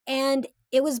 And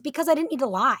it was because I didn't need to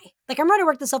lie. Like, I remember I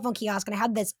worked the cell phone kiosk and I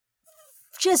had this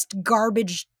just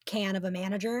garbage can of a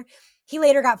manager. He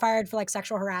later got fired for like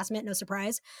sexual harassment, no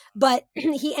surprise. But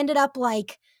he ended up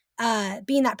like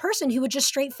being that person who would just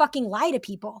straight fucking lie to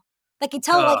people. Like,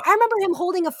 I remember him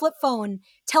holding a flip phone,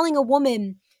 telling a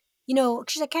woman,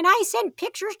 she's like, can I send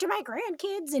pictures to my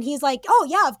grandkids? And he's like, oh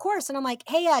yeah, of course. And I'm like,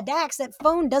 hey, Dax, that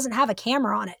phone doesn't have a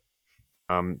camera on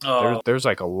it. There's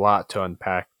like a lot to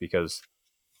unpack because,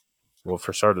 well,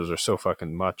 for starters, there's so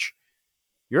fucking much.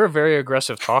 You're a very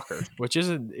aggressive talker, which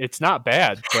it's not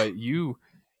bad, but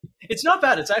it's not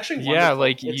bad. It's actually wonderful. Yeah,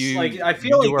 like I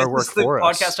feel like this is the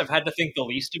podcast I've had to think the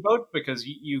least about, because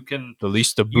you can the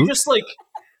least about. You just like,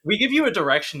 we give you a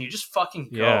direction, you just fucking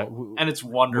go, and it's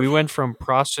wonderful. We went from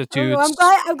prostitutes.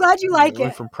 Oh, I'm glad you like it. We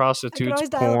went from prostitutes,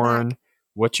 porn,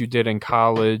 what you did in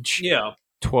college.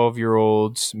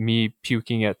 12-year-olds, me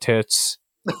puking at tits.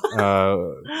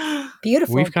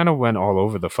 Beautiful. We've kind of went all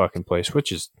over the fucking place,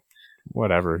 which is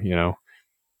whatever, You're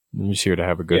just here to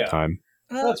have a good time.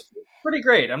 That's pretty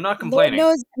great. I'm not complaining.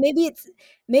 Lord knows,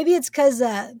 maybe it's because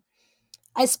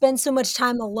I spend so much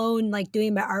time alone, like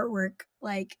doing my artwork.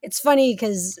 Like, it's funny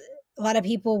because a lot of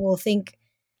people will think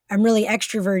I'm really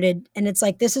extroverted, and it's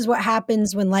like, this is what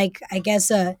happens when, like, I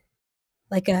guess a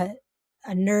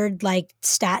nerd like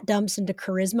stat dumps into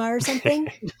charisma or something.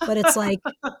 But it's like,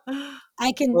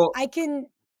 I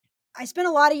spent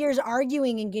a lot of years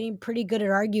arguing and getting pretty good at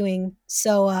arguing.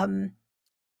 So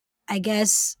I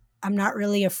guess I'm not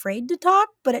really afraid to talk,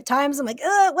 but at times I'm like,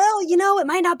 well, it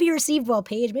might not be received well,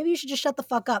 Paige. Maybe you should just shut the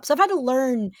fuck up. So I've had to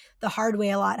learn the hard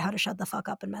way a lot how to shut the fuck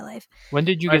up in my life. When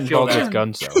did you get involved with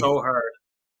guns, though? So hard.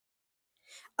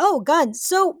 Oh, guns.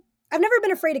 So I've never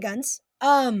been afraid of guns.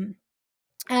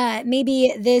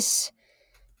 Maybe this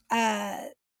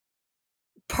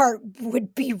part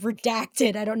would be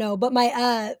redacted. I don't know. But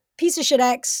my piece of shit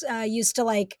ex used to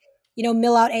like,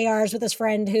 mill out ARs with his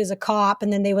friend who's a cop,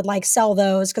 and then they would like sell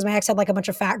those because my ex had like a bunch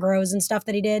of fat grows and stuff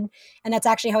that he did. And that's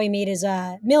actually how he made his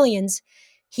millions.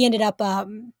 He ended up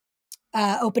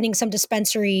opening some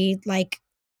dispensary like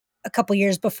a couple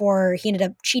years before he ended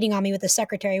up cheating on me with his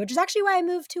secretary, which is actually why I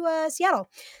moved to Seattle.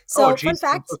 So fun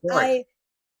fact, I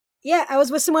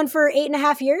was with someone for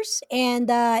 8.5 years, and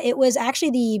it was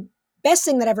actually the best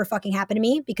thing that ever fucking happened to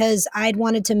me, because I'd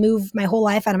wanted to move my whole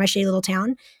life out of my shitty little town,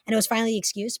 and it was finally the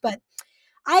excuse. But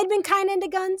I had been kind of into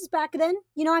guns back then.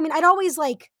 I'd always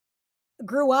like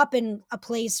grew up in a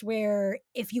place where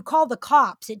if you call the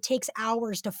cops, it takes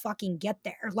hours to fucking get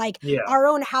there. Like, our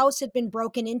own house had been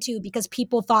broken into because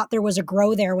people thought there was a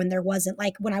grow there when there wasn't.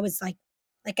 Like, when I was like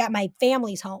at my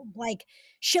family's home, like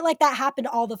shit like that happened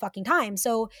all the fucking time.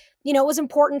 So, it was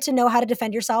important to know how to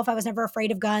defend yourself. I was never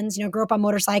afraid of guns, grew up on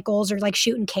motorcycles or like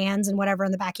shooting cans and whatever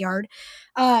in the backyard.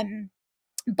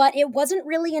 But it wasn't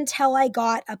really until I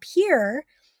got up here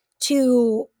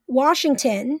to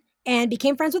Washington and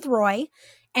became friends with Roy,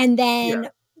 and then,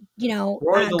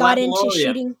 Roy, got into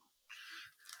shooting.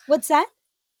 What's that?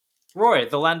 Roy,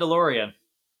 the Landalorian.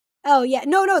 Oh yeah.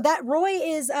 No, that Roy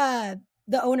is the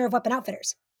owner of Weapon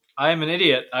Outfitters. I am an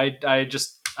idiot.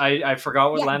 I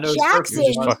forgot what Lando's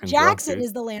Jackson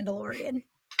is the Landalorian.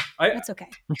 That's okay.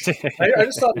 I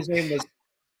just thought his name was.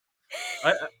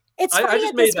 It's funny I just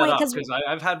at made this that point up because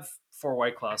I've had 4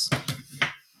 White Claws.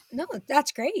 No,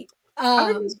 that's great. How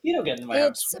did the mosquito get in my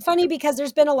house? It's funny because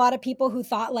there's been a lot of people who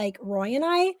thought like Roy and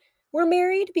I were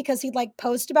married because he'd like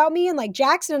post about me, and like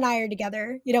Jackson and I are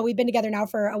together. We've been together now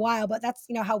for a while, but that's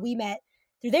how we met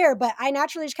through there. But I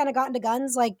naturally just kind of got into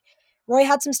guns. Like, Roy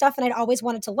had some stuff and I'd always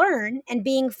wanted to learn. And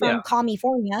being from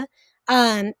California,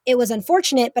 it was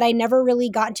unfortunate, but I never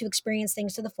really got to experience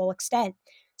things to the full extent.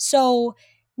 So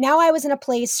now I was in a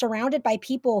place surrounded by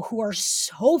people who are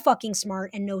so fucking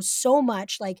smart and know so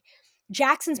much. Like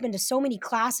Jackson's been to so many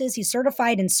classes. He's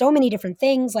certified in so many different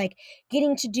things, like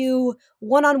getting to do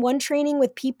one-on-one training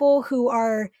with people who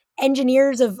are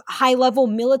engineers of high-level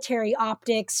military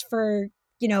optics for,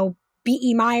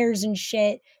 B.E. Myers and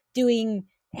shit,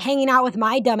 hanging out with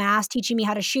my dumb ass, teaching me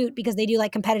how to shoot because they do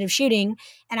like competitive shooting.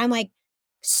 And I'm like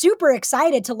super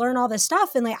excited to learn all this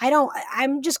stuff. And like,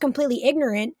 I'm just completely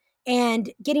ignorant, and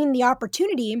getting the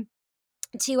opportunity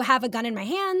to have a gun in my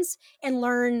hands and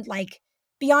learn like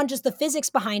beyond just the physics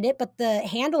behind it, but the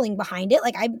handling behind it.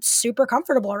 Like I'm super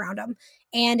comfortable around them,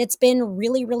 and it's been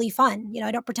really, really fun. I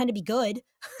don't pretend to be good.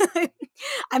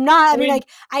 I'm not. I mean, like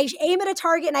I aim at a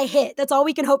target and I hit. That's all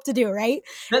we can hope to do, right?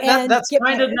 That's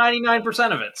kind of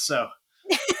 99% of it. So,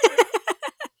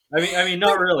 I mean,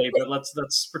 not really, but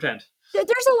let's pretend. There's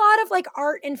a lot of like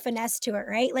art and finesse to it,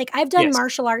 right? Like I've done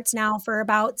martial arts now for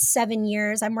about 7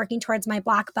 years. I'm working towards my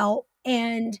black belt,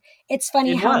 and it's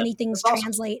funny how many things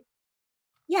translate.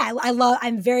 Yeah,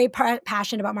 I'm very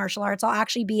passionate about martial arts. I'll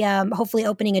actually be hopefully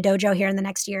opening a dojo here in the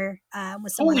next year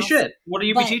with someone else. Holy shit! What will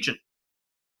you be teaching?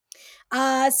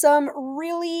 Some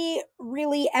really,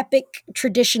 really epic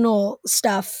traditional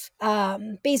stuff.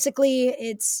 Basically,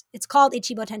 it's called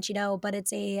Ichibo Tenchido, but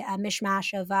it's a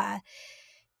mishmash of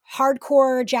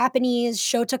hardcore Japanese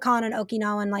Shotokan and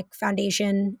Okinawan like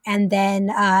foundation, and then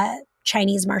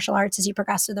Chinese martial arts as you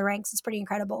progress through the ranks. It's pretty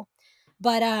incredible.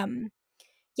 But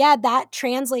yeah, that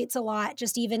translates a lot.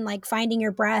 Just even like finding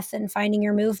your breath and finding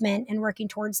your movement and working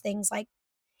towards things. Like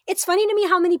it's funny to me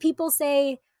how many people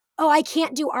say, "Oh, I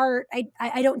can't do art.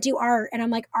 I don't do art." And I'm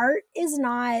like, art is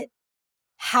not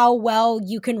how well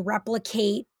you can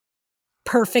replicate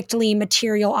perfectly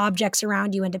material objects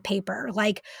around you into paper.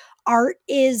 Like art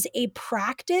is a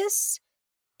practice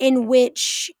in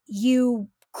which you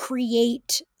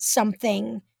create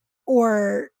something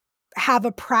or have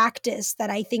a practice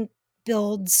that I think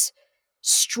builds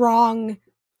strong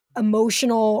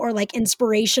emotional or like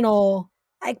inspirational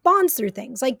like bonds through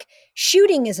things. Like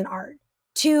shooting is an art.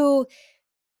 To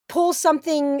pull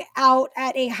something out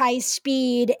at a high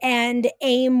speed and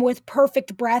aim with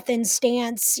perfect breath and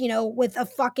stance, with a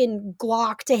fucking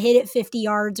Glock to hit it 50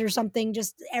 yards or something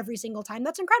just every single time.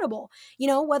 That's incredible.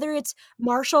 Whether it's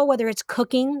martial, whether it's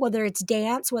cooking, whether it's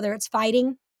dance, whether it's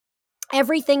fighting,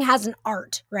 everything has an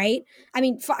art, right? I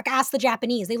mean, ask the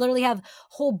Japanese. They literally have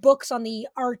whole books on the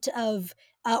art of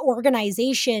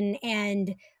organization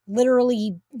and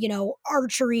literally,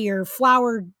 archery or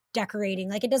flower decorating.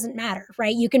 Like it doesn't matter,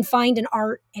 right? You can find an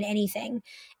art in anything.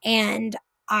 And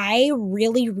I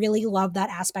really, really love that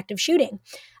aspect of shooting.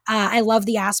 I love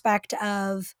the aspect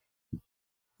of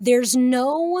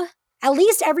at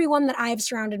least everyone that I've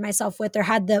surrounded myself with or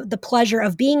had the pleasure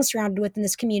of being surrounded with in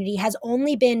this community has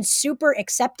only been super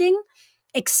accepting,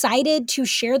 excited to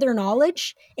share their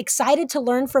knowledge, excited to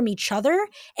learn from each other,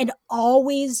 and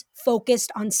always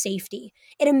focused on safety.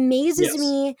 It amazes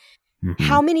me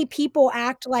how many people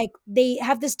act like they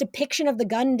have this depiction of the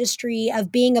gun industry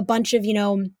of being a bunch of,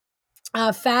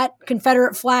 fat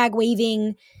Confederate flag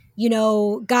waving,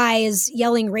 guys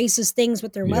yelling racist things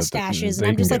with their mustaches. And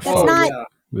I'm just like, that's not. Yeah.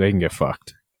 They can get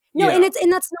fucked. No, and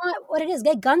that's not what it is.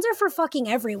 Guns are for fucking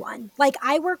everyone. Like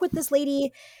I work with this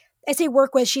lady. I say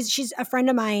work with, she's a friend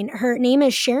of mine. Her name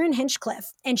is Sharon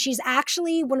Hinchcliffe, and she's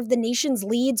actually one of the nation's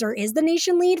leads or is the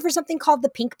nation lead for something called the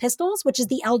Pink Pistols, which is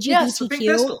the LGBTQ. Yes, the Pink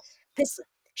Pistols.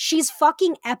 She's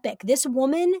fucking epic. This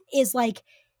woman is like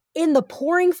in the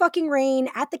pouring fucking rain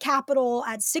at the Capitol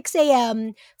at 6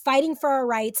 a.m. fighting for our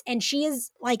rights. And she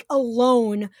is like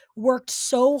alone worked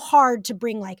so hard to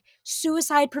bring like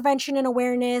suicide prevention and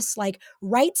awareness, like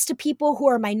rights to people who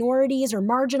are minorities or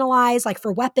marginalized, like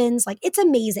for weapons. Like it's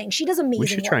amazing. She does amazing We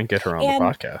should try and get her on the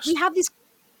podcast. We have these.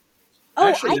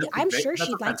 I'm sure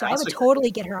she'd like to. I would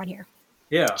totally get her on here.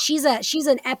 Yeah. She's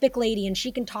an epic lady, and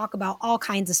she can talk about all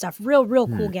kinds of stuff. Real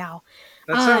cool gal.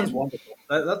 That sounds wonderful.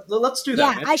 Let's do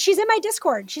that. Yeah, she's in my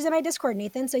Discord.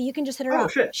 Nathan. So you can just hit her up.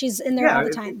 Shit. She's in there all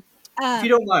the time. If you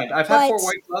don't mind, I've had 4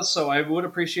 White Claws, so I would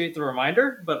appreciate the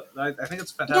reminder. But I think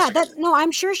it's fantastic. Yeah,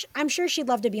 I'm sure she'd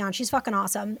love to be on. She's fucking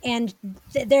awesome. And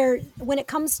when it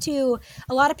comes to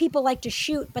a lot of people like to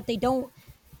shoot, but they don't.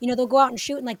 They'll go out and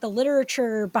shoot, and like the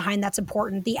literature behind that's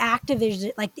important. The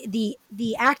activism, like the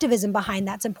activism behind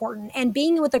that's important. And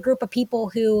being with a group of people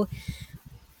who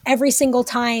every single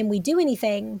time we do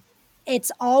anything,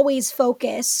 it's always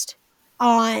focused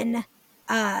on,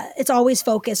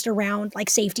 around like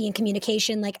safety and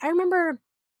communication. Like I remember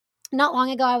not long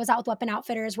ago, I was out with Weapon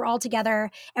Outfitters. We're all together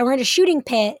and we're in a shooting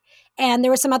pit, and there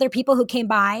were some other people who came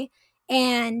by.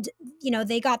 and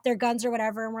they got their guns or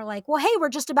whatever, and we're like, well, hey, we're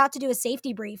just about to do a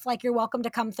safety brief, like, you're welcome to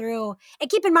come through. And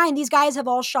keep in mind, these guys have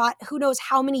all shot who knows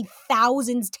how many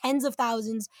thousands, tens of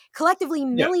thousands, collectively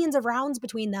millions of rounds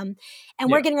between them,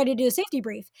 and we're getting ready to do a safety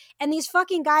brief, and these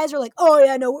fucking guys are like, oh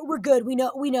yeah, no, we're good, we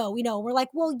know. We're like,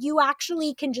 well, you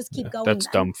actually can just keep going that's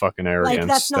then. dumb fucking arrogance.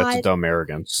 Like, that's dumb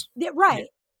arrogance, right?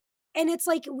 And it's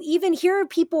like, even here are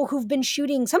people who've been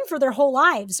shooting some for their whole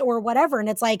lives or whatever. And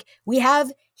it's like,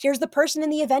 here's the person in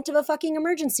the event of a fucking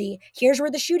emergency. Here's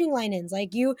where the shooting line ends.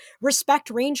 Like, you respect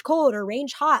range cold or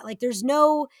range hot. Like,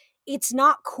 it's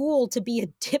not cool to be a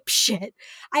dipshit.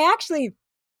 I actually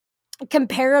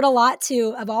compare it a lot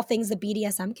to, of all things, the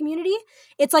BDSM community.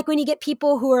 It's like when you get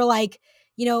people who are like,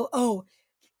 oh,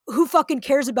 who fucking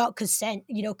cares about consent?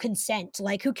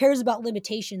 Like, who cares about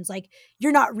limitations? Like,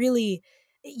 you're not really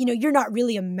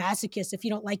a masochist if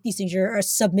you don't like these things. You're a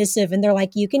submissive. And they're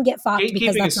like, you can get fucked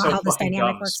because that's not how this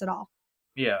dynamic works at all.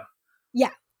 Yeah.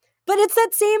 Yeah. But it's that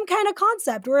same kind of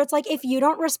concept where it's like, if you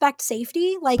don't respect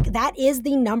safety, like, that is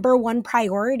the number one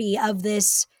priority of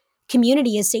this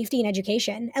community, is safety and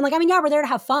education. And like, I mean, yeah, we're there to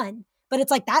have fun, but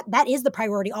it's like that is the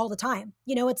priority all the time.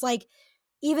 It's like,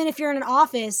 even if you're in an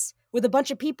office with a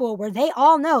bunch of people where they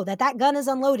all know that gun is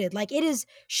unloaded, like, it is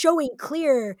showing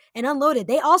clear and unloaded,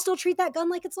 they all still treat that gun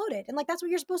like it's loaded. And like, that's what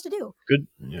you're supposed to do. Good.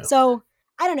 Yeah. So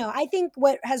I don't know. I think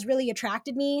what has really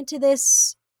attracted me to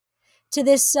this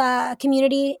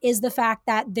community is the fact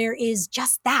that there is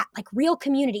just that, like, real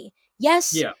community.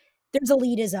 Yes, there's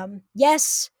elitism.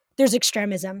 Yes, there's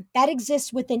extremism. That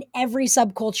exists within every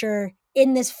subculture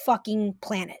in this fucking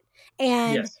planet.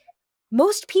 And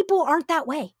most people aren't that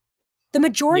way. The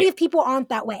majority of people aren't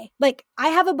that way. Like, I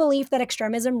have a belief that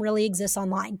extremism really exists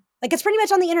online. Like, it's pretty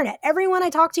much on the internet. Everyone I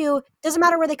talk to, doesn't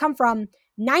matter where they come from,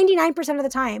 99% of the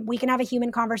time, we can have a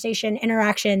human conversation,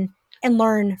 interaction, and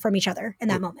learn from each other in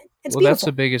that moment. It's beautiful. That's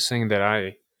the biggest thing that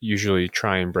I usually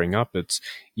try and bring up. It's,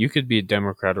 you could be a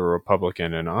Democrat or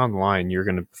Republican, and online you're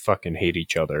going to fucking hate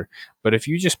each other. But if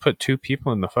you just put two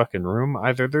people in the fucking room,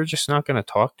 either they're just not going to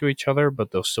talk to each other,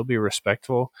 but they'll still be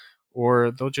respectful,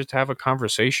 or they'll just have a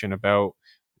conversation about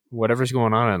whatever's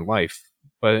going on in life.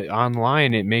 But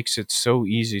online, it makes it so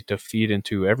easy to feed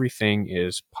into everything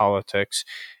is politics.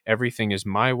 Everything is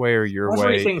my way or your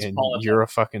way, and you're a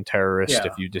fucking terrorist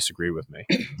if you disagree with me.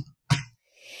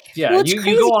 Well, you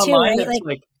go online, too, right? It's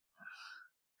like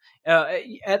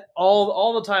at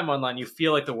all the time online, you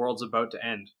feel like the world's about to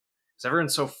end because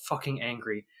everyone's so fucking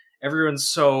angry. Everyone's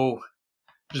so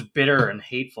just bitter and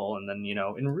hateful, and then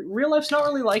in real life's not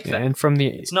really like that. And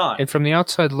it's not. And from the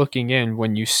outside looking in,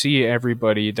 when you see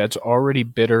everybody that's already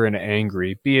bitter and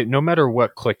angry, be it no matter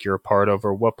what clique you're a part of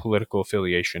or what political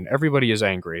affiliation, everybody is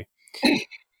angry.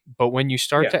 But when you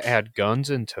start to add guns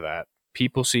into that,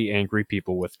 people see angry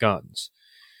people with guns.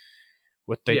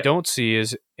 What they don't see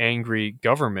is angry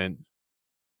government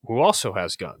who also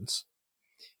has guns.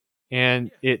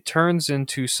 And it turns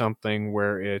into something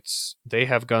where it's, they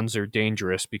have guns, they're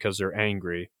dangerous because they're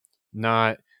angry.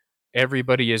 Not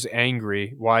everybody is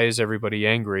angry. Why is everybody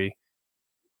angry?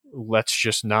 Let's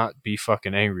just not be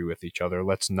fucking angry with each other.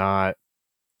 Let's not,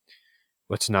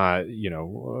 it's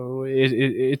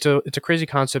a crazy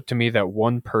concept to me that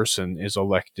one person is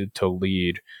elected to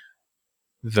lead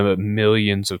the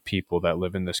millions of people that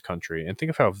live in this country. And think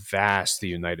of how vast the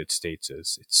United States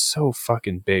is. It's so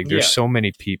fucking big. There's so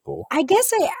many people. I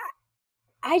guess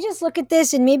I just look at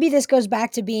this, and maybe this goes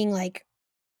back to being like,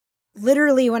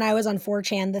 literally when I was on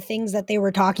 4chan, the things that they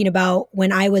were talking about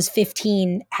when I was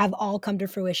 15 have all come to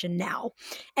fruition now.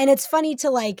 And it's funny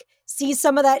to like see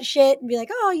some of that shit and be like,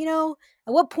 oh,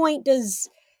 at what point does,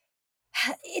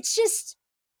 it's just,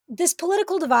 this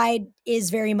political divide is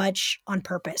very much on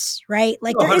purpose, right?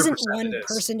 Like, there isn't one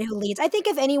person who leads. I think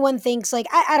if anyone thinks, like,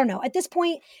 I don't know, at this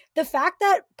point, the fact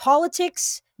that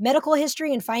politics, medical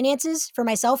history, and finances for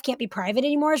myself can't be private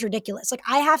anymore is ridiculous. Like,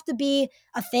 I have to be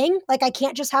a thing. Like, I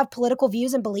can't just have political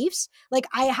views and beliefs. Like,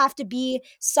 I have to be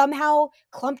somehow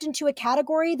clumped into a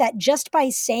category that just by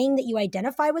saying that you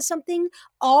identify with something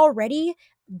already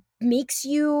makes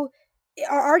you,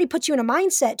 or already puts you in a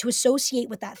mindset to associate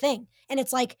with that thing. And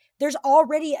it's like, there's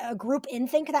already a group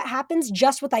think that happens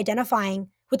just with identifying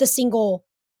with a single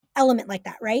element like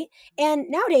that, right? And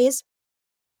nowadays,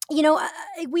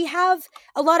 we have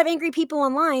a lot of angry people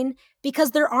online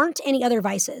because there aren't any other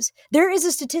vices. There is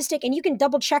a statistic, and you can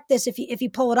double check this if you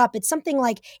pull it up. It's something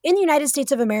like, in the United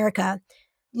States of America,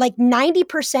 like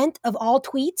 90% of all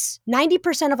tweets,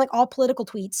 90% of like all political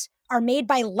tweets are made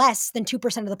by less than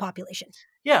 2% of the population.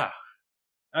 Yeah.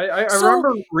 I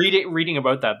remember reading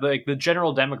about that. Like, the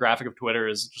general demographic of Twitter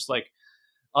is just like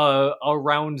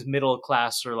around middle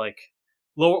class or like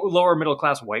lower middle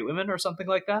class white women or something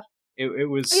like that. It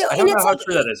was. I and don't know it's how like,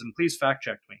 true that is, and please fact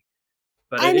check me.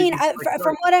 But I mean, it's like,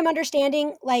 from what I'm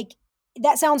understanding, like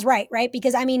that sounds right, right?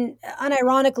 Because I mean,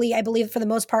 unironically, I believe for the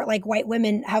most part, like white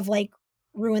women have like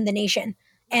ruined the nation,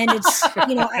 and it's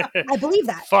I believe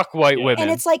that. Fuck white Yeah. women.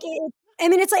 And it's like, I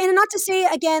mean, it's like, and not to say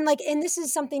again, like, and this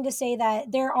is something to say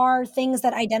that there are things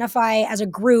that identify as a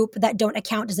group that don't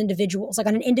account as individuals. Like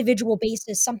on an individual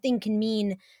basis, something can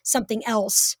mean something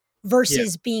else Yeah.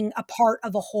 versus being a part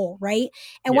of a whole, right?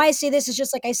 And Yeah. why I say this is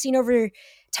just like I've seen over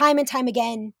time and time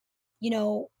again,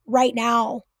 right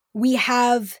now we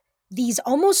have these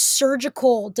almost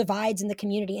surgical divides in the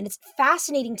community. And it's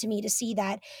fascinating to me to see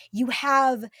that you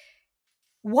have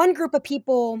one group of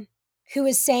people who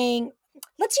is saying,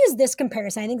 let's use this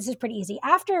comparison. I think this is pretty easy.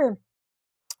 After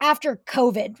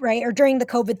COVID, right? Or during the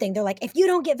COVID thing, they're like, if you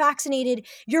don't get vaccinated,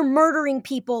 you're murdering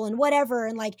people and whatever,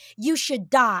 and like you should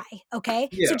die. Okay.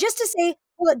 Yeah. So just to say,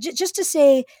 well, just to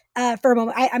say for a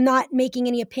moment, I'm not making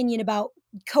any opinion about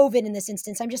COVID in this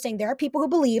instance. I'm just saying there are people who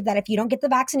believe that if you don't get the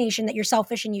vaccination, that you're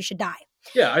selfish and you should die.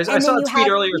 Yeah, I And saw then a you tweet have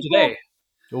earlier people, today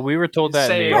Well, we were told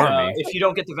that in the saying army. if you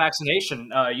don't get the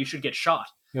vaccination, you should get shot.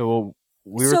 Yeah, well,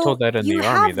 we were So told that in you the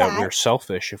army have that that. we're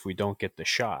selfish if we don't get the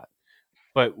shot.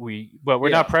 But we're Yeah.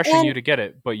 not pressuring And- you to get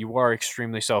it, but you are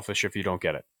extremely selfish if you don't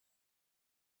get it.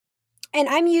 And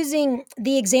I'm using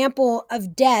the example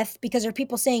of death because there are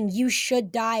people saying you should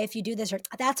die if you do this, or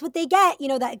that's what they get.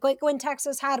 That when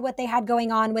Texas had what they had going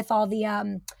on with all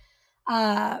the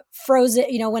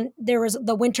frozen, when there was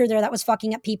the winter there that was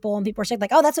fucking up people, and people were saying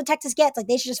like, oh, that's what Texas gets. Like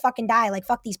they should just fucking die. Like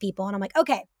fuck these people. And I'm like,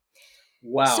 okay.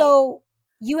 Wow. So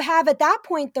you have at that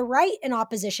point the right in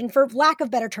opposition, for lack of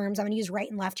better terms, I'm going to use right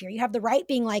and left here. You have the right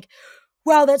being like,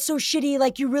 wow, that's so shitty.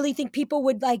 Like, you really think people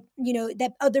would like,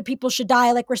 that other people should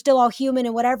die? Like, we're still all human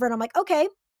and whatever. And I'm like, okay,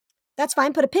 that's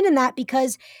fine. Put a pin in that,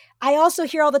 because I also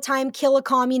hear all the time, kill a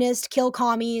communist, kill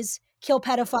commies, kill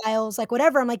pedophiles, like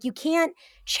whatever. I'm like, you can't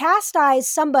chastise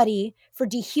somebody for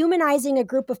dehumanizing a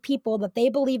group of people that they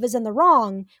believe is in the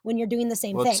wrong when you're doing the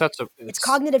same thing. It's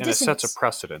cognitive dissonance. It sets a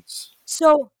precedence.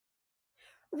 So,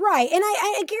 right. And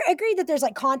I agree that there's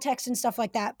like context and stuff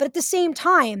like that. But at the same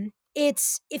time,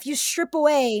 it's if you strip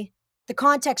away the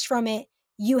context from it,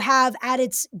 you have at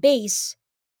its base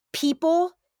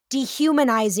people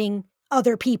dehumanizing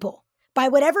other people by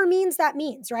whatever means that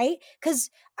means, right? Because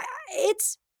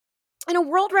it's in a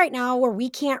world right now where we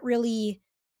can't really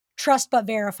trust but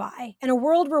verify, in a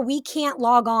world where we can't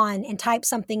log on and type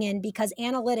something in because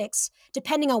analytics,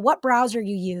 depending on what browser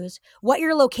you use, what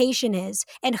your location is,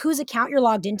 and whose account you're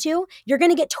logged into, you're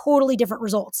going to get totally different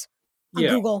results on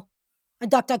Google, on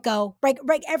DuckDuckGo,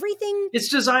 right? Everything. It's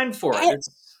designed for it.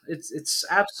 It's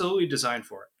absolutely designed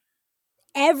for it.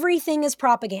 Everything is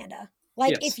propaganda.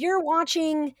 Like if you're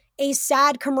watching a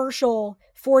sad commercial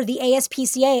for the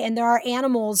ASPCA and there are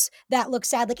animals that look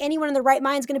sad, like anyone in their right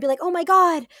mind is going to be like, oh my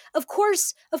God, of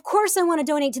course I want to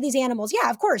donate to these animals.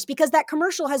 Yeah, of course, because that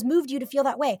commercial has moved you to feel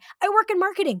that way. I work in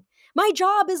marketing. My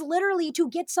job is literally to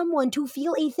get someone to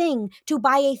feel a thing, to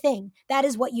buy a thing. That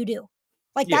is what you do.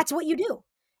 Like that's what you do.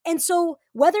 And so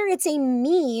whether it's a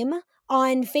meme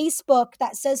on Facebook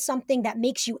that says something that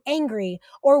makes you angry,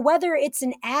 or whether it's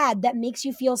an ad that makes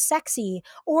you feel sexy,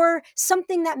 or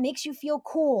something that makes you feel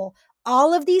cool,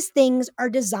 all of these things are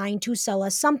designed to sell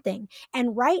us something.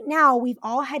 And right now, we've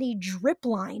all had a drip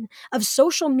line of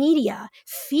social media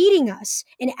feeding us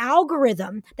an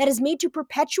algorithm that is made to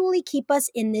perpetually keep us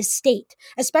in this state,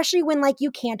 especially when like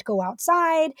you can't go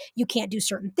outside, you can't do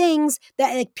certain things,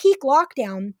 that like peak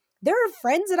lockdown. There are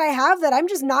friends that I have that I'm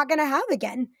just not going to have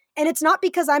again. And it's not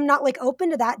because I'm not like open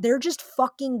to that. They're just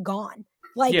fucking gone.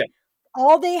 Like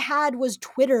all they had was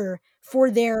Twitter for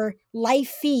their life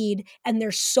feed, and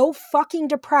they're so fucking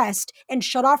depressed and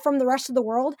shut off from the rest of the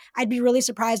world. I'd be really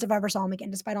surprised if I ever saw them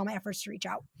again, despite all my efforts to reach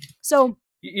out. So,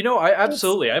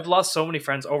 I've lost so many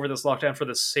friends over this lockdown for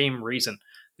the same reason.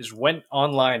 They just went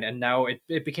online, and now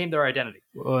it became their identity.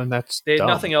 Well, and they had dumb.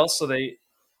 Nothing else, so they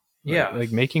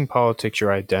like making politics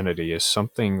your identity is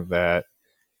something that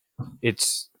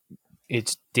it's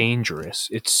dangerous.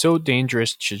 It's so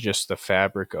dangerous to just the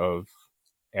fabric of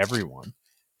everyone,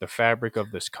 the fabric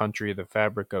of this country, the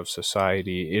fabric of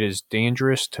society. It is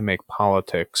dangerous to make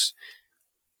politics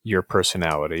your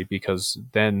personality, because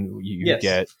then you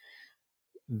get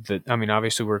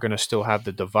obviously we're going to still have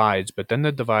the divides, but then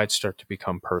the divides start to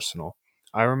become personal.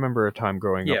 I remember a time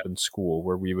growing up in school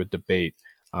where we would debate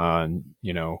on,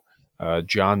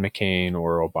 John McCain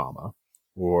or Obama,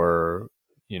 or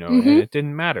and it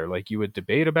didn't matter. Like, you would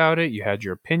debate about it, you had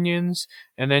your opinions,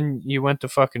 and then you went to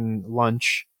fucking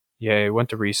lunch. Yeah, you went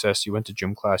to recess, you went to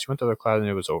gym class, you went to other class, and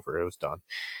it was over. It was done.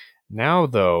 Now,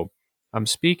 though, I'm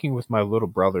speaking with my little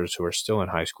brothers who are still in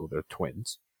high school. They're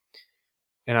twins.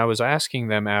 And I was asking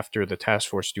them after the Task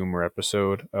Force Doomer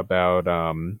episode about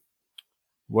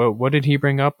what did he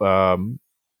bring up?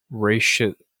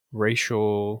 Racial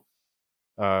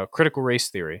critical race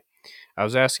theory. I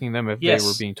was asking them if they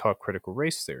were being taught critical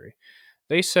race theory.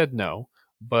 They said no,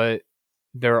 but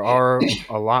there are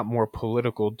a lot more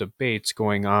political debates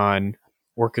going on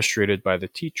orchestrated by the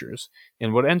teachers.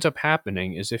 And what ends up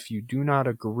happening is if you do not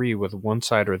agree with one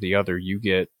side or the other, you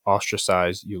get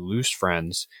ostracized, you lose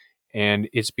friends, and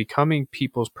it's becoming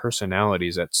people's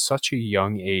personalities at such a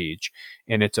young age,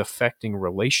 and it's affecting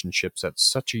relationships at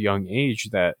such a young age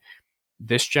that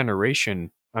this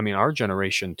generation, I mean, our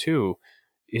generation too,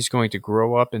 is going to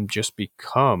grow up and just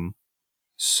become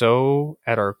so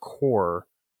at our core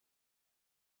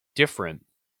different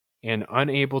and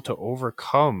unable to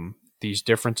overcome these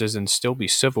differences and still be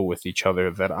civil with each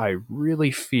other that I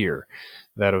really fear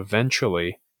that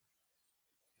eventually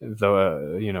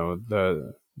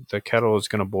the kettle is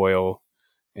going to boil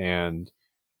and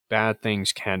bad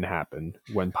things can happen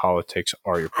when politics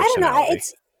are your personality. I don't know.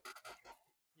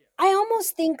 I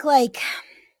almost think like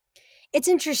it's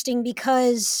interesting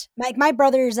because my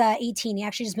brother's 18. He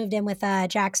actually just moved in with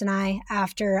Jax and I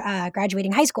after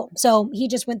graduating high school. So he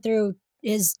just went through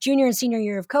his junior and senior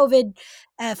year of COVID.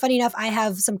 Funny enough, I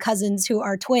have some cousins who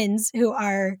are twins who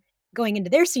are going into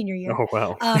their senior year. Oh,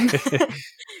 wow.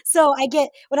 So I get,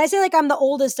 when I say like I'm the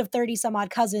oldest of 30 some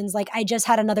odd cousins, like I just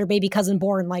had another baby cousin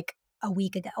born like a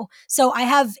week ago. So I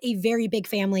have a very big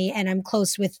family and I'm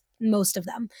close with most of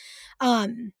them.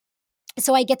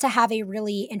 So I get to have a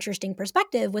really interesting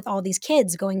perspective with all these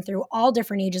kids going through all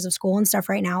different ages of school and stuff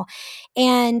right now.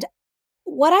 And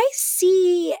what I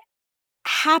see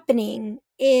happening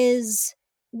is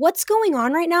what's going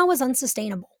on right now is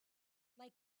unsustainable.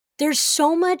 Like there's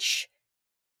so much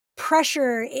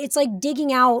pressure. It's like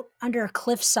digging out under a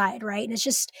cliffside, right? And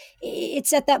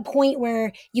it's at that point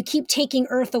where you keep taking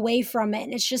earth away from it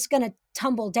and it's just going to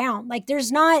tumble down. Like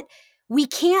we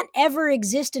can't ever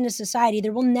exist in a society.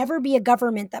 There will never be a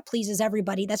government that pleases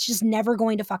everybody. That's just never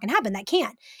going to fucking happen. That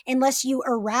can't, unless you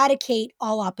eradicate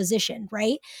all opposition,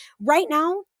 right? Right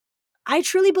now, I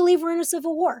truly believe we're in a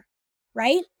civil war,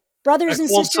 right? Brothers and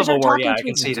sisters are talking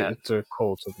to each other. It's a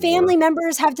cold civil Family war.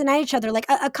 members have denied each other. Like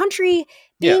a country,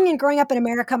 being and growing up in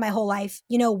America my whole life,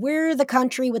 we're the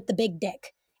country with the big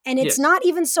dick. And it's not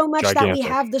even so much that we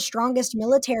have the strongest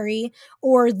military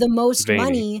or the most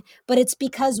money, but it's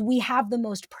because we have the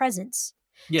most presence.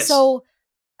 Yes. So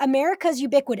America's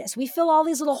ubiquitous. We fill all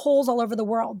these little holes all over the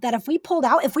world that if we pulled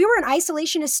out, if we were an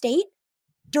isolationist state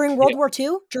during World War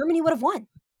II, Germany would have won,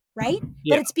 right?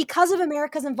 But it's because of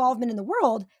America's involvement in the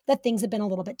world that things have been a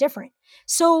little bit different.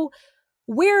 So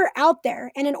we're out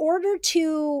there. And in order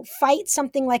to fight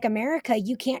something like America,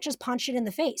 you can't just punch it in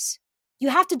the face. You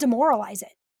have to demoralize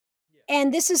it.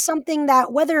 And this is something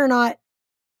that whether or not,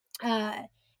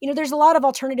 there's a lot of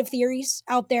alternative theories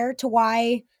out there to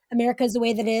why America is the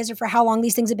way that it is or for how long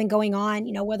these things have been going on,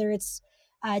 whether it's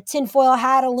tinfoil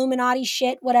hat, Illuminati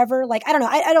shit, whatever. Like, I don't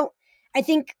know. I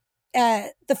think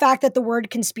the fact that the word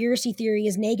conspiracy theory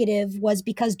is negative was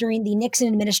because during the Nixon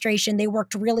administration, they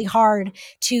worked really hard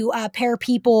to pair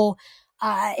people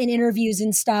in interviews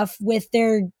and stuff with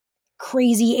their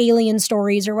crazy alien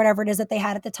stories or whatever it is that they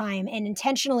had at the time and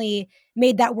intentionally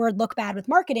made that word look bad with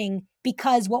marketing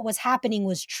because what was happening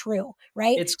was true,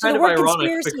 right? It's kind of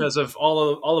ironic because of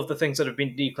all of the things that have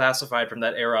been declassified from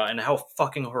that era and how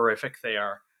fucking horrific they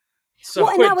are. So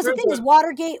and that was the thing is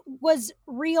Watergate was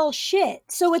real shit.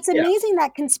 So it's amazing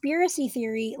that conspiracy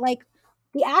theory, like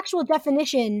the actual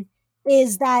definition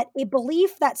is that a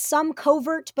belief that some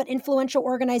covert but influential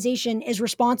organization is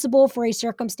responsible for a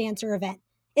circumstance or event.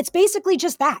 It's basically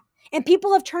just that. And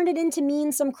people have turned it into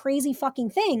mean some crazy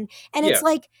fucking thing. And it's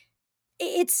like,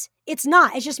 it's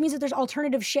not. It just means that there's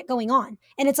alternative shit going on.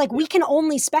 And it's like, we can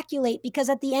only speculate because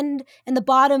at the end and the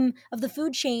bottom of the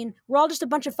food chain, we're all just a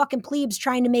bunch of fucking plebes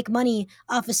trying to make money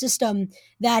off a system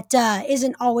that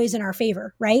isn't always in our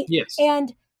favor, right? Yes.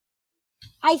 And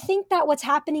I think that what's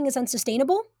happening is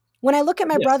unsustainable. When I look at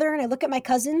my brother and I look at my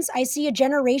cousins, I see a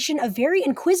generation of very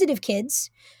inquisitive kids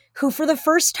who for the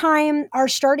first time are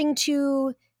starting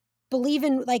to believe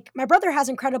in, like, my brother has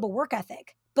incredible work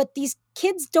ethic, but these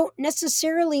kids don't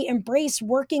necessarily embrace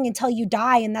working until you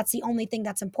die and that's the only thing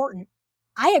that's important.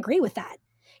 I agree with that.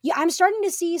 Yeah, I'm starting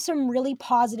to see some really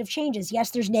positive changes. Yes,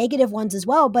 there's negative ones as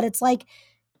well, but it's like,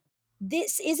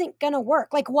 this isn't going to work.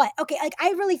 Like what? Okay, like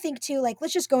I really think too, like,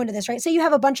 let's just go into this, right? Say you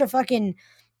have a bunch of fucking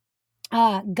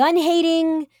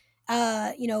gun-hating,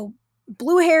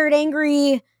 blue-haired,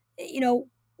 angry,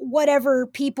 whatever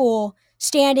people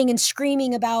standing and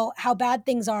screaming about how bad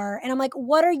things are. And I'm like,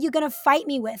 what are you going to fight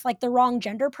me with? Like the wrong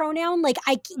gender pronoun? Like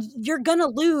you're going to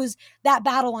lose that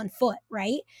battle on foot,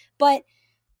 right? But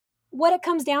what it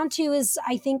comes down to is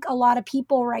I think a lot of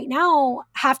people right now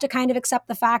have to kind of accept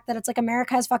the fact that it's like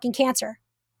America has fucking cancer.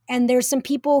 And there's some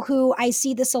people who I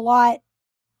see this a lot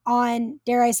on,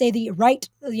 dare I say, the right,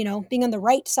 being on the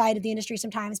right side of the industry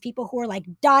sometimes, people who are like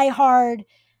diehard,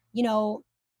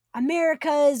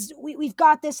 we've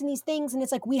got this and these things. And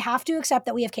it's like, we have to accept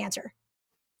that we have cancer.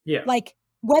 Yeah. Like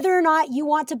whether or not you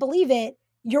want to believe it,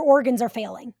 your organs are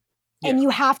failing. Yeah. And you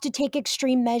have to take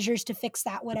extreme measures to fix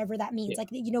that, whatever that means. Yeah.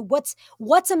 Like,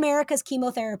 what's America's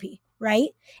chemotherapy, right?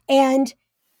 And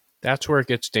that's where it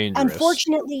gets dangerous.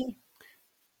 Unfortunately,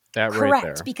 that correct,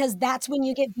 right there. because that's when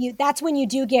you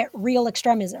do get real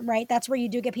extremism, right? That's where you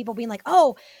do get people being like,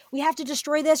 oh, we have to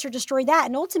destroy this or destroy that.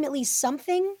 And ultimately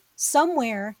something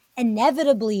somewhere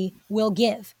inevitably will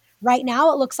give. Right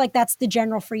now, it looks like that's the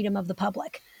general freedom of the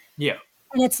public. Yeah.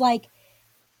 And it's like,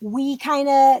 we kind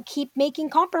of keep making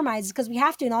compromises because we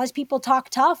have to. And all these people talk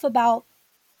tough about,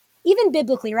 even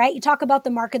biblically, right? You talk about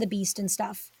the mark of the beast and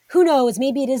stuff. Who knows?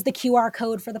 Maybe it is the QR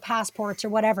code for the passports or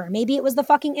whatever. Maybe it was the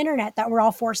fucking internet that we're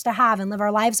all forced to have and live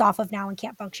our lives off of now and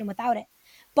can't function without it.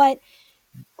 But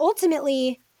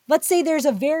ultimately, let's say there's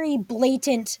a very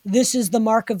blatant, this is the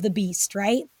mark of the beast,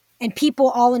 right? And people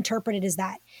all interpret it as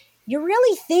that. You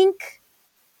really think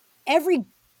every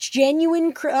genuine,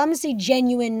 I'm going to say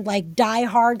genuine, like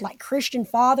diehard, like Christian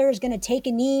father is going to take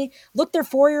a knee, look their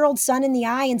 4-year-old son in the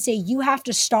eye and say, you have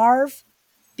to starve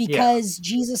because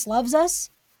Jesus loves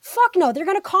us? Fuck no, they're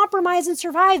going to compromise and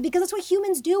survive because that's what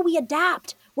humans do. We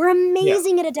adapt. We're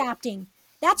amazing at adapting.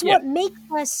 That's what makes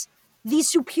us the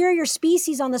superior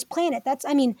species on this planet.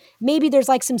 Maybe there's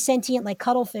like some sentient like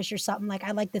cuttlefish or something. Like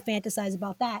I like to fantasize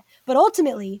about that. But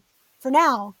ultimately, for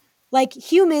now, like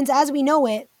humans as we know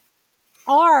it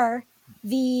are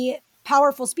the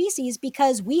powerful species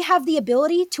because we have the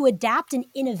ability to adapt and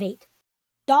innovate.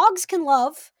 Dogs can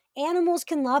love. Animals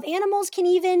can love. Animals can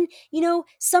even,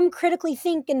 some critically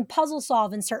think and puzzle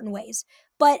solve in certain ways.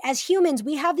 But as humans,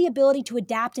 we have the ability to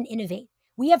adapt and innovate.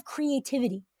 We have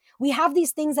creativity. We have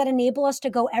these things that enable us to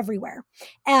go everywhere.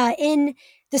 In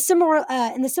the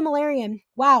Silmarillion,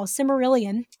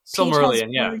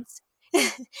 yeah.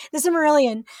 The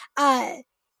Silmarillion,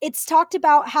 it's talked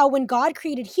about how when God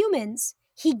created humans,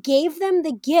 he gave them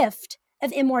the gift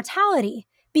of immortality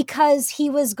because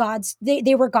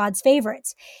they were God's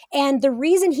favorites. And the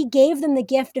reason he gave them the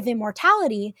gift of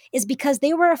immortality is because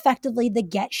they were effectively the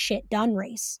get shit done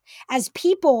race. As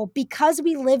people, because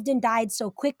we lived and died so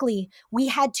quickly, we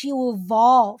had to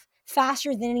evolve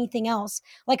faster than anything else.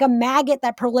 Like a maggot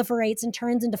that proliferates and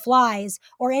turns into flies,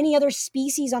 or any other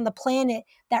species on the planet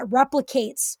that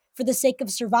replicates for the sake of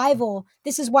survival.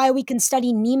 This is why we can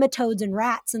study nematodes and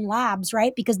rats in labs,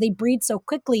 right? Because they breed so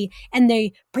quickly and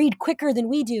they breed quicker than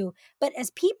we do. But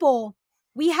as people,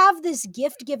 we have this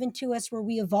gift given to us where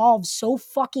we evolve so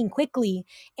fucking quickly.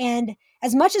 And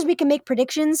as much as we can make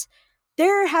predictions,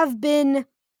 there have been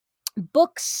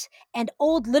books and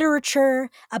old literature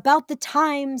about the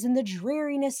times and the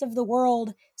dreariness of the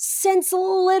world since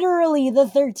literally the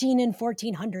 13 and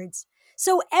 1400s.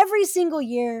 So every single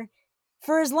year,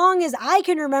 for as long as I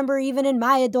can remember, even in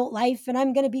my adult life, and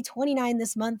I'm going to be 29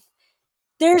 this month,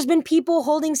 there's been people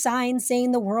holding signs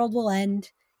saying the world will end.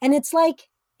 And it's like,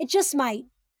 it just might.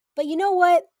 But you know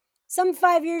what? Some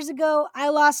 5 years ago, I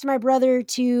lost my brother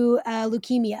to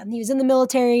leukemia. He was in the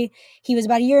military. He was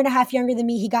about a year and a half younger than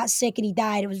me. He got sick and he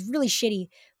died. It was really shitty.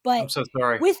 But I'm so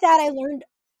sorry. With that, I learned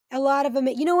a lot of them.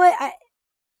 You know what?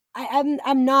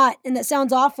 I'm not, and that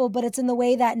sounds awful, but it's in the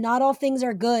way that not all things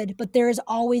are good, but there is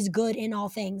always good in all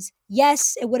things.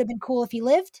 Yes, it would have been cool if he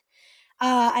lived.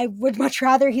 I would much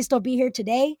rather he still be here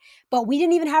today, but we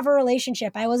didn't even have a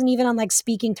relationship. I wasn't even on like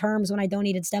speaking terms when I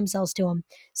donated stem cells to him.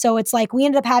 So it's like we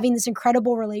ended up having this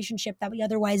incredible relationship that we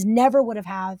otherwise never would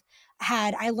have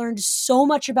had. I learned so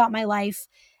much about my life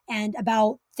and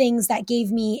about things that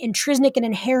gave me intrinsic and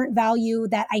inherent value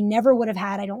that I never would have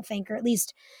had, I don't think, or at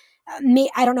least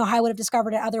I don't know how I would have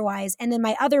discovered it otherwise. And then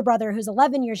my other brother, who's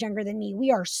 11 years younger than me,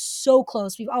 we are so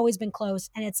close. We've always been close.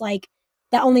 And it's like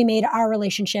that only made our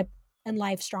relationship and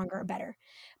life stronger and better.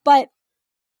 But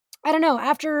I don't know.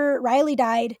 After Riley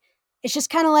died, it's just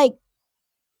kind of like,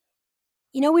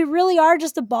 we really are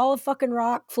just a ball of fucking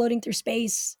rock floating through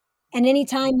space. And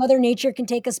anytime Mother Nature can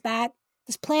take us back,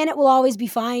 this planet will always be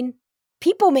fine.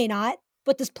 People may not,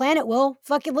 but this planet will.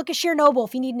 Fucking look at Chernobyl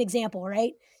if you need an example,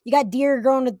 right? You got deer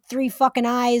growing with 3 fucking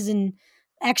eyes and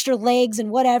extra legs and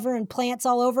whatever and plants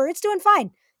all over. It's doing fine.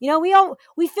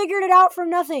 We figured it out from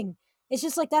nothing. It's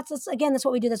just like, that's again, that's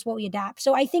what we do. That's what we adapt.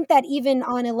 So I think that even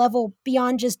on a level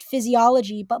beyond just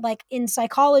physiology, but like in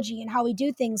psychology and how we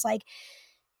do things, like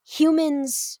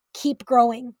humans keep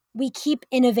growing, we keep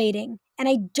innovating. And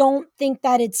I don't think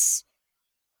that it's,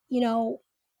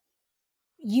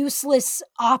 useless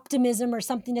optimism or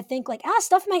something to think like,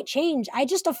 stuff might change. I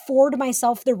just afford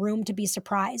myself the room to be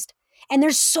surprised. And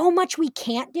there's so much we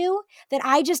can't do that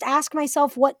I just ask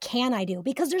myself, what can I do?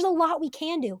 Because there's a lot we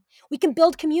can do. We can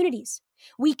build communities.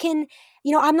 We can,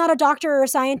 I'm not a doctor or a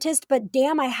scientist, but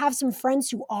damn, I have some friends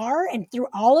who are. And through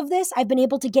all of this, I've been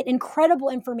able to get incredible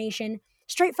information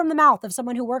straight from the mouth of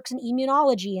someone who works in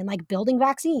immunology and like building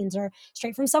vaccines, or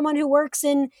straight from someone who works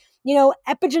in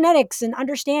epigenetics and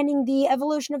understanding the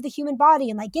evolution of the human body,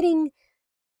 and like getting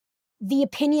the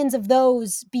opinions of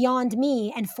those beyond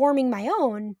me and forming my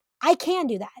own. I can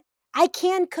do that. I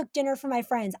can cook dinner for my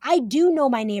friends. I do know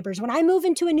my neighbors. When I move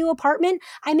into a new apartment,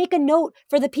 I make a note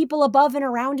for the people above and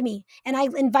around me, and I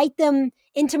invite them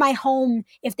into my home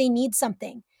if they need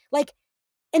something. Like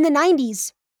in the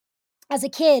 90s, as a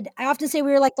kid, I often say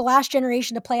we were like the last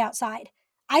generation to play outside.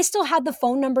 I still had the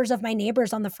phone numbers of my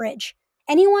neighbors on the fridge.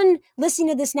 Anyone listening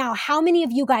to this now, how many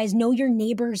of you guys know your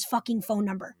neighbor's fucking phone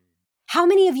number? How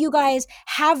many of you guys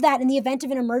have that in the event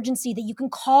of an emergency that you can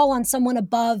call on someone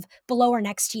above, below, or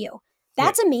next to you?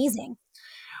 That's amazing.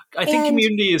 I think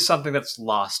community is something that's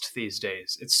lost these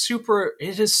days.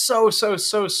 It is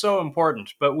so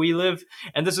important. But we live,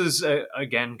 and this is,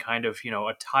 again, kind of,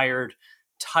 a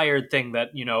tired thing that,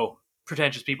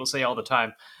 pretentious people say all the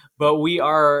time. But we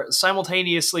are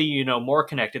simultaneously, more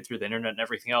connected through the internet and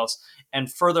everything else,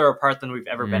 and further apart than we've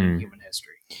ever been in human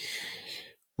history.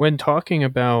 When talking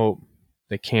about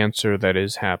the cancer that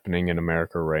is happening in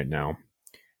America right now,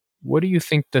 what do you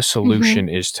think the solution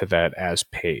is to that as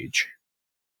Paige?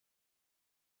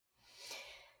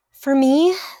 For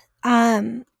me,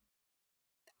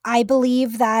 I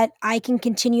believe that I can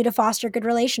continue to foster good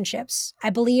relationships. I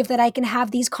believe that I can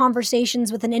have these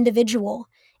conversations with an individual,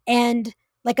 and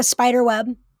like a spider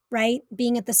web, right?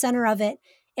 Being at the center of it.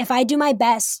 If I do my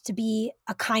best to be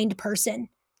a kind person,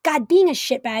 God, being a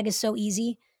shitbag is so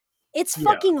easy. It's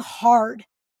fucking hard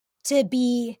to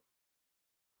be,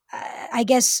 I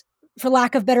guess, for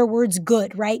lack of better words,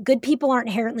 good, right? Good people aren't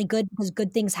inherently good because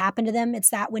good things happen to them.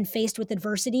 It's that when faced with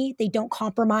adversity, they don't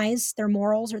compromise their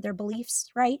morals or their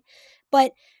beliefs, right?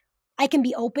 But I can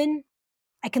be open.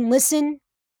 I can listen.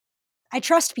 I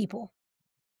trust people.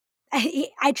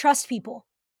 I trust people.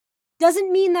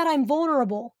 Doesn't mean that I'm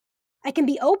vulnerable. I can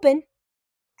be open.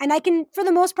 And I can, for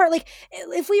the most part, like,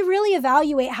 if we really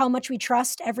evaluate how much we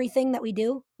trust everything that we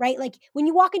do, right? Like, when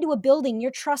you walk into a building,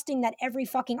 you're trusting that every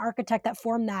fucking architect that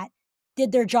formed that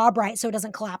did their job right so it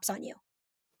doesn't collapse on you.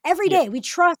 Every day, we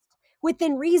trust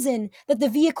within reason that the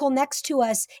vehicle next to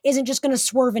us isn't just going to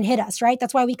swerve and hit us, right?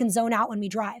 That's why we can zone out when we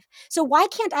drive. So why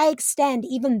can't I extend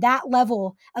even that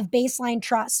level of baseline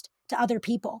trust to other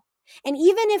people? And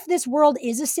even if this world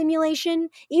is a simulation,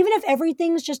 even if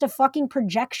everything's just a fucking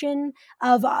projection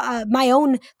of my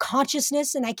own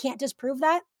consciousness and I can't disprove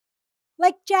that,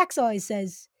 like Jax always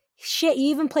says, shit, you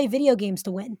even play video games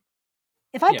to win.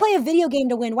 If I play a video game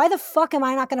to win, why the fuck am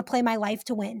I not going to play my life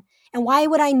to win? And why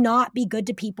would I not be good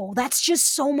to people? That's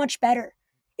just so much better.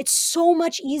 It's so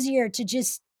much easier to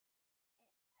just,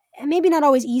 and maybe not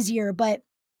always easier, but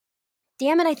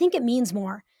damn it, I think it means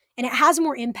more and it has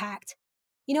more impact.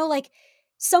 Like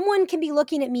someone can be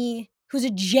looking at me who's a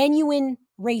genuine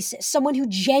racist, someone who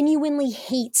genuinely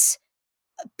hates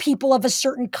people of a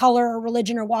certain color or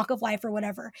religion or walk of life or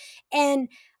whatever. And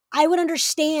I would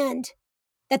understand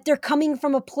that they're coming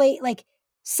from a place, like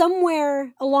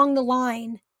somewhere along the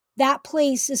line, that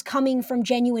place is coming from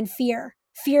genuine fear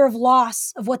of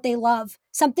loss of what they love.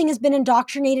 Something has been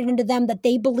indoctrinated into them that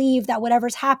they believe that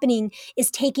whatever's happening is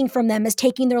taking from them, is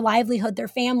taking their livelihood, their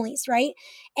families, right?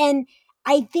 And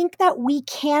I think that we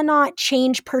cannot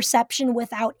change perception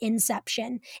without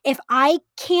inception. If I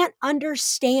can't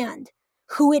understand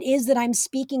who it is that I'm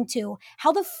speaking to,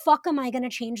 how the fuck am I going to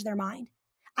change their mind?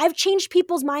 I've changed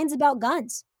people's minds about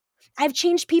guns. I've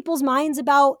changed people's minds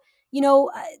about,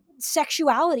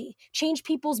 sexuality, changed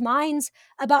people's minds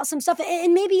about some stuff.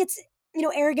 And maybe it's,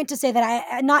 arrogant to say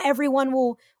that not everyone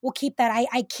will keep that.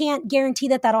 I can't guarantee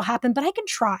that that'll happen, but I can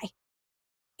try.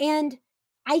 And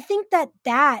I think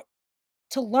that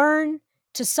to learn,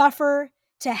 to suffer,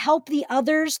 to help the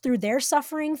others through their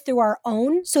suffering, through our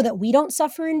own, so that we don't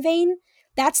suffer in vain,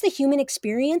 that's the human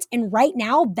experience. And right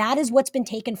now, that is what's been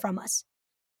taken from us.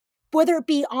 Whether it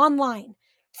be online,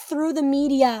 through the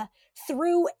media,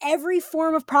 through every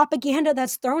form of propaganda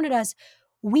that's thrown at us,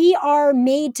 we are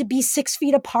made to be 6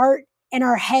 feet apart and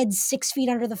our heads 6 feet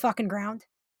under the fucking ground.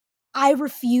 I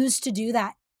refuse to do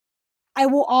that. I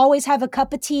will always have a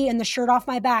cup of tea and the shirt off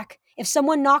my back. If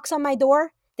someone knocks on my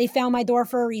door, they found my door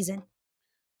for a reason.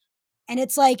 And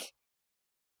it's like,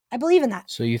 I believe in that.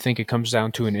 So you think it comes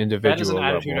down to an individual That is an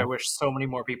attitude level? I wish so many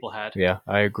more people had. Yeah,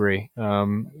 I agree.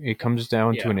 It comes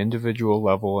down to an individual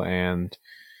level, and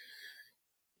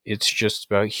it's just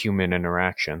about human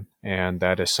interaction. And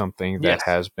that is something that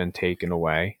has been taken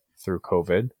away through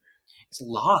COVID. It's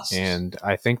lost. And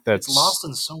I think that's it's lost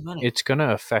in so many. It's going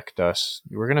to affect us.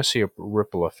 We're going to see a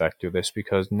ripple effect through this,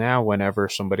 because now whenever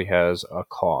somebody has a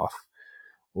cough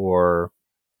or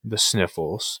the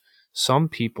sniffles, some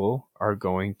people are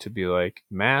going to be like,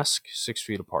 mask 6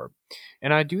 feet apart.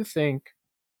 And I do think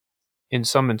in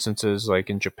some instances, like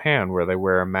in Japan, where they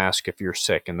wear a mask if you're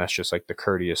sick, and that's just like the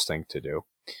courteous thing to do,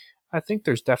 I think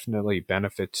there's definitely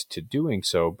benefits to doing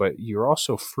so, but you're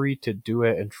also free to do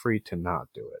it and free to not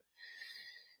do it.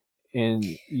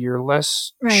 And you're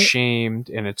less shamed,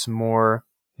 and it's more,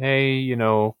 hey, you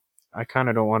know, I kind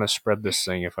of don't want to spread this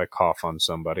thing if I cough on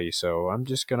somebody, so I'm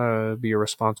just going to be a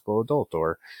responsible adult.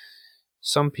 Or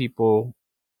some people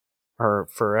are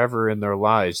forever in their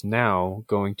lives now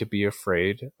going to be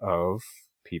afraid of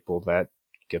people that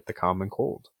get the common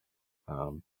cold.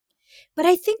 But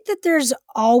I think that there's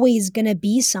always going to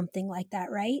be something like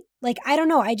that, right? Like, I don't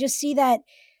know. I just see that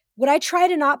what I try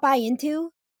to not buy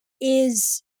into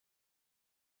is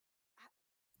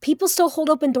people still hold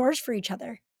open doors for each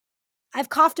other. I've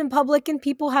coughed in public and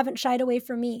people haven't shied away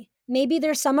from me. Maybe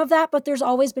there's some of that, but there's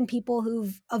always been people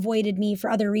who've avoided me for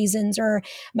other reasons, or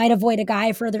might avoid a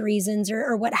guy for other reasons,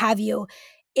 or what have you.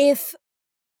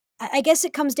 I guess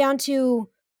it comes down to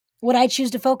what I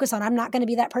choose to focus on. I'm not going to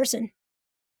be that person.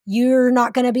 You're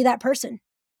not going to be that person.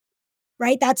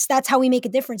 Right? That's how we make a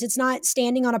difference. It's not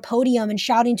standing on a podium and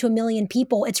shouting to a million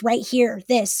people. It's right here,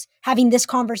 having this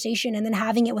conversation and then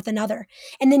having it with another.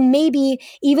 And then maybe,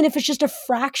 even if it's just a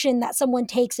fraction that someone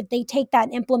takes, if they take that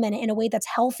and implement it in a way that's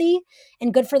healthy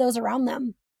and good for those around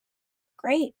them,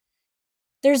 great.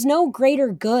 There's no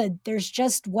greater good. There's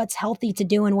just what's healthy to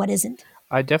do and what isn't.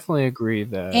 I definitely agree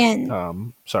that,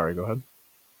 sorry, go ahead.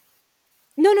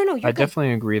 No, you're good.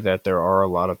 Definitely agree that there are a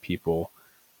lot of people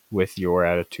with your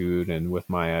attitude and with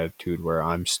my attitude where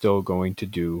I'm going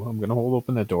to hold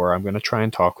open the door. I'm going to try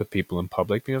and talk with people in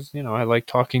public because, you know, I like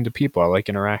talking to people. I like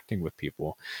interacting with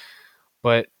people.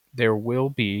 But there will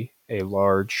be a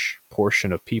large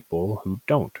portion of people who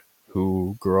don't,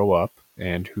 who grow up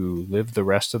and who live the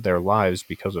rest of their lives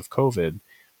because of COVID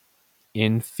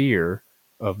in fear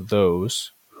of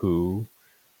those who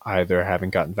either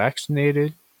haven't gotten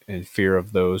vaccinated, in fear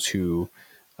of those who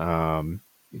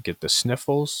get the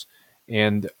sniffles.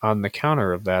 And on the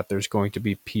counter of that, there's going to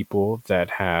be people that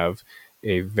have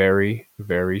a very,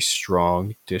 very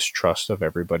strong distrust of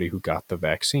everybody who got the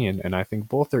vaccine. And I think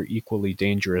both are equally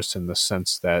dangerous in the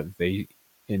sense that they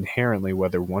inherently,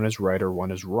 whether one is right or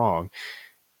one is wrong,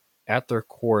 at their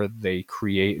core, they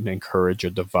create and encourage a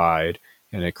divide,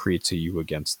 and it creates a you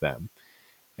against them.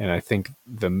 And I think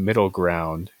the middle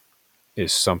ground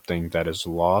is something that is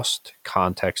lost.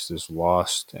 Context is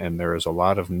lost, and there is a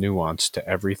lot of nuance to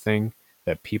everything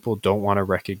that people don't want to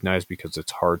recognize because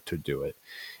it's hard to do it.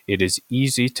 It is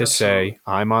easy to say,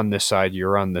 I'm on this side,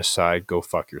 you're on this side, go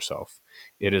fuck yourself.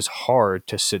 It is hard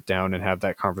to sit down and have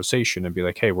that conversation and be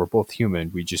like, hey, we're both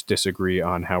human. We just disagree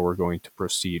on how we're going to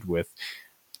proceed with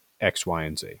X, Y,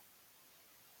 and Z.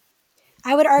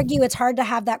 I would argue it's hard to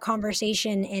have that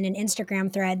conversation in an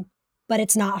Instagram thread, but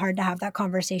it's not hard to have that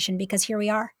conversation because here we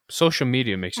are. Social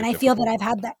media makes it difficult. And I feel that I've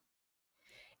had that.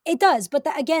 It does. But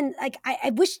again, like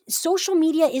I wish social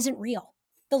media isn't real.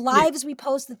 The lives we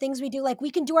post, the things we do, like we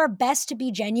can do our best to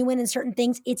be genuine in certain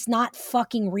things. It's not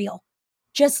fucking real.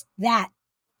 Just that.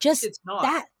 Just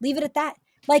that. Leave it at that.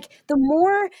 Like the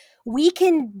more we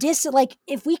can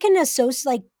if we can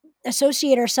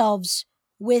associate ourselves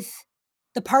with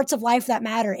the parts of life that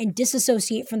matter and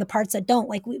disassociate from the parts that don't.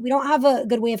 Like we don't have a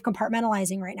good way of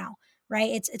compartmentalizing right now,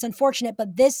 right? It's unfortunate, but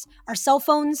our cell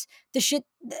phones,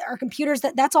 our computers,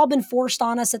 that's all been forced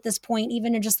on us at this point,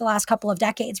 even in just the last couple of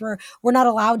decades, where we're not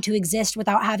allowed to exist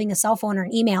without having a cell phone or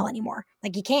an email anymore.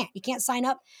 Like you can't sign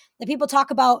up. The people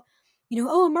talk about,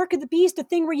 Mark of the Beast, the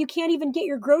thing where you can't even get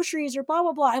your groceries or blah,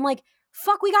 blah, blah. I'm like,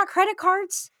 fuck, we got credit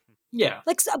cards. Yeah.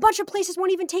 Like a bunch of places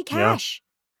won't even take cash.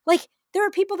 Yeah. Like, there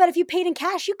are people that if you paid in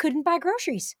cash, you couldn't buy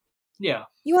groceries. Yeah.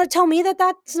 You want to tell me that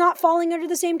that's not falling under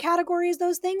the same category as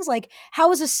those things? Like,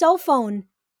 how is a cell phone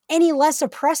any less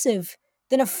oppressive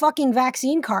than a fucking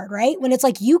vaccine card, right? When it's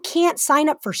like you can't sign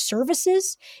up for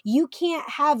services. You can't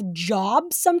have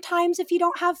jobs sometimes if you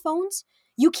don't have phones.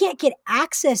 You can't get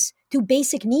access to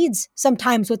basic needs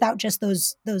sometimes without just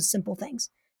those simple things.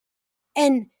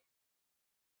 And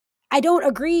I don't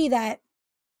agree that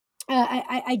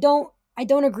I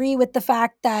don't agree with the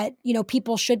fact that, you know,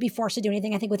 people should be forced to do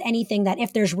anything. I think with anything that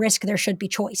if there's risk, there should be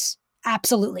choice.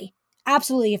 Absolutely.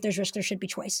 Absolutely. If there's risk, there should be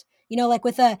choice. You know, like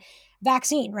with a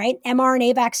vaccine, right?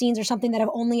 mRNA vaccines are something that have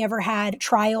only ever had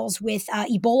trials with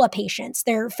Ebola patients.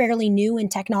 They're fairly new in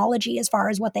technology as far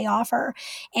as what they offer.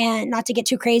 And not to get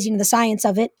too crazy into the science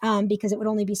of it, because it would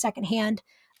only be secondhand.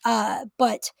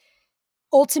 But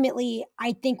ultimately,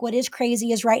 I think what is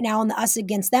crazy is right now in the us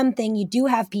against them thing, you do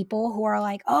have people who are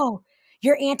like, oh,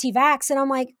 you're anti vax. And I'm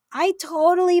like, I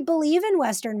totally believe in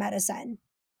Western medicine.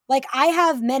 Like, I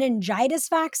have meningitis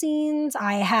vaccines,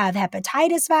 I have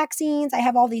hepatitis vaccines, I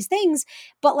have all these things.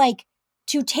 But like,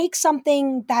 to take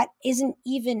something that isn't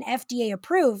even FDA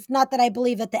approved, not that I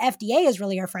believe that the FDA is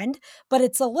really our friend, but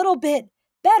it's a little bit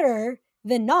better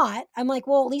than not. I'm like,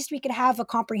 well, at least we could have a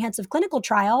comprehensive clinical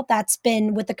trial that's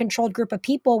been with a controlled group of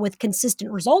people with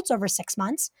consistent results over 6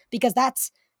 months, because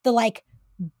that's the like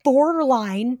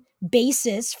borderline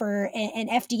basis for an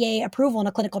FDA approval in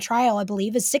a clinical trial, I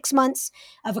believe, is 6 months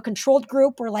of a controlled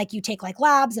group where like you take like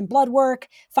labs and blood work,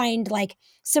 find like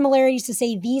similarities to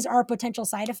say these are potential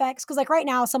side effects. Cause like right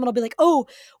now, someone will be like, oh,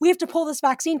 we have to pull this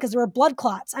vaccine because there were blood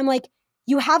clots. I'm like,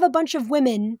 you have a bunch of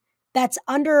women that's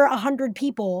under 100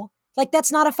 people. Like,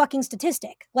 that's not a fucking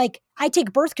statistic. Like, I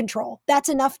take birth control. That's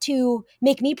enough to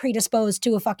make me predisposed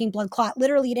to a fucking blood clot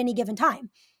literally at any given time.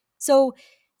 So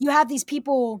you have these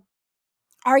people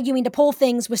arguing to pull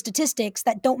things with statistics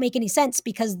that don't make any sense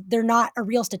because they're not a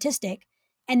real statistic.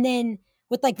 And then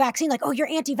with like vaccine, like, oh, you're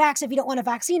anti-vax if you don't want a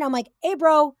vaccine. I'm like, hey,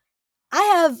 bro,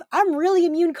 I'm really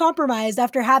immune compromised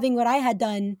after having what I had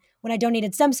done when I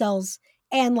donated stem cells.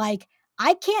 And like,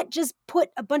 I can't just put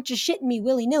a bunch of shit in me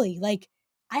willy-nilly. Like,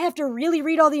 I have to really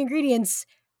read all the ingredients,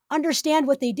 understand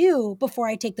what they do before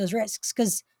I take those risks.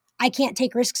 Because I can't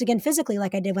take risks again physically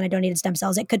like I did when I donated stem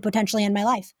cells. It could potentially end my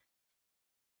life.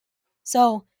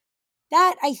 So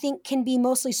that, I think, can be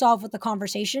mostly solved with the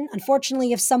conversation.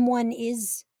 Unfortunately, if someone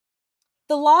is,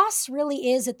 the loss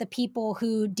really is at the people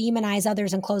who demonize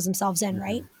others and close themselves in,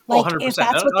 right? Like, 100%. if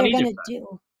that's what they're going to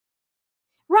do.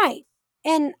 Right.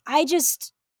 And I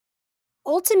just,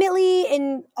 ultimately,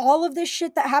 in all of this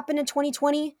shit that happened in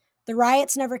 2020, the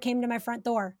riots never came to my front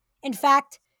door. In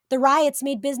fact, the riots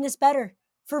made business better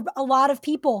for a lot of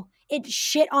people. It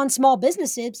shit on small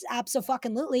businesses,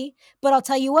 absolutely. But I'll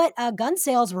tell you what, gun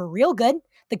sales were real good.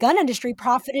 The gun industry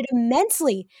profited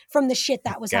immensely from the shit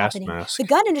that was Gas happening. mask. The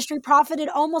gun industry profited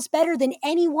almost better than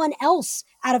anyone else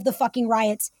out of the fucking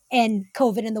riots and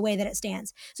COVID in the way that it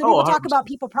stands. So people talk about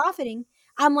people profiting.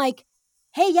 I'm like,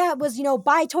 hey, yeah, it was, you know,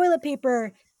 buy toilet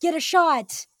paper, get a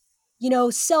shot, you know,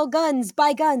 sell guns,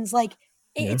 buy guns. Like,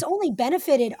 it's only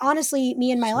benefited, honestly,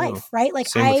 me in my life, right? Like,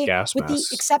 same with gas with masks.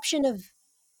 the exception of,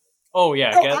 oh yeah,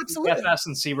 absolutely, gas mask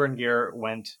and Seaburn gear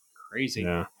went crazy.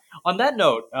 Yeah. On that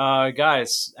note,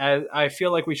 guys, I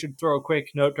feel like we should throw a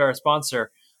quick note to our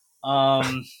sponsor.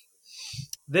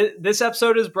 This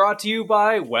episode is brought to you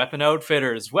by Weapon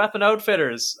Outfitters. Weapon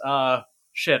Outfitters.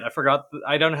 Shit, I forgot.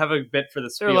 I don't have a bit for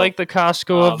this. They're like the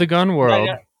Costco of the gun world.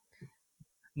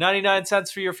 99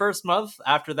 cents for your first month.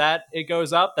 After that, it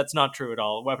goes up. That's not true at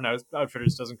all. Weapon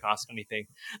Outfitters doesn't cost anything.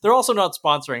 They're also not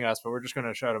sponsoring us, but we're just going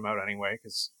to shout them out anyway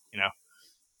because, you know.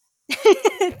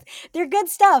 they're good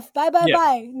stuff. Bye.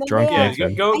 No, Drunk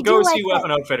Nathan. Go see like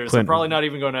Weapon Outfitters. They're probably not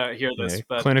even going to hear this,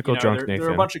 but clinical drunk they're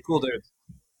a bunch of cool dudes.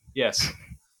 Yes.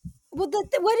 Well,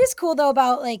 what is cool though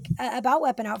about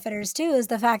Weapon Outfitters too is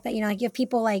the fact that, you know, like you have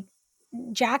people like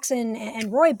Jackson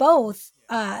and Roy both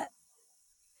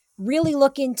really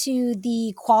look into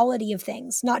the quality of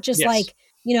things, not just like,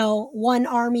 you know, one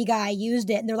army guy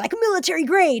used it and they're like military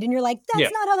grade. And you're like,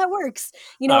 that's not how that works.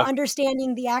 You know,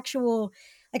 understanding the actual,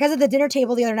 like I was at the dinner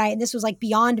table the other night and this was like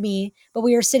beyond me, but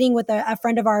we were sitting with a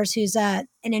friend of ours who's an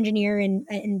engineer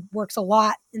and works a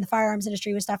lot in the firearms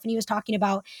industry with stuff. And he was talking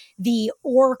about the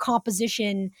ore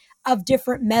composition of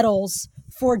different metals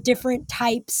for different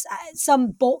types,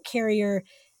 some bolt carrier.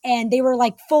 And they were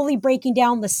like fully breaking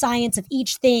down the science of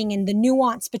each thing and the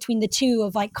nuance between the two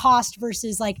of like cost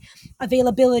versus like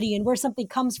availability and where something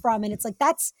comes from. And it's like,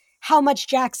 that's how much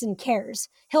Jackson cares.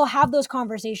 He'll have those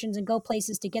conversations and go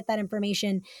places to get that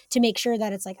information to make sure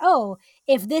that it's like, oh,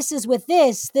 if this is with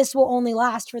this will only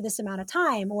last for this amount of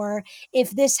time. Or if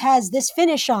this has this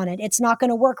finish on it, it's not going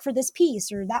to work for this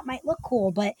piece, or that might look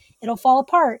cool, but it'll fall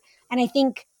apart. And I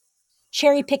think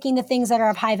cherry picking the things that are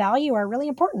of high value are really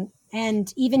important.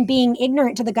 And even being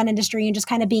ignorant to the gun industry and just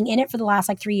kind of being in it for the last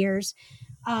like 3 years,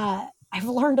 I've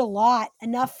learned a lot.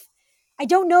 Enough. I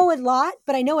don't know a lot,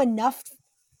 but I know enough,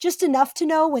 just enough to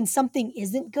know when something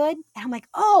isn't good. And I'm like,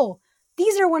 oh,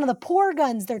 these are one of the poor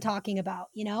guns they're talking about,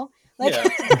 you know? Like,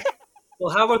 yeah.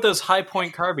 Well, how about those high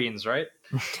point carbines, right?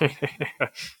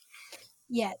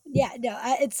 yeah, no,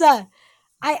 it's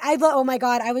oh my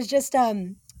God, I was just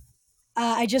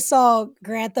I just saw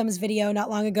Grantham's video not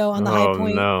long ago on the high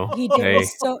point no. he did. Hey.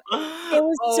 It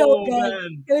was so good.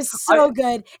 Man. It was so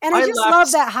good. And I just laughed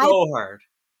love that so hard.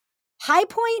 High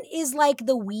Point is like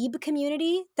the weeb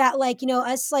community that, like, you know,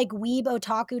 us like weeb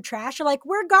otaku trash are like,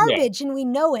 we're garbage and we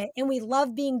know it and we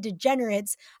love being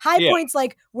degenerates. High Point's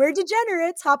like, we're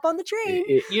degenerates, hop on the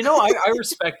train. You know, I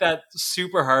respect that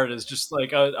super hard as just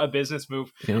like a business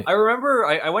move. Yeah. I remember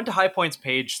I went to High Point's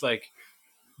page like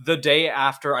the day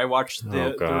after I watched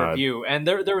the review, and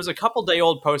there was a couple day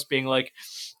old post being like,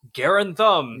 Garen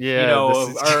Thumb, you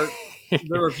know,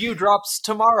 the review drops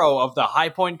tomorrow of the High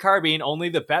Point carbine, only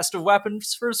the best of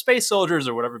weapons for space soldiers,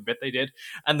 or whatever bit they did.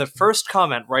 And the first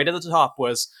comment right at the top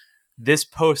was, this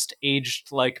post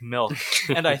aged like milk.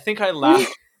 And I think I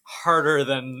laughed harder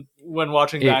than when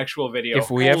watching the actual video.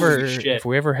 If we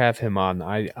ever have him on,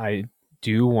 I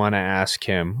do want to ask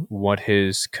him what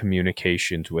his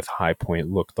communications with High Point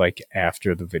looked like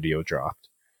after the video dropped.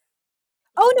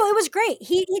 Oh no, it was great.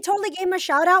 He totally gave him a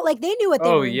shout out. Like, they knew what they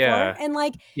were in for. And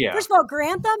like, first of all,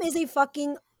 Grantham is a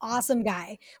fucking awesome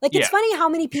guy. Like, it's funny how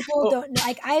many people don't know.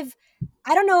 Like,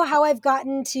 I don't know how I've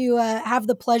gotten to have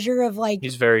the pleasure of like,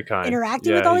 he's very kind,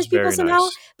 interacting with all these people somehow.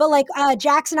 Nice. But like,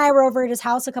 Jax and I were over at his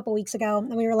house a couple weeks ago,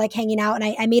 and we were like hanging out,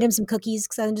 and I made him some cookies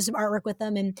because I did some artwork with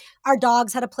them, and our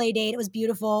dogs had a play date. It was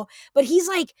beautiful. But he's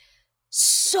like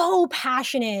so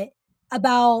passionate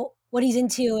about what he's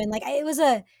into, and like,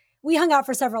 we hung out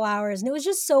for several hours, and it was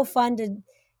just so fun to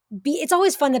be. It's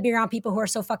always fun to be around people who are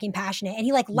so fucking passionate. And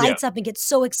he like lights up and gets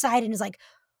so excited and is like,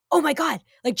 oh my God.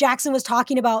 Like, Jackson was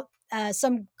talking about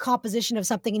some composition of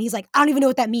something, and he's like, I don't even know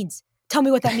what that means. Tell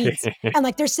me what that means. And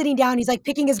like, they're sitting down, he's like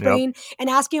picking his brain and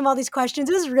asking him all these questions.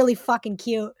 It was really fucking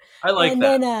cute. I like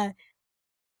that. And then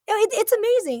it's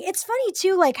amazing. It's funny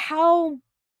too, like how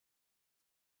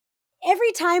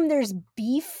every time there's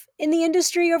beef in the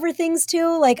industry over things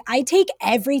too, like, I take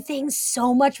everything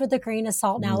so much with a grain of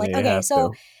salt now. Like, okay,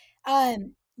 so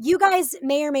you guys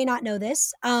may or may not know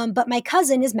this, but my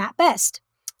cousin is Matt Best.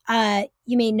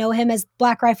 You may know him as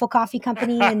Black Rifle Coffee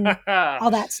Company and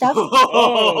all that stuff.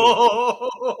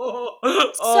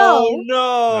 Oh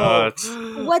no!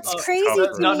 What's crazy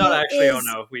to me not actually. is,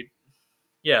 oh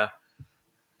no!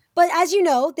 But as you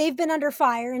know, they've been under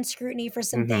fire and scrutiny for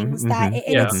some things that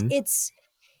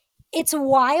it's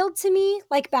wild to me.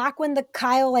 Like, back when the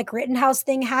Kyle like Rittenhouse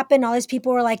thing happened, all these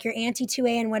people were like, you're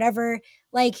anti-2A and whatever.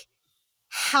 Like,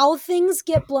 how things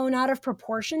get blown out of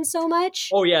proportion so much.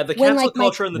 Oh yeah, the cancel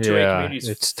culture in the 2A community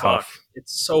is tough.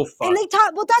 It's so fun. And they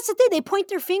talk. Well, that's the thing. They point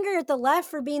their finger at the left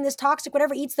for being this toxic,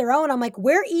 whatever, eats their own. I'm like,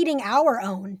 we're eating our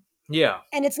own. Yeah.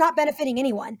 And it's not benefiting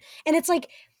anyone. And it's like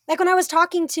when I was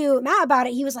talking to Matt about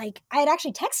it, he was like, I had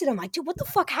actually texted him like, dude, what the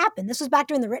fuck happened? This was back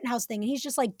during the Rittenhouse thing. And he's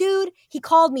just like, dude, he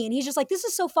called me and he's just like, this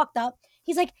is so fucked up.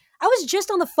 He's like, I was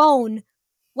just on the phone,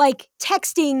 like,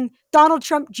 texting Donald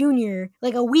Trump Jr.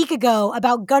 like a week ago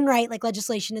about gun right, like,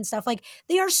 legislation and stuff. Like,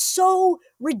 they are so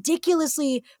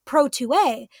ridiculously pro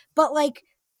 2A, but like,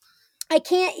 I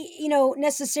can't,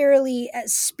 necessarily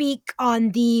speak on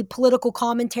the political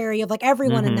commentary of like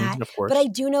everyone in that, but I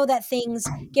do know that things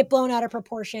get blown out of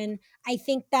proportion. I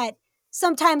think that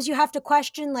sometimes you have to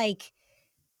question,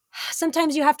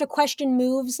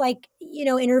 moves, like,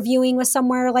 interviewing with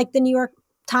somewhere like the New York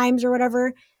Times or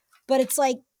whatever. But it's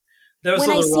like, when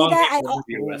I see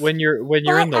that, when you're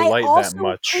in the light that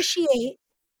much,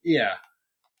 yeah.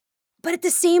 But at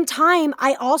the same time,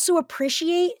 I also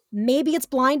appreciate, maybe it's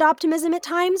blind optimism at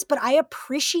times, but I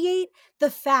appreciate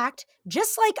the fact,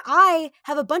 just like I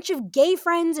have a bunch of gay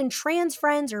friends and trans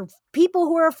friends or people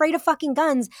who are afraid of fucking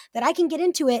guns, that I can get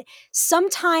into it.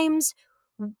 Sometimes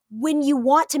when you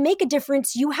want to make a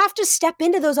difference, you have to step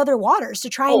into those other waters to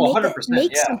try and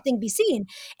make something be seen.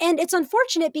 And it's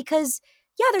unfortunate because,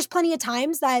 there's plenty of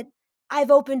times that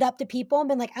I've opened up to people and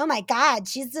been like, oh my God,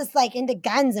 she's just like into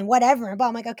guns and whatever. But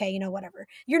I'm like, okay, whatever.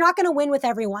 You're not going to win with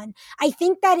everyone. I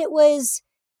think that it was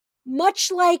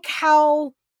much like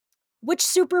which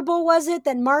Super Bowl was it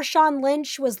that Marshawn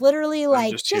Lynch was literally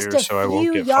like just a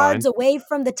few yards away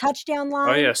from the touchdown line.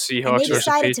 Oh yeah, Seahawks versus Patriots. And they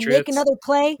decided to make another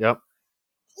play. Yep.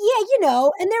 Yeah,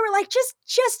 and they were like,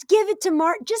 just give it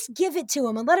to just give it to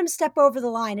him and let him step over the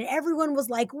line. And everyone was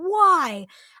like, why?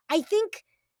 I think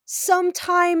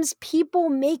sometimes people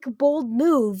make bold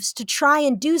moves to try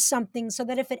and do something so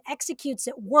that if it executes,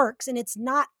 it works. And it's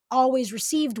not always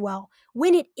received well.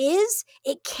 When it is,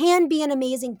 it can be an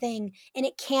amazing thing and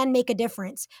it can make a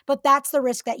difference, but that's the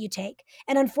risk that you take.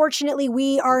 And unfortunately,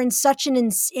 we are in such in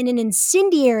an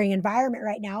incendiary environment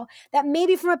right now that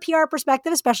maybe from a PR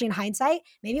perspective, especially in hindsight,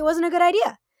 maybe it wasn't a good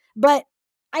idea. But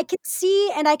I can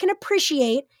see and I can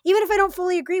appreciate, even if I don't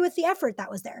fully agree with the effort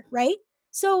that was there, right?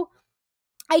 So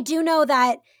I do know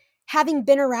that having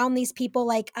been around these people,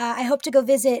 like I hope to go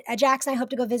visit Jackson. I hope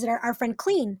to go visit our friend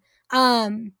Clean.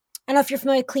 I don't know if you're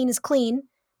familiar with Clean is Clean,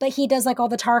 but he does like all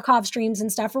the Tarkov streams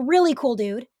and stuff. A really cool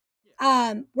dude.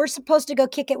 We're supposed to go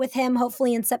kick it with him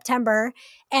hopefully in September.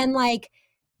 And like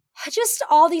just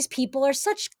all these people are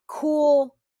such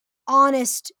cool,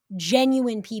 honest,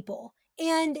 genuine people.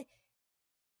 And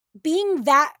being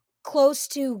that close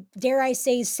to, dare I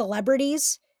say,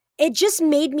 celebrities, it just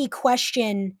made me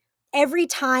question every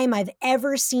time I've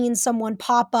ever seen someone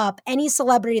pop up, any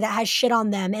celebrity that has shit on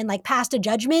them and like passed a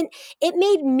judgment, it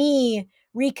made me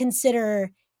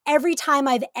reconsider every time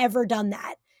I've ever done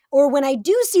that. Or when I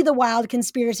do see the wild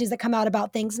conspiracies that come out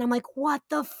about things and I'm like, what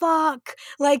the fuck?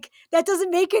 Like, that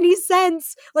doesn't make any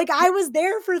sense. Like, I was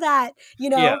there for that, you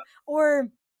know? Yeah. Or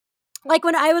like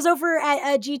when I was over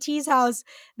at GT's house,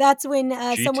 that's when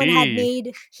someone had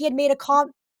made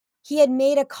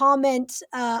a comment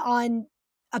on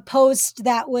a post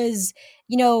that was,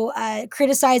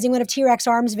 criticizing one of T-Rex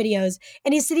Arms videos,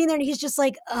 and he's sitting there and he's just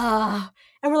like, ugh.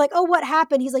 And we're like, oh, what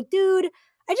happened? He's like, dude,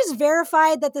 I just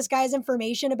verified that this guy's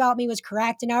information about me was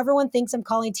correct, and now everyone thinks I'm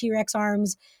calling T-Rex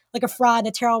Arms like a fraud,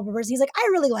 a terrible person. He's like, I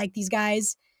really like these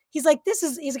guys. He's like,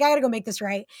 he's like, I gotta go make this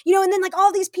right. And then like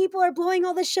all these people are blowing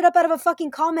all this shit up out of a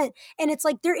fucking comment. And it's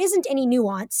like, there isn't any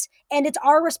nuance. And it's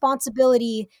our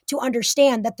responsibility to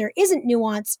understand that there isn't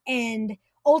nuance. And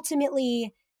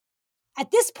ultimately,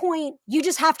 at this point, you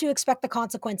just have to expect the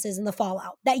consequences and the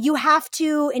fallout. That you have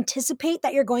to anticipate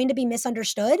that you're going to be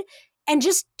misunderstood and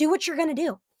just do what you're gonna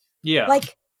do. Yeah.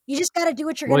 Like, you just gotta do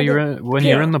what you're gonna do. When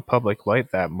you're in the public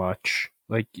light that much,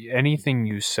 like anything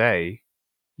you say,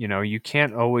 you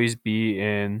can't always be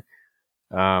in,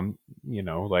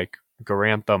 like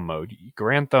Garant Thumb mode.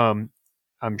 Garant Thumb,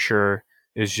 I'm sure,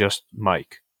 is just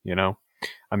Mike,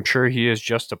 I'm sure he is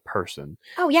just a person.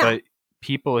 Oh, yeah. But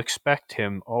people expect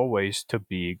him always to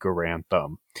be Garant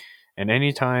Thumb. And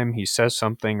anytime he says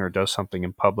something or does something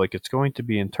in public, it's going to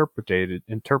be interpreted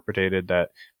that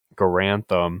Garant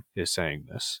Thumb is saying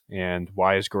this. And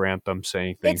why is Garant Thumb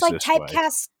saying things it's like this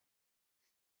typecast. way?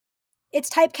 It's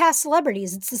typecast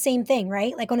celebrities. It's the same thing,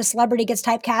 right? Like when a celebrity gets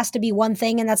typecast to be one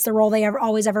thing and that's the role they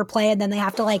always ever play, and then they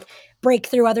have to like break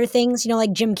through other things,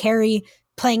 like Jim Carrey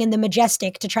playing in The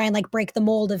Majestic to try and like break the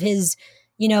mold of his,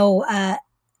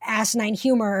 asinine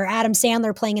humor, or Adam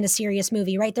Sandler playing in a serious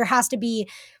movie, right? There has to be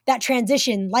that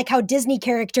transition, like how Disney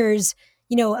characters,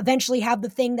 eventually have the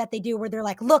thing that they do where they're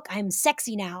like, look, I'm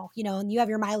sexy now, and you have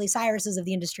your Miley Cyruses of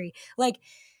the industry. Like,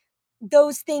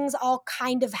 those things all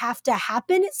kind of have to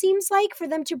happen, it seems like, for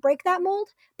them to break that mold.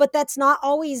 But that's not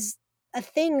always a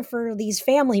thing for these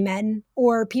family men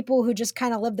or people who just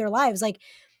kind of live their lives. Like,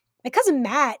 my cousin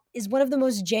Matt is one of the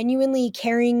most genuinely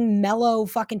caring, mellow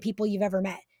fucking people you've ever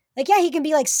met. Like, yeah, he can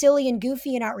be like silly and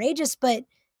goofy and outrageous, but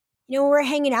when we're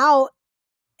hanging out,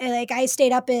 and like I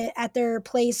stayed up at their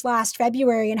place last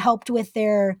February and helped with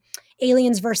their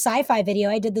Aliens vs. Sci-Fi video.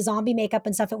 I did the zombie makeup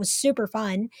and stuff. It was super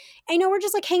fun. And we're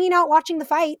just like hanging out watching the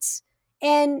fights.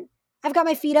 And I've got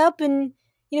my feet up and,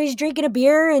 he's drinking a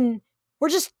beer and we're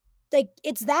just like,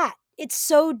 it's that. It's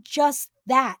so just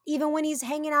that. Even when he's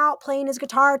hanging out, playing his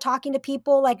guitar, talking to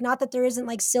people, like not that there isn't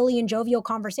like silly and jovial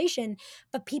conversation,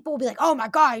 but people will be like, oh my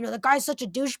God, the guy's such a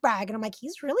douchebag. And I'm like,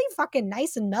 he's really fucking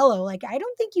nice and mellow. Like, I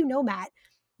don't think Matt.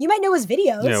 You might know his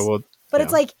videos, but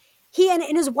it's like he and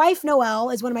his wife, Noelle,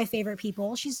 is one of my favorite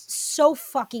people. She's so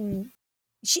fucking,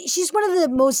 she's one of the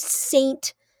most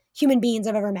saint human beings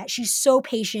I've ever met. She's so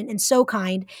patient and so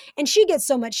kind. And she gets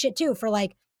so much shit too for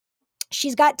like,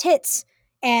 she's got tits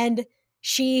and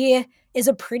she is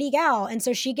a pretty gal. And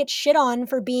so she gets shit on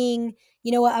for being,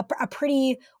 a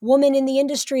pretty woman in the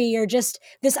industry or just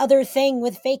this other thing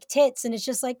with fake tits. And it's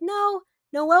just like, no,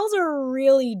 Noelle's a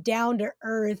really down to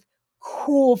earth,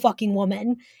 cool fucking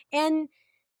woman. And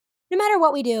no matter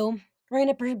what we do, we're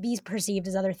going to be perceived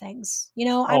as other things.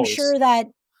 I'm sure that,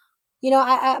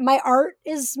 my art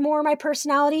is more my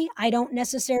personality. I don't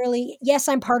necessarily, yes,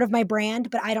 I'm part of my brand,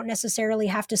 but I don't necessarily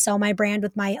have to sell my brand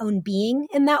with my own being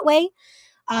in that way.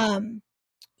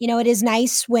 It is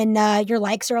nice when your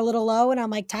likes are a little low and I'm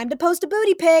like, time to post a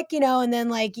booty pic, and then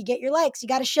like you get your likes, you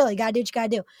got to shill, you got to do what you got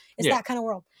to do. It's that kind of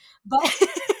world. But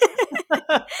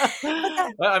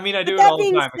I mean, I do it all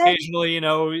the time. Occasionally,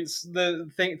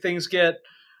 things get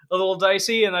a little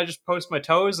dicey, and I just post my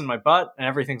toes and my butt, and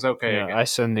everything's okay again. I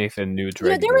send Nathan nudes You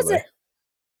know, regularly.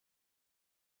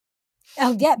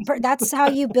 Oh yeah, that's how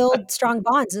you build strong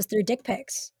bonds, is through dick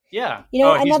pics. Yeah. You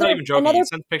know, he's not even joking. He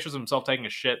sends pictures of himself taking a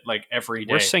shit like every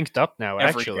day. We're synced up now,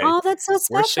 actually. Oh, that's so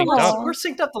special. We're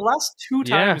synced up. The last 2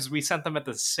 times we sent them at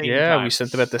the same time. Yeah, we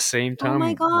sent them at the same time. Oh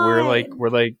my god. We're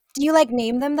like. Do you like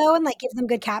name them though and like give them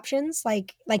good captions,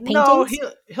 like paintings? No,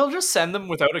 he'll just send them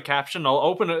without a caption. I'll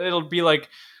open it. It'll be like,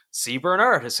 "See,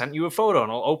 Bernard has sent you a photo," and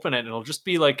I'll open it, and it'll just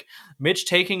be like Mitch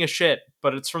taking a shit,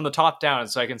 but it's from the top down,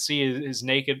 so I can see his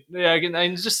naked. Yeah, I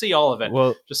can just see all of it.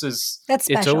 Well, just as that's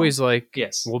special. It's always like,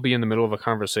 yes, we'll be in the middle of a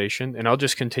conversation, and I'll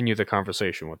just continue the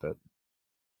conversation with it.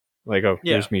 Like,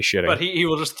 here's me shitting. But he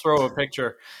will just throw a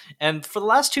picture. And for the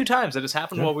last 2 times, it has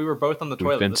happened while we were both on the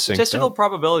toilet. The statistical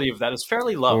probability of that is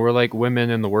fairly low. Well, we're like women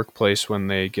in the workplace when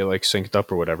they get like synced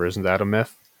up or whatever. Isn't that a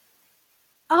myth?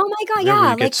 Oh my god,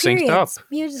 yeah, we get synced up.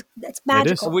 It's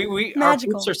magical. Our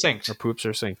poops are synced. Our poops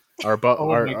are synced. Our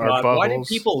buttholes. Why did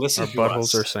people listen to us? Our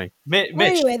buttholes are synced. Mitch. Well,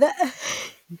 anyway,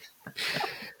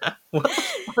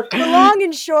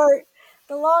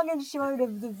 the long and short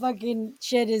of the fucking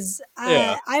shit is,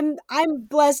 I'm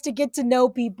blessed to get to know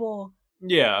people.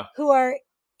 Yeah. Who are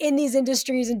in these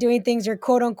industries and doing things are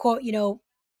quote unquote,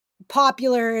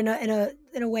 popular in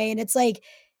a way, and it's like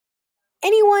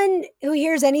anyone who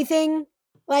hears anything.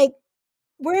 Like,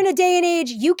 we're in a day and age,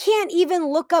 you can't even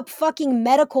look up fucking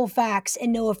medical facts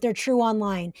and know if they're true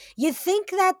online. You think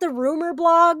that the rumor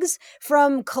blogs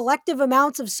from collective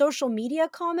amounts of social media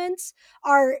comments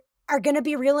are going to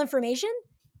be real information?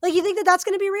 Like, you think that that's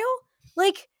going to be real?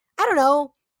 Like, I don't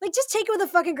know. Like, just take it with a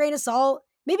fucking grain of salt.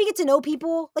 Maybe get to know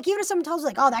people. Like, even if someone tells you,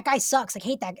 like, oh, that guy sucks. Like, I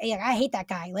hate that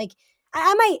guy. Like,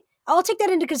 I'll take that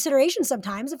into consideration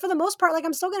sometimes. And for the most part, like,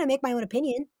 I'm still going to make my own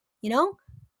opinion,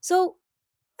 So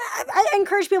I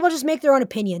encourage people to just make their own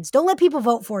opinions. Don't let people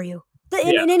vote for you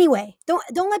in any way.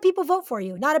 Don't let people vote for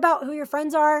you. Not about who your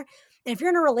friends are. And if you're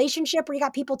in a relationship where you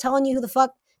got people telling you who the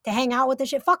fuck to hang out with and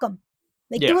shit, fuck them.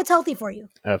 Like, do what's healthy for you.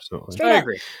 Absolutely. Straight up.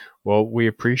 Agree. Well, we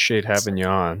appreciate having you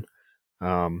on.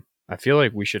 I feel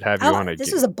like we should have you on again.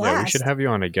 This was a blast. Yeah, we should have you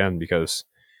on again because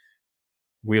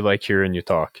we like hearing you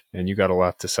talk and you got a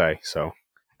lot to say. So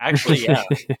actually, yeah.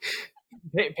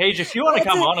 Paige, if you want to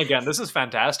come on again, this is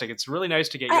fantastic. It's really nice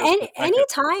to get you.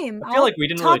 Anytime. I feel like we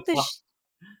didn't really talk.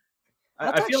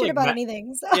 I'll talk shit about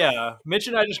anything. So. Yeah, Mitch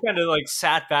and I just kind of like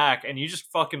sat back, and you just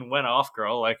fucking went off,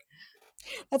 girl. Like,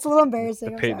 that's a little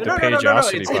embarrassing. The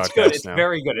Paigeosity podcast. It's good. It's now.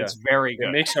 very good. Yeah. It's very good.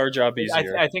 It makes our job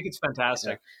easier. I think it's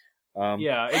fantastic.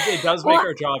 Yeah, it does make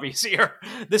our job easier.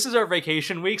 This is our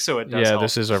vacation week, so it does. Yeah, help.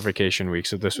 This is our vacation week,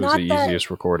 so this was the easiest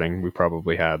recording we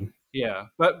probably had. Yeah,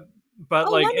 but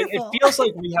like it feels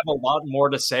like we have a lot more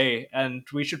to say, and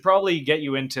we should probably get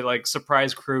you into like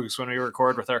surprise Krugs when we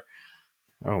record with her.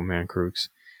 Oh man, Krugs.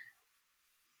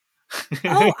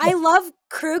 Oh, I love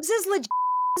Krugs. Is legit.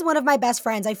 Is one of my best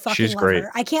friends. I fucking she's love great.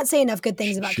 her. I can't say enough good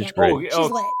things about she's Canada. Great. She's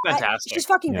lit. Fantastic. She's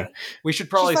fucking great. We should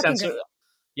probably censor.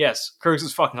 Yes, Krugs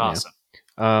is fucking awesome.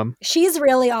 She's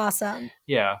really awesome.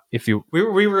 Yeah. If you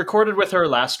we recorded with her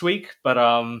last week, but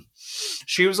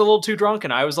she was a little too drunk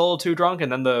and I was a little too drunk,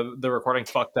 and then the recording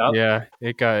fucked up. Yeah,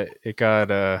 it got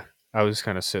I was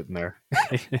kind of sitting there.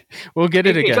 We'll get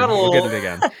it again. We'll get it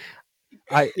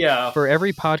again. For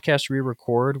every podcast we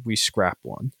record, we scrap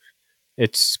one.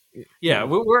 It's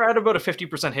we're at about a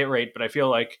 50% hit rate, but I feel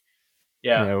like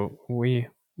we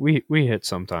hit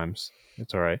sometimes.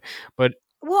 It's all right. But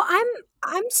well,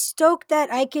 I'm stoked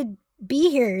that I could be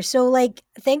here. So like,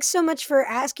 thanks so much for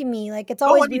asking me. Like, it's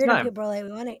always weird when people are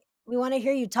like, we want to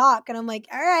hear you talk, and I'm like,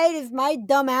 all right, if my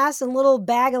dumb ass and little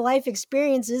bag of life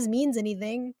experiences means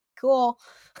anything, cool.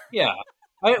 Yeah.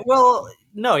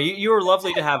 No, you were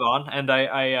lovely to have on, and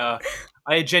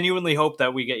I genuinely hope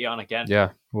that we get you on again. Yeah,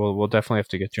 we'll definitely have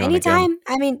to get you anytime. on again.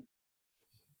 I mean,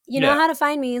 you know how to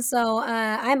find me, so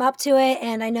I'm up to it,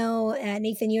 and I know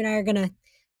Nathan, you and I are gonna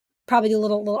probably do a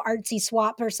little artsy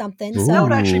swap or something. Ooh. So that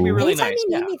would actually be really nice. You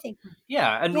need anything.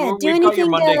 Yeah, and we've got your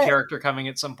Monday character coming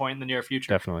at some point in the near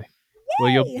future. Definitely.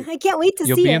 Yay! Well, I can't wait to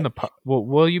see it.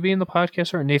 Will you be in the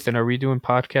podcast art? Nathan, are we doing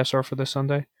podcast art for this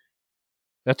Sunday?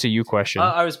 That's a you question.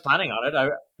 I was planning on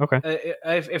it. Okay.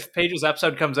 If Paige's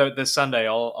episode comes out this Sunday,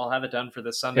 I'll have it done for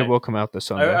this Sunday. It will come out this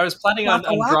Sunday. I was planning on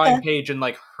drawing Paige in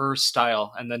like her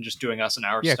style, and then just doing us in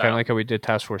our style. Yeah, kind of like how we did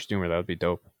Task Force Doomer. That would be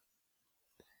dope.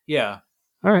 Yeah.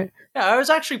 All right. Yeah, I was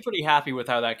actually pretty happy with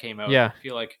how that came out. Yeah. I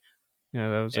feel like. Yeah,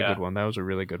 that was a good one. That was a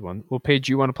really good one. Well, Paige,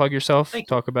 you want to plug yourself?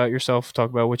 Talk about yourself. Talk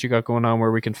about what you got going on,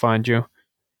 where we can find you.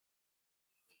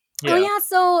 Oh yeah,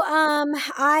 so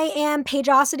I am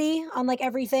Paigeosity on like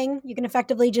everything. You can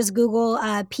effectively just Google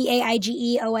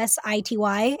Paigeosity,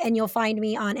 and you'll find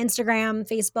me on Instagram,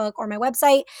 Facebook, or my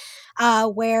website,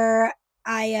 where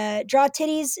I draw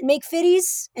titties, make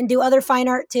fitties, and do other fine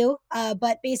art too.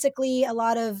 But basically, a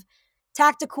lot of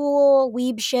tactical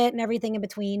weeb shit and everything in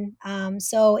between.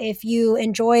 So if you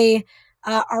enjoy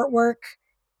artwork.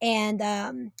 And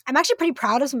I'm actually pretty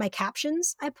proud of some of my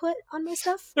captions I put on my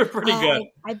stuff. They're pretty good.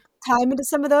 I time into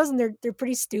some of those, and they're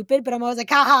pretty stupid. But I'm always like,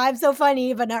 haha, I'm so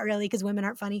funny, but not really, because women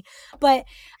aren't funny. But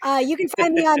you can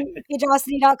find me on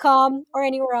paigeosity.com or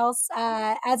anywhere else.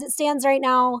 As it stands right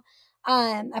now,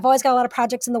 I've always got a lot of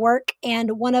projects in the work,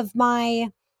 and one of my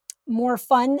more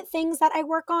fun things that I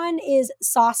work on is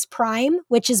Sauce Prime,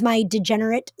 which is my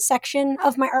degenerate section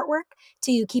of my artwork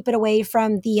to keep it away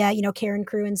from the Karen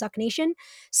crew and Zuck Nation.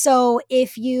 So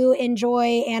if you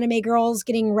enjoy anime girls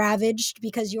getting ravaged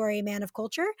because you are a man of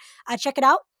culture, check it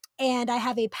out. And I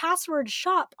have a password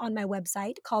shop on my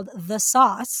website called The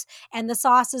Sauce. And The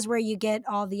Sauce is where you get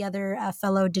all the other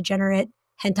fellow degenerate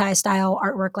hentai style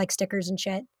artwork like stickers and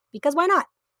shit. Because why not?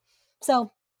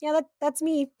 So yeah, that's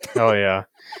me. Oh yeah.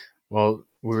 Well,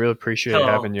 we really appreciate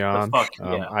having you on.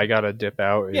 I got to dip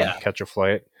out and catch a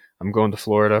flight. I'm going to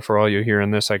Florida for all you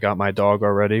hearing this. I got my dog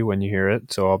already when you hear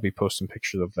it, so I'll be posting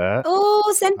pictures of that.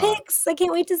 Oh, send pics. I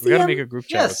can't wait to see We got to them. make a group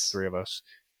chat with the three of us.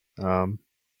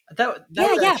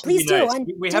 Please do. Nice.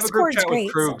 We have a group chat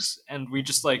with Kroogs, and we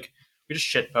just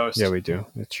shit post. Yeah, we do.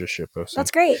 It's just shit posting.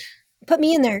 That's great. Put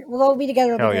me in there. We'll all be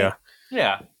together. Hell yeah.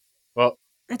 Yeah. Well,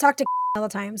 I talk to all the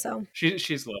time, so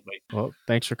she's lovely. Well,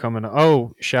 thanks for coming.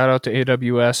 Oh, shout out to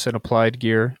AWS and Applied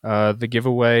Gear. The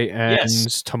giveaway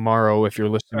ends tomorrow if you're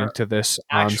listening to this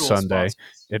on Sunday.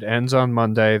 Sponsors. It ends on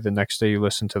Monday, the next day you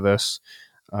listen to this.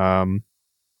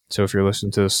 So if you're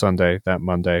listening to this Sunday, that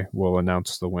Monday we'll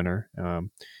announce the winner.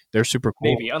 They're super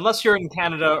cool. Maybe, unless you're in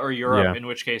Canada or Europe, in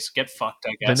which case get fucked,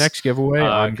 I guess. The next giveaway,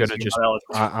 I'm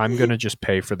gonna just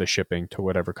pay for the shipping to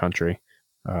whatever country.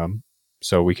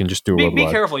 So we can just do be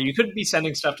careful. You could be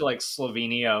sending stuff to like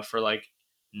Slovenia for like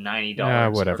 $90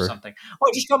 or something. Oh,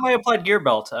 I just got my Applied Gear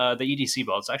belt, the EDC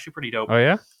belt. It's actually pretty dope. Oh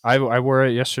yeah, I wore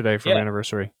it yesterday for my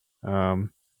anniversary.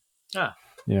 Yeah,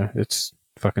 it's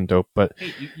fucking dope. But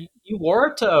hey, you wore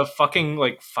it to a fucking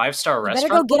like 5-star restaurant.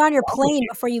 Better go get on your plane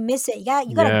before you miss it. You got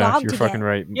a dog you're to fucking get.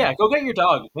 Right. Yeah, go get your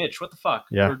dog, Mitch. What the fuck?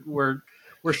 Yeah,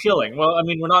 we're shilling. Well, I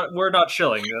mean, we're not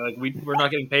shilling. We're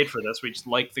not getting paid for this. We just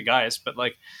like the guys, but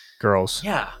like girls.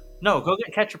 Yeah. No, go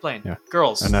catch your plane. Yeah.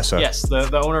 Girls. Anessa. Yes,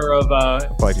 the owner of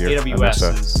AWS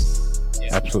Anessa. is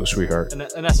absolute sweetheart. And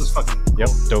Anessa's fucking cool. Yep,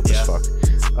 dope as fuck.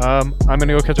 I'm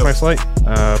gonna go catch my flight.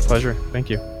 Pleasure.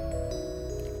 Thank you.